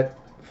 but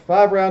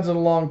 5 rounds is a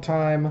long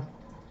time.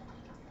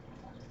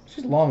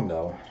 She's long,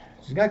 though.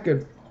 She's got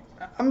good...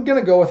 I'm going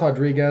to go with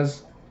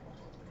Rodriguez,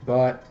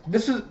 but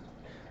this is...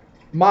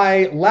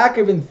 My lack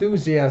of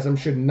enthusiasm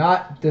should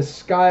not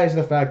disguise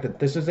the fact that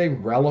this is a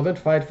relevant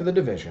fight for the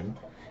division,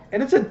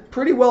 and it's a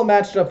pretty well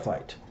matched up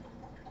fight.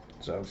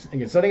 So,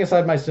 again, setting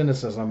aside my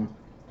cynicism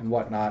and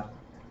whatnot,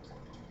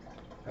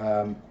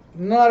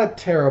 not a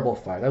terrible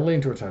fight. I lean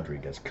towards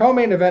Rodriguez.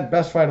 Co-main event,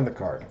 best fight on the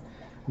card.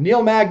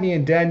 Neil Magny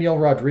and Daniel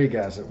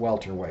Rodriguez at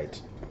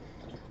welterweight.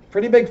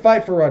 Pretty big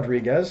fight for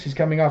Rodriguez. He's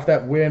coming off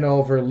that win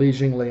over Li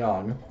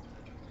Jingliang.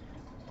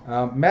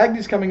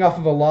 Magny's coming off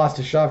of a loss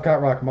to Shavkat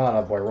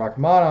Rakhmonov. Boy,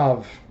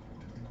 Rakhmonov,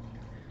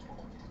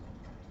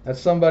 that's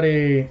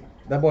somebody...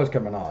 That boy's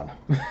coming on.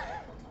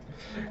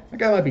 That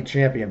guy might be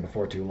champion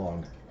before too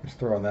long. Just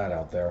throwing that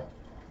out there.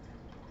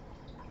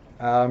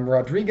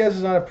 Rodriguez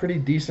is on a pretty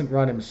decent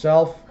run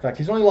himself. In fact,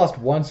 he's only lost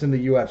once in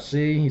the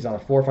UFC. He's on a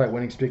 4-fight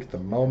winning streak at the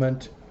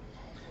moment.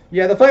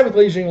 Yeah, the fight with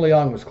Li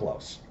Jingliang was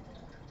close.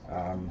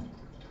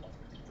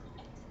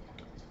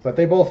 But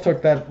they both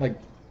took that, like,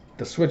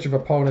 the switch of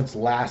opponents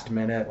last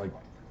minute, like,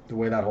 the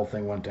way that whole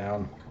thing went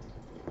down.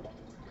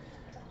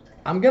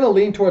 I'm going to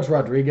lean towards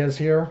Rodriguez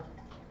here.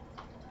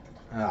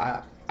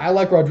 I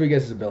like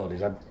Rodriguez's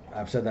abilities.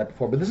 I've said that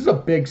before, but this is a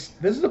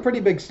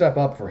pretty big step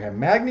up for him.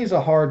 Magny's a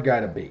hard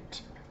guy to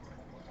beat.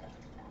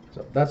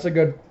 So that's a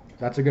good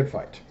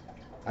fight.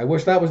 I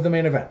wish that was the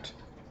main event,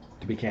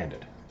 to be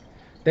candid.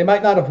 They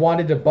might not have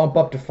wanted to bump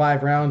up to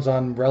 5 rounds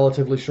on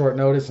relatively short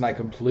notice, and I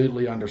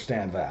completely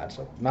understand that.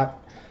 So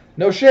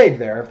no shade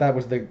there if that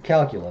was the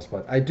calculus,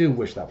 but I do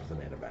wish that was the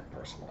main event,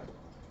 personally.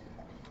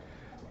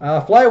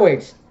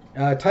 Flyweights,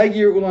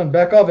 Tygir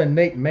Ulanbekov and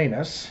Nate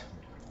Maness.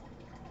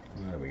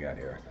 What do we got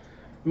here?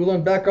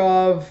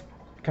 Ulanbekov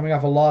coming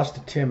off a loss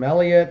to Tim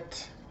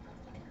Elliott.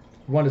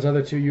 He won his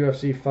other 2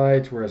 UFC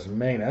fights, whereas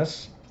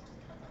Maness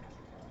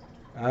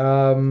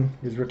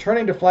is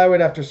returning to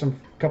flyweight after some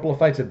couple of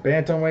fights at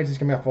bantamweights. He's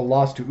coming off a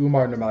loss to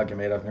Umar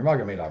Nurmagomedov.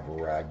 Nurmagomedov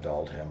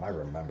ragdolled him. I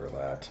remember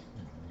that.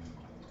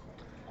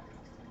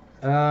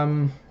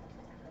 I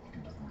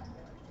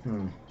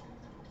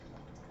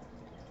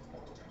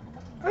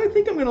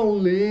think I'm going to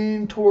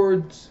lean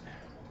towards...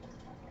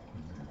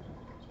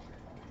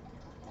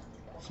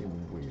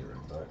 Seems weird,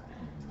 but...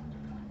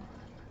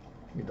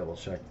 Let me double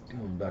check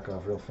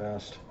Ulanbekov real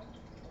fast.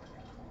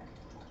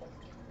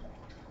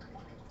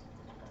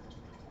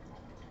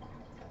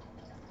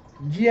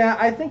 Yeah,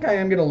 I think I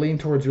am going to lean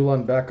towards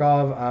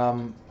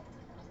Ulanbekov.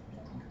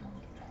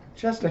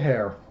 Just a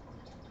hair.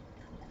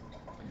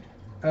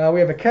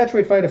 We have a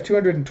catchweight fight of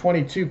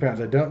 222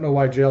 pounds. I don't know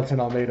why Jailton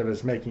Almeida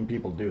is making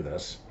people do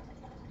this.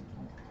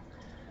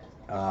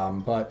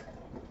 But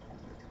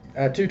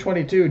at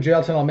 222,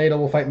 Jailton Almeida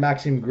will fight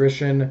Maxim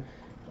Grishin.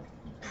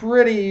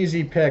 Pretty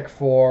easy pick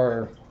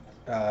for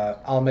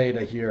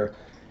Almeida here.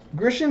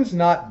 Grishin's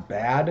not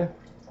bad.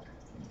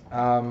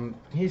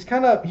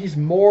 He's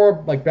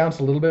more like bounced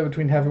a little bit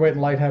between heavyweight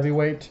and light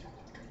heavyweight.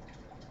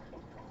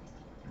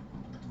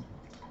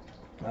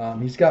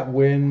 He's got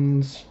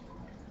wins.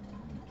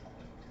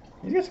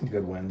 He's got some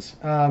good wins.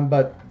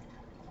 But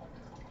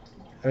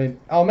I mean,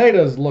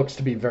 Almeida's looks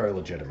to be very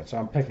legitimate, so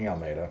I'm picking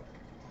Almeida.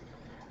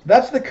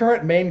 That's the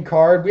current main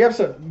card. We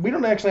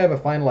don't actually have a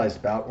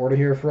finalized bout order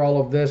here for all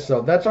of this,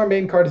 so that's our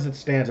main card as it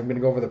stands. I'm going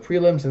to go over the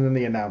prelims and then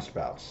the announced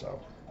bouts. So,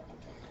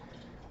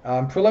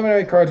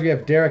 preliminary cards, we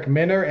have Derek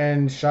Minner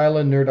and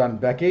Shyla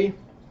Nurdonbeki.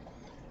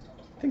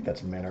 I think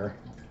that's Minner,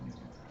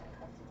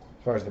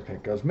 as far as the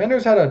pick goes.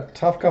 Minner's had a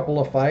tough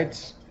couple of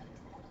fights.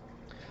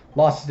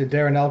 Losses to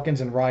Darren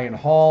Elkins and Ryan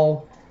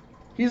Hall.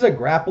 He's a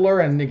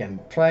grappler, and again,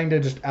 trying to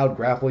just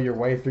out-grapple your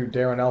way through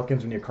Darren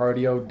Elkins when your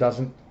cardio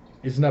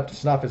isn't up to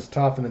snuff is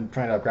tough, and then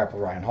trying to out-grapple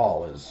Ryan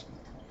Hall is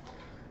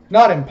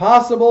not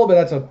impossible,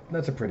 but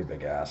that's a pretty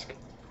big ask.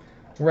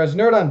 Whereas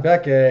Nurdan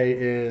Beke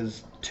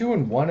is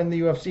 2-1 in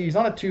the UFC. He's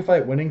on a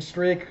 2-fight winning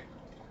streak.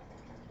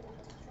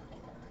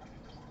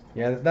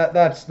 Yeah,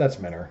 that's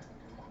Minner.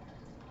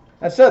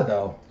 That said,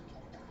 though,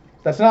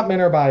 that's not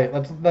Minner by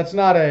that's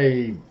not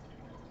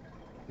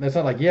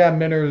like, yeah,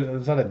 Minner.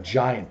 It's not a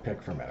giant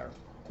pick for Minner,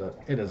 but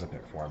it is a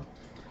pick for him.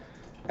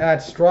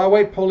 At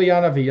strawweight,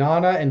 Poliana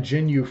Viana and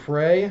Jin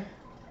Frey.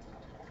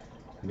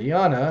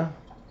 Viana's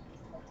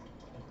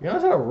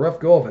had a rough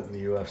go of it in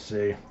the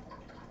UFC.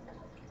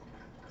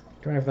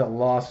 Coming off that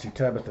loss to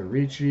Tabitha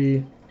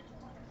Ricci.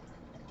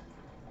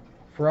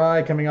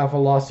 Fry coming off a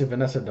loss to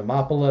Vanessa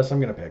Demopoulos. I'm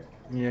gonna pick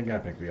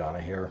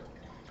Viana here.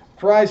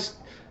 Fry's,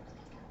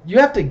 you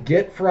have to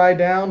get Fry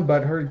down,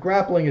 but her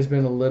grappling has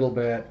been a little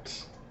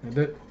bit.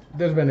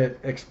 There's been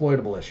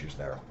exploitable issues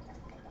there.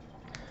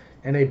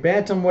 And a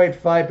bantamweight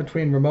fight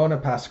between Ramona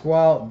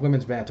Pascual,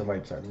 women's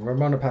bantamweight, sorry,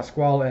 Ramona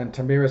Pascual and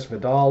Tamiris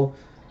Vidal.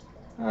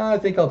 I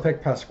think I'll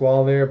pick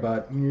Pascual there,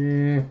 but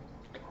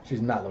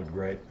she's not looked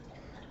great.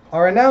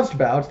 Our announced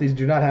bouts, these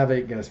do not have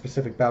a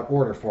specific bout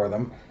order for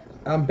them.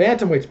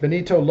 Bantamweights,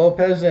 Benito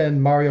Lopez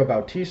and Mario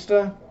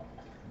Bautista.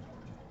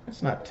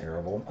 That's not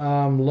terrible.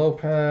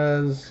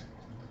 Lopez,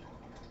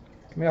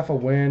 coming off a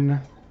win.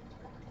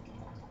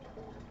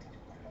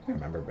 I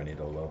remember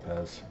Benito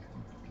Lopez.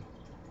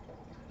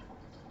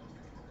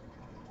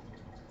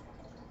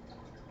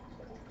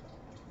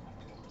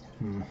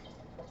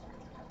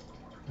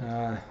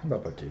 How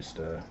about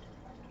Bautista?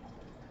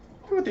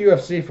 Been with the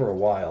UFC for a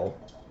while.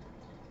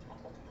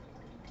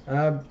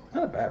 Not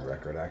a bad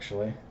record,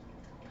 actually.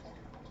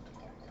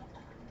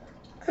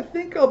 I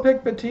think I'll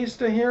pick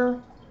Batista here.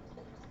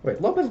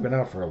 Wait, Lopez has been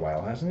out for a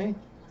while, hasn't he?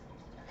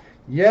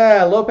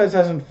 Yeah, Lopez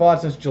hasn't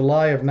fought since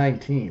July of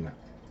 19.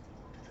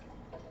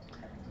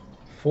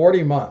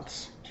 40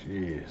 months.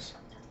 Jeez.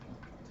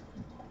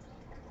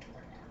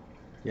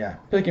 Yeah,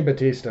 picking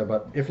Batista,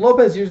 but if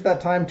Lopez used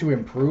that time to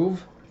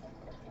improve,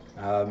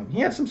 he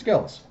had some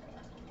skills.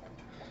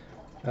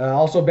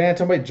 Also,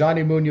 bantamweight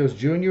Johnny Munoz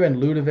Jr. and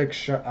Ludovic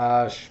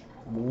Sholinan.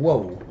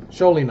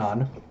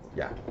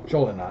 Yeah,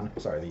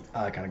 Sholinan. Sorry, the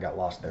I kind of got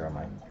lost there on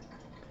my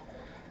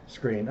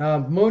screen.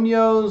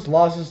 Munoz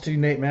losses to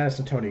Nate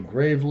Madison, Tony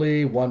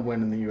Gravely, 1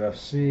 win in the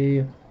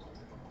UFC.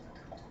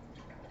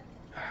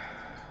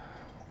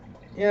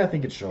 Yeah, I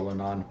think it's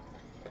Sholinan.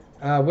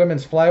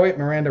 Women's flyweight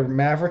Miranda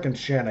Maverick and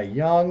Shanna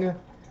Young.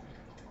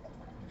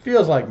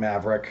 Feels like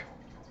Maverick.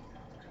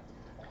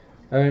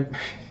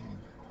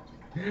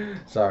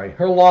 Sorry,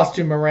 her loss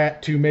to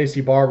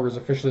Macy Barber is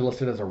officially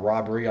listed as a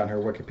robbery on her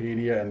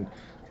Wikipedia, and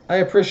I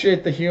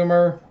appreciate the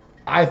humor.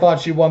 I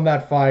thought she won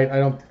that fight. I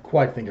don't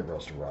quite think it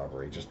rose to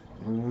robbery. Just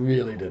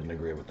really didn't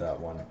agree with that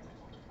one.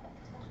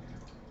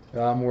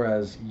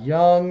 Whereas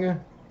Young,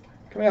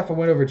 coming off a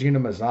win over Gina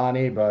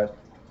Mazzani, but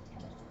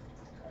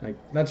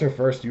that's her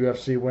first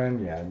UFC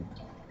win. Yeah,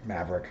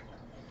 Maverick.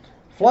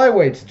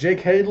 Flyweights, Jake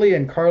Hadley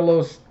and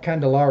Carlos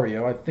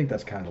Candelario. I think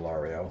that's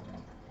Candelario.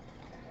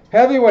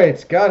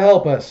 Heavyweights, God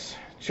help us,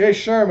 Chase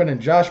Sherman and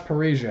Josh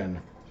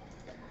Parisian.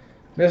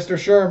 Mr.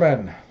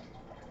 Sherman.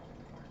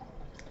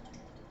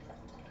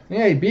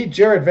 Yeah, he beat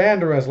Jared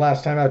Vanderes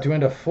last time out to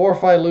end a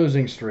 4-fight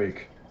losing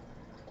streak.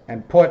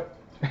 And put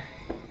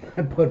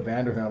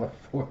Vanderes on a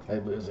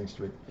 4-fight losing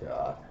streak.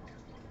 Yeah.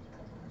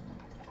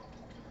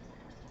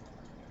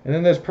 And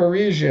then there's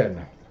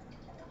Parisian.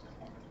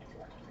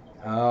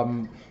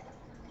 Who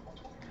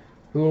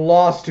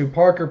lost to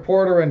Parker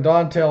Porter and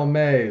Dontel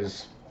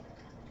Mays.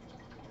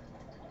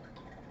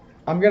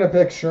 I'm going to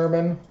pick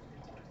Sherman.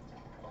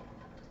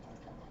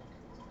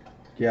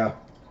 Yeah,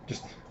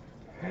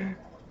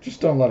 just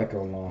don't let it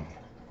go long.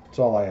 That's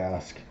all I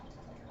ask.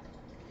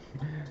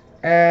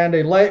 And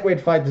a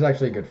lightweight fight is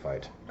actually a good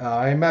fight.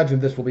 I imagine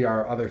this will be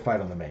our other fight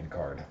on the main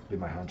card, be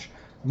my hunch.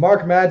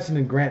 Mark Madsen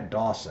and Grant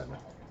Dawson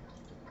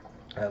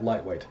at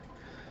lightweight.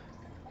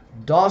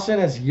 Dawson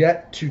has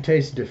yet to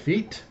taste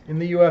defeat in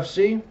the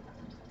UFC.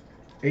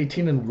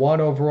 18-1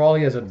 overall.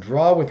 He has a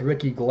draw with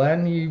Ricky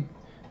Glenn.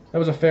 That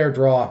was a fair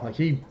draw. Like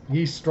he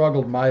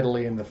struggled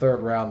mightily in the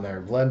 3rd round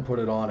there. Glenn put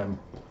it on him.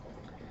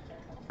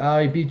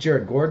 He beat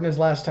Jared Gordon his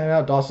last time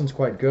out. Dawson's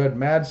quite good.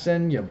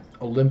 Madsen,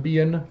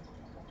 Olympian,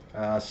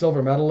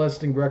 silver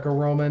medalist in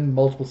Greco-Roman,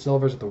 multiple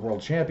silvers at the World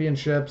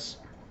Championships.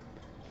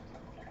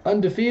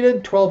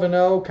 Undefeated,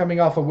 12-0, coming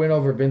off a win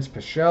over Vince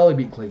Pichel. He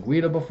beat Clay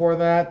Guida before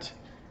that.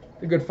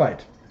 A good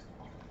fight.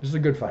 This is a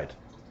good fight.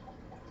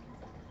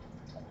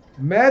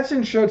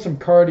 Madsen showed some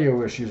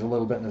cardio issues a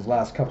little bit in his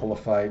last couple of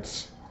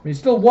fights. I mean, he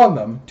still won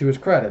them, to his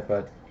credit,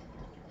 but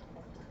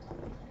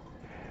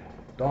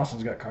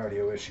Dawson's got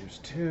cardio issues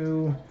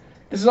too.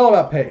 This is all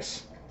about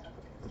pace.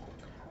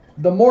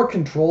 The more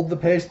controlled the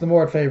pace, the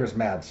more it favors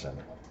Madsen.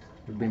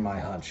 Would be my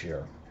hunch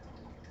here.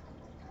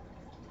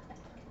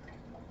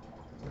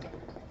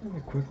 Let me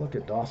a quick look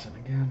at Dawson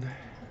again.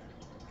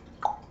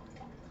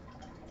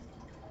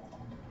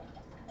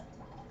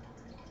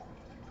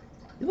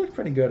 He looked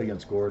pretty good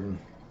against Gordon.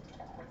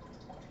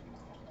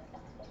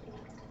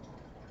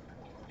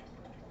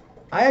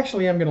 I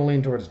actually am going to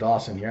lean towards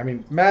Dawson here. I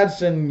mean,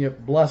 Madsen,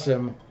 bless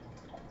him,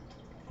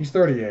 he's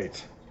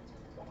 38.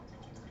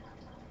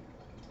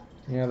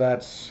 Yeah,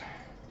 it's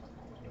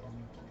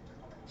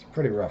a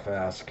pretty rough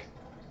ask.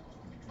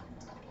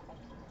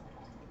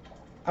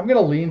 I'm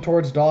going to lean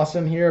towards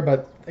Dawson here,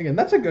 but again,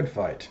 that's a good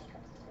fight.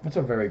 That's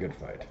a very good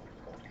fight.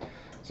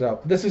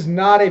 So this is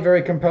not a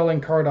very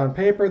compelling card on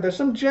paper. There's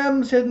some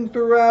gems hidden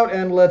throughout,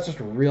 and let's just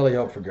really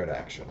hope for good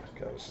action,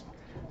 because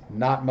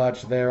not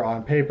much there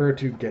on paper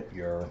to get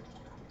your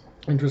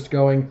interest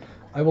going.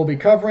 I will be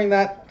covering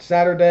that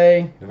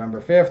Saturday,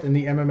 November 5th, in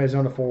the MMA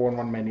Zone of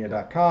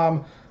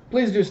 411mania.com.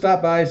 Please do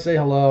stop by, say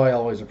hello. I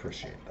always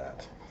appreciate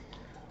that.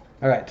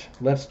 All right,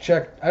 let's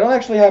check. I don't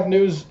actually have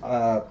news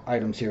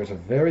items here. It's a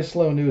very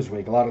slow news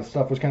week. A lot of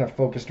stuff was kind of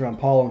focused around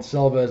Paul and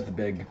Silva as the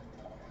big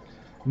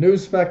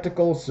news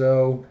spectacle,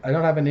 so I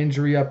don't have an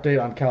injury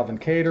update on Calvin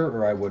Kattar,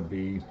 or I would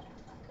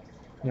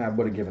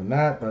have given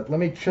that. But let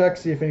me check,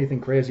 see if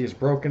anything crazy is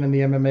broken in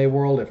the MMA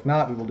world. If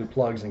not, we will do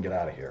plugs and get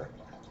out of here.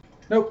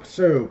 Nope,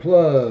 so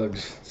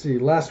plugs. Let's see,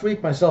 last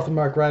week myself and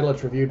Mark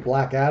Radulich reviewed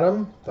Black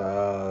Adam,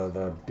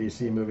 the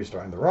DC movie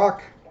starring The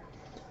Rock.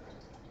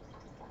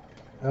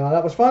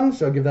 That was fun,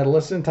 so give that a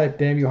listen. Type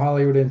Damn You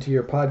Hollywood into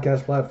your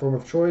podcast platform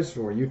of choice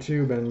or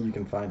YouTube, and you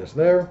can find us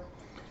there.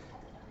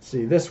 Let's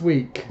see, this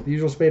week, the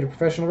usual spate of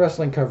professional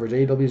wrestling coverage.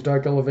 AEW's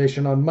Dark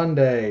Elevation on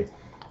Monday.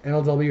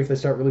 NLW if they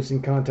start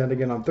releasing content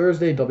again on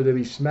Thursday.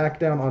 WWE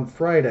SmackDown on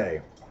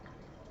Friday.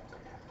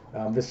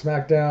 This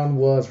SmackDown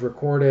was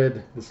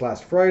recorded this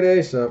last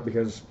Friday, so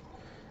because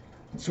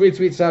Sweet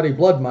Sweet Saudi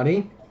Blood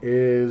Money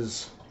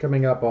is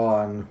coming up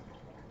on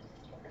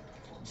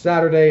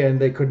Saturday, and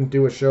they couldn't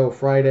do a show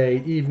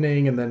Friday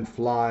evening and then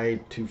fly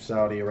to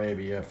Saudi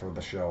Arabia for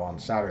the show on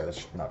Saturday.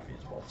 That's not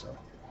feasible, so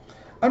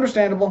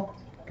understandable.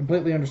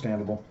 Completely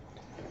understandable.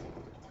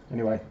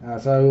 Anyway,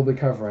 so I will be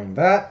covering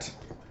that.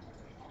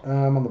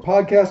 On the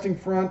podcasting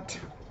front,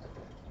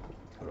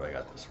 what do I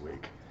got this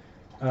week?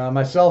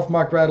 Myself,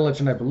 Mark Radulich,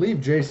 and I believe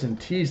Jason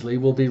Teasley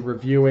will be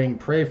reviewing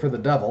Pray for the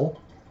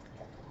Devil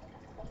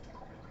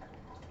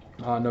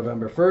on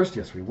November 1st.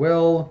 Yes, we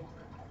will.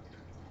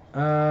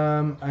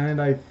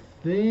 And I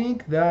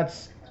think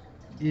that's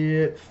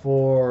it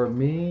for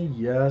me.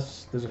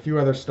 Yes, there's a few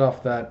other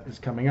stuff that is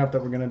coming up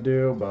that we're going to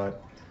do,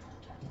 but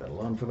leave that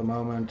alone for the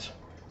moment.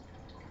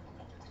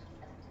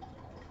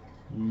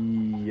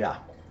 Yeah,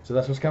 so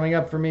that's what's coming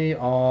up for me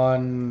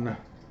on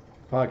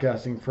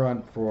podcasting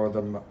front for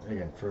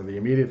the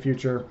immediate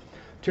future.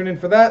 Tune in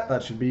for that.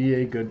 That should be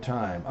a good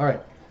time. All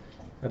right,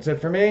 that's it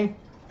for me.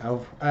 I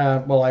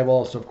will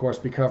also, of course,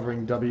 be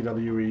covering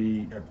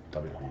WWE.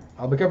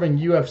 I'll be covering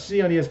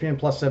UFC on ESPN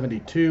Plus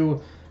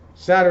 72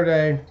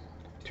 Saturday.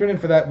 Tune in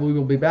for that. We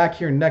will be back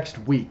here next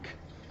week.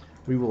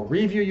 We will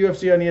review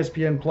UFC on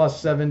ESPN Plus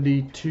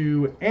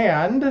 72,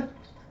 and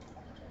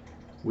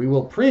we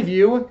will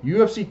preview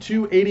UFC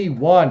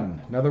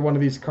 281. Another one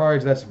of these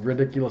cards that's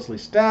ridiculously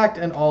stacked,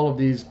 and all of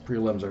these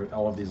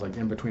prelims like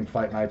in between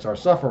fight nights are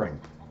suffering.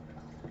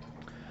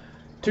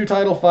 2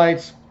 title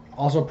fights.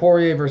 Also,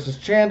 Poirier versus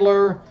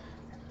Chandler.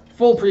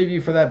 Full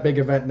preview for that big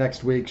event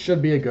next week.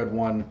 Should be a good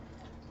one.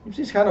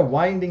 UFC's kind of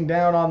winding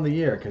down on the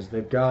year because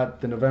they've got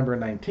the November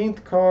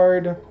 19th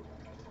card.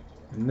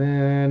 And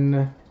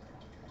then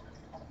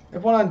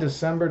they've one on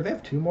December. Do they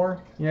have 2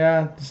 more?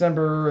 Yeah,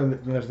 December.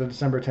 And there's the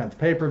December 10th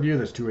pay-per-view.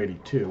 There's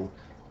 282.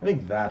 I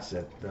think that's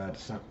it.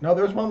 No,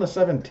 there was one on the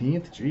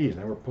 17th. Jeez,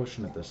 they were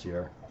pushing it this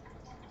year.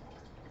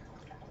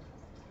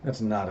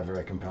 That's not a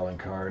very compelling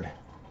card. I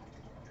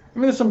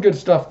mean, there's some good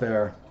stuff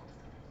there.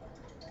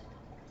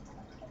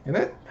 And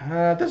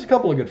there's a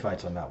couple of good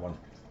fights on that one.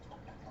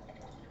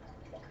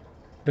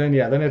 Then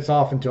it's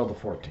off until the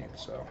 14th.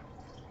 So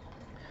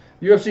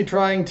UFC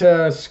trying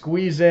to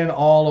squeeze in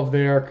all of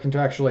their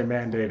contractually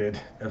mandated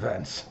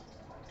events.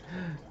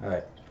 All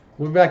right,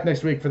 we'll be back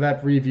next week for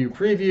that review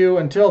preview.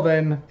 Until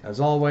then, as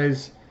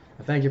always,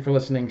 thank you for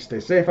listening. Stay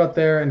safe out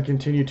there and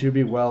continue to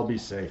be well, be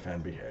safe,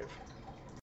 and behave.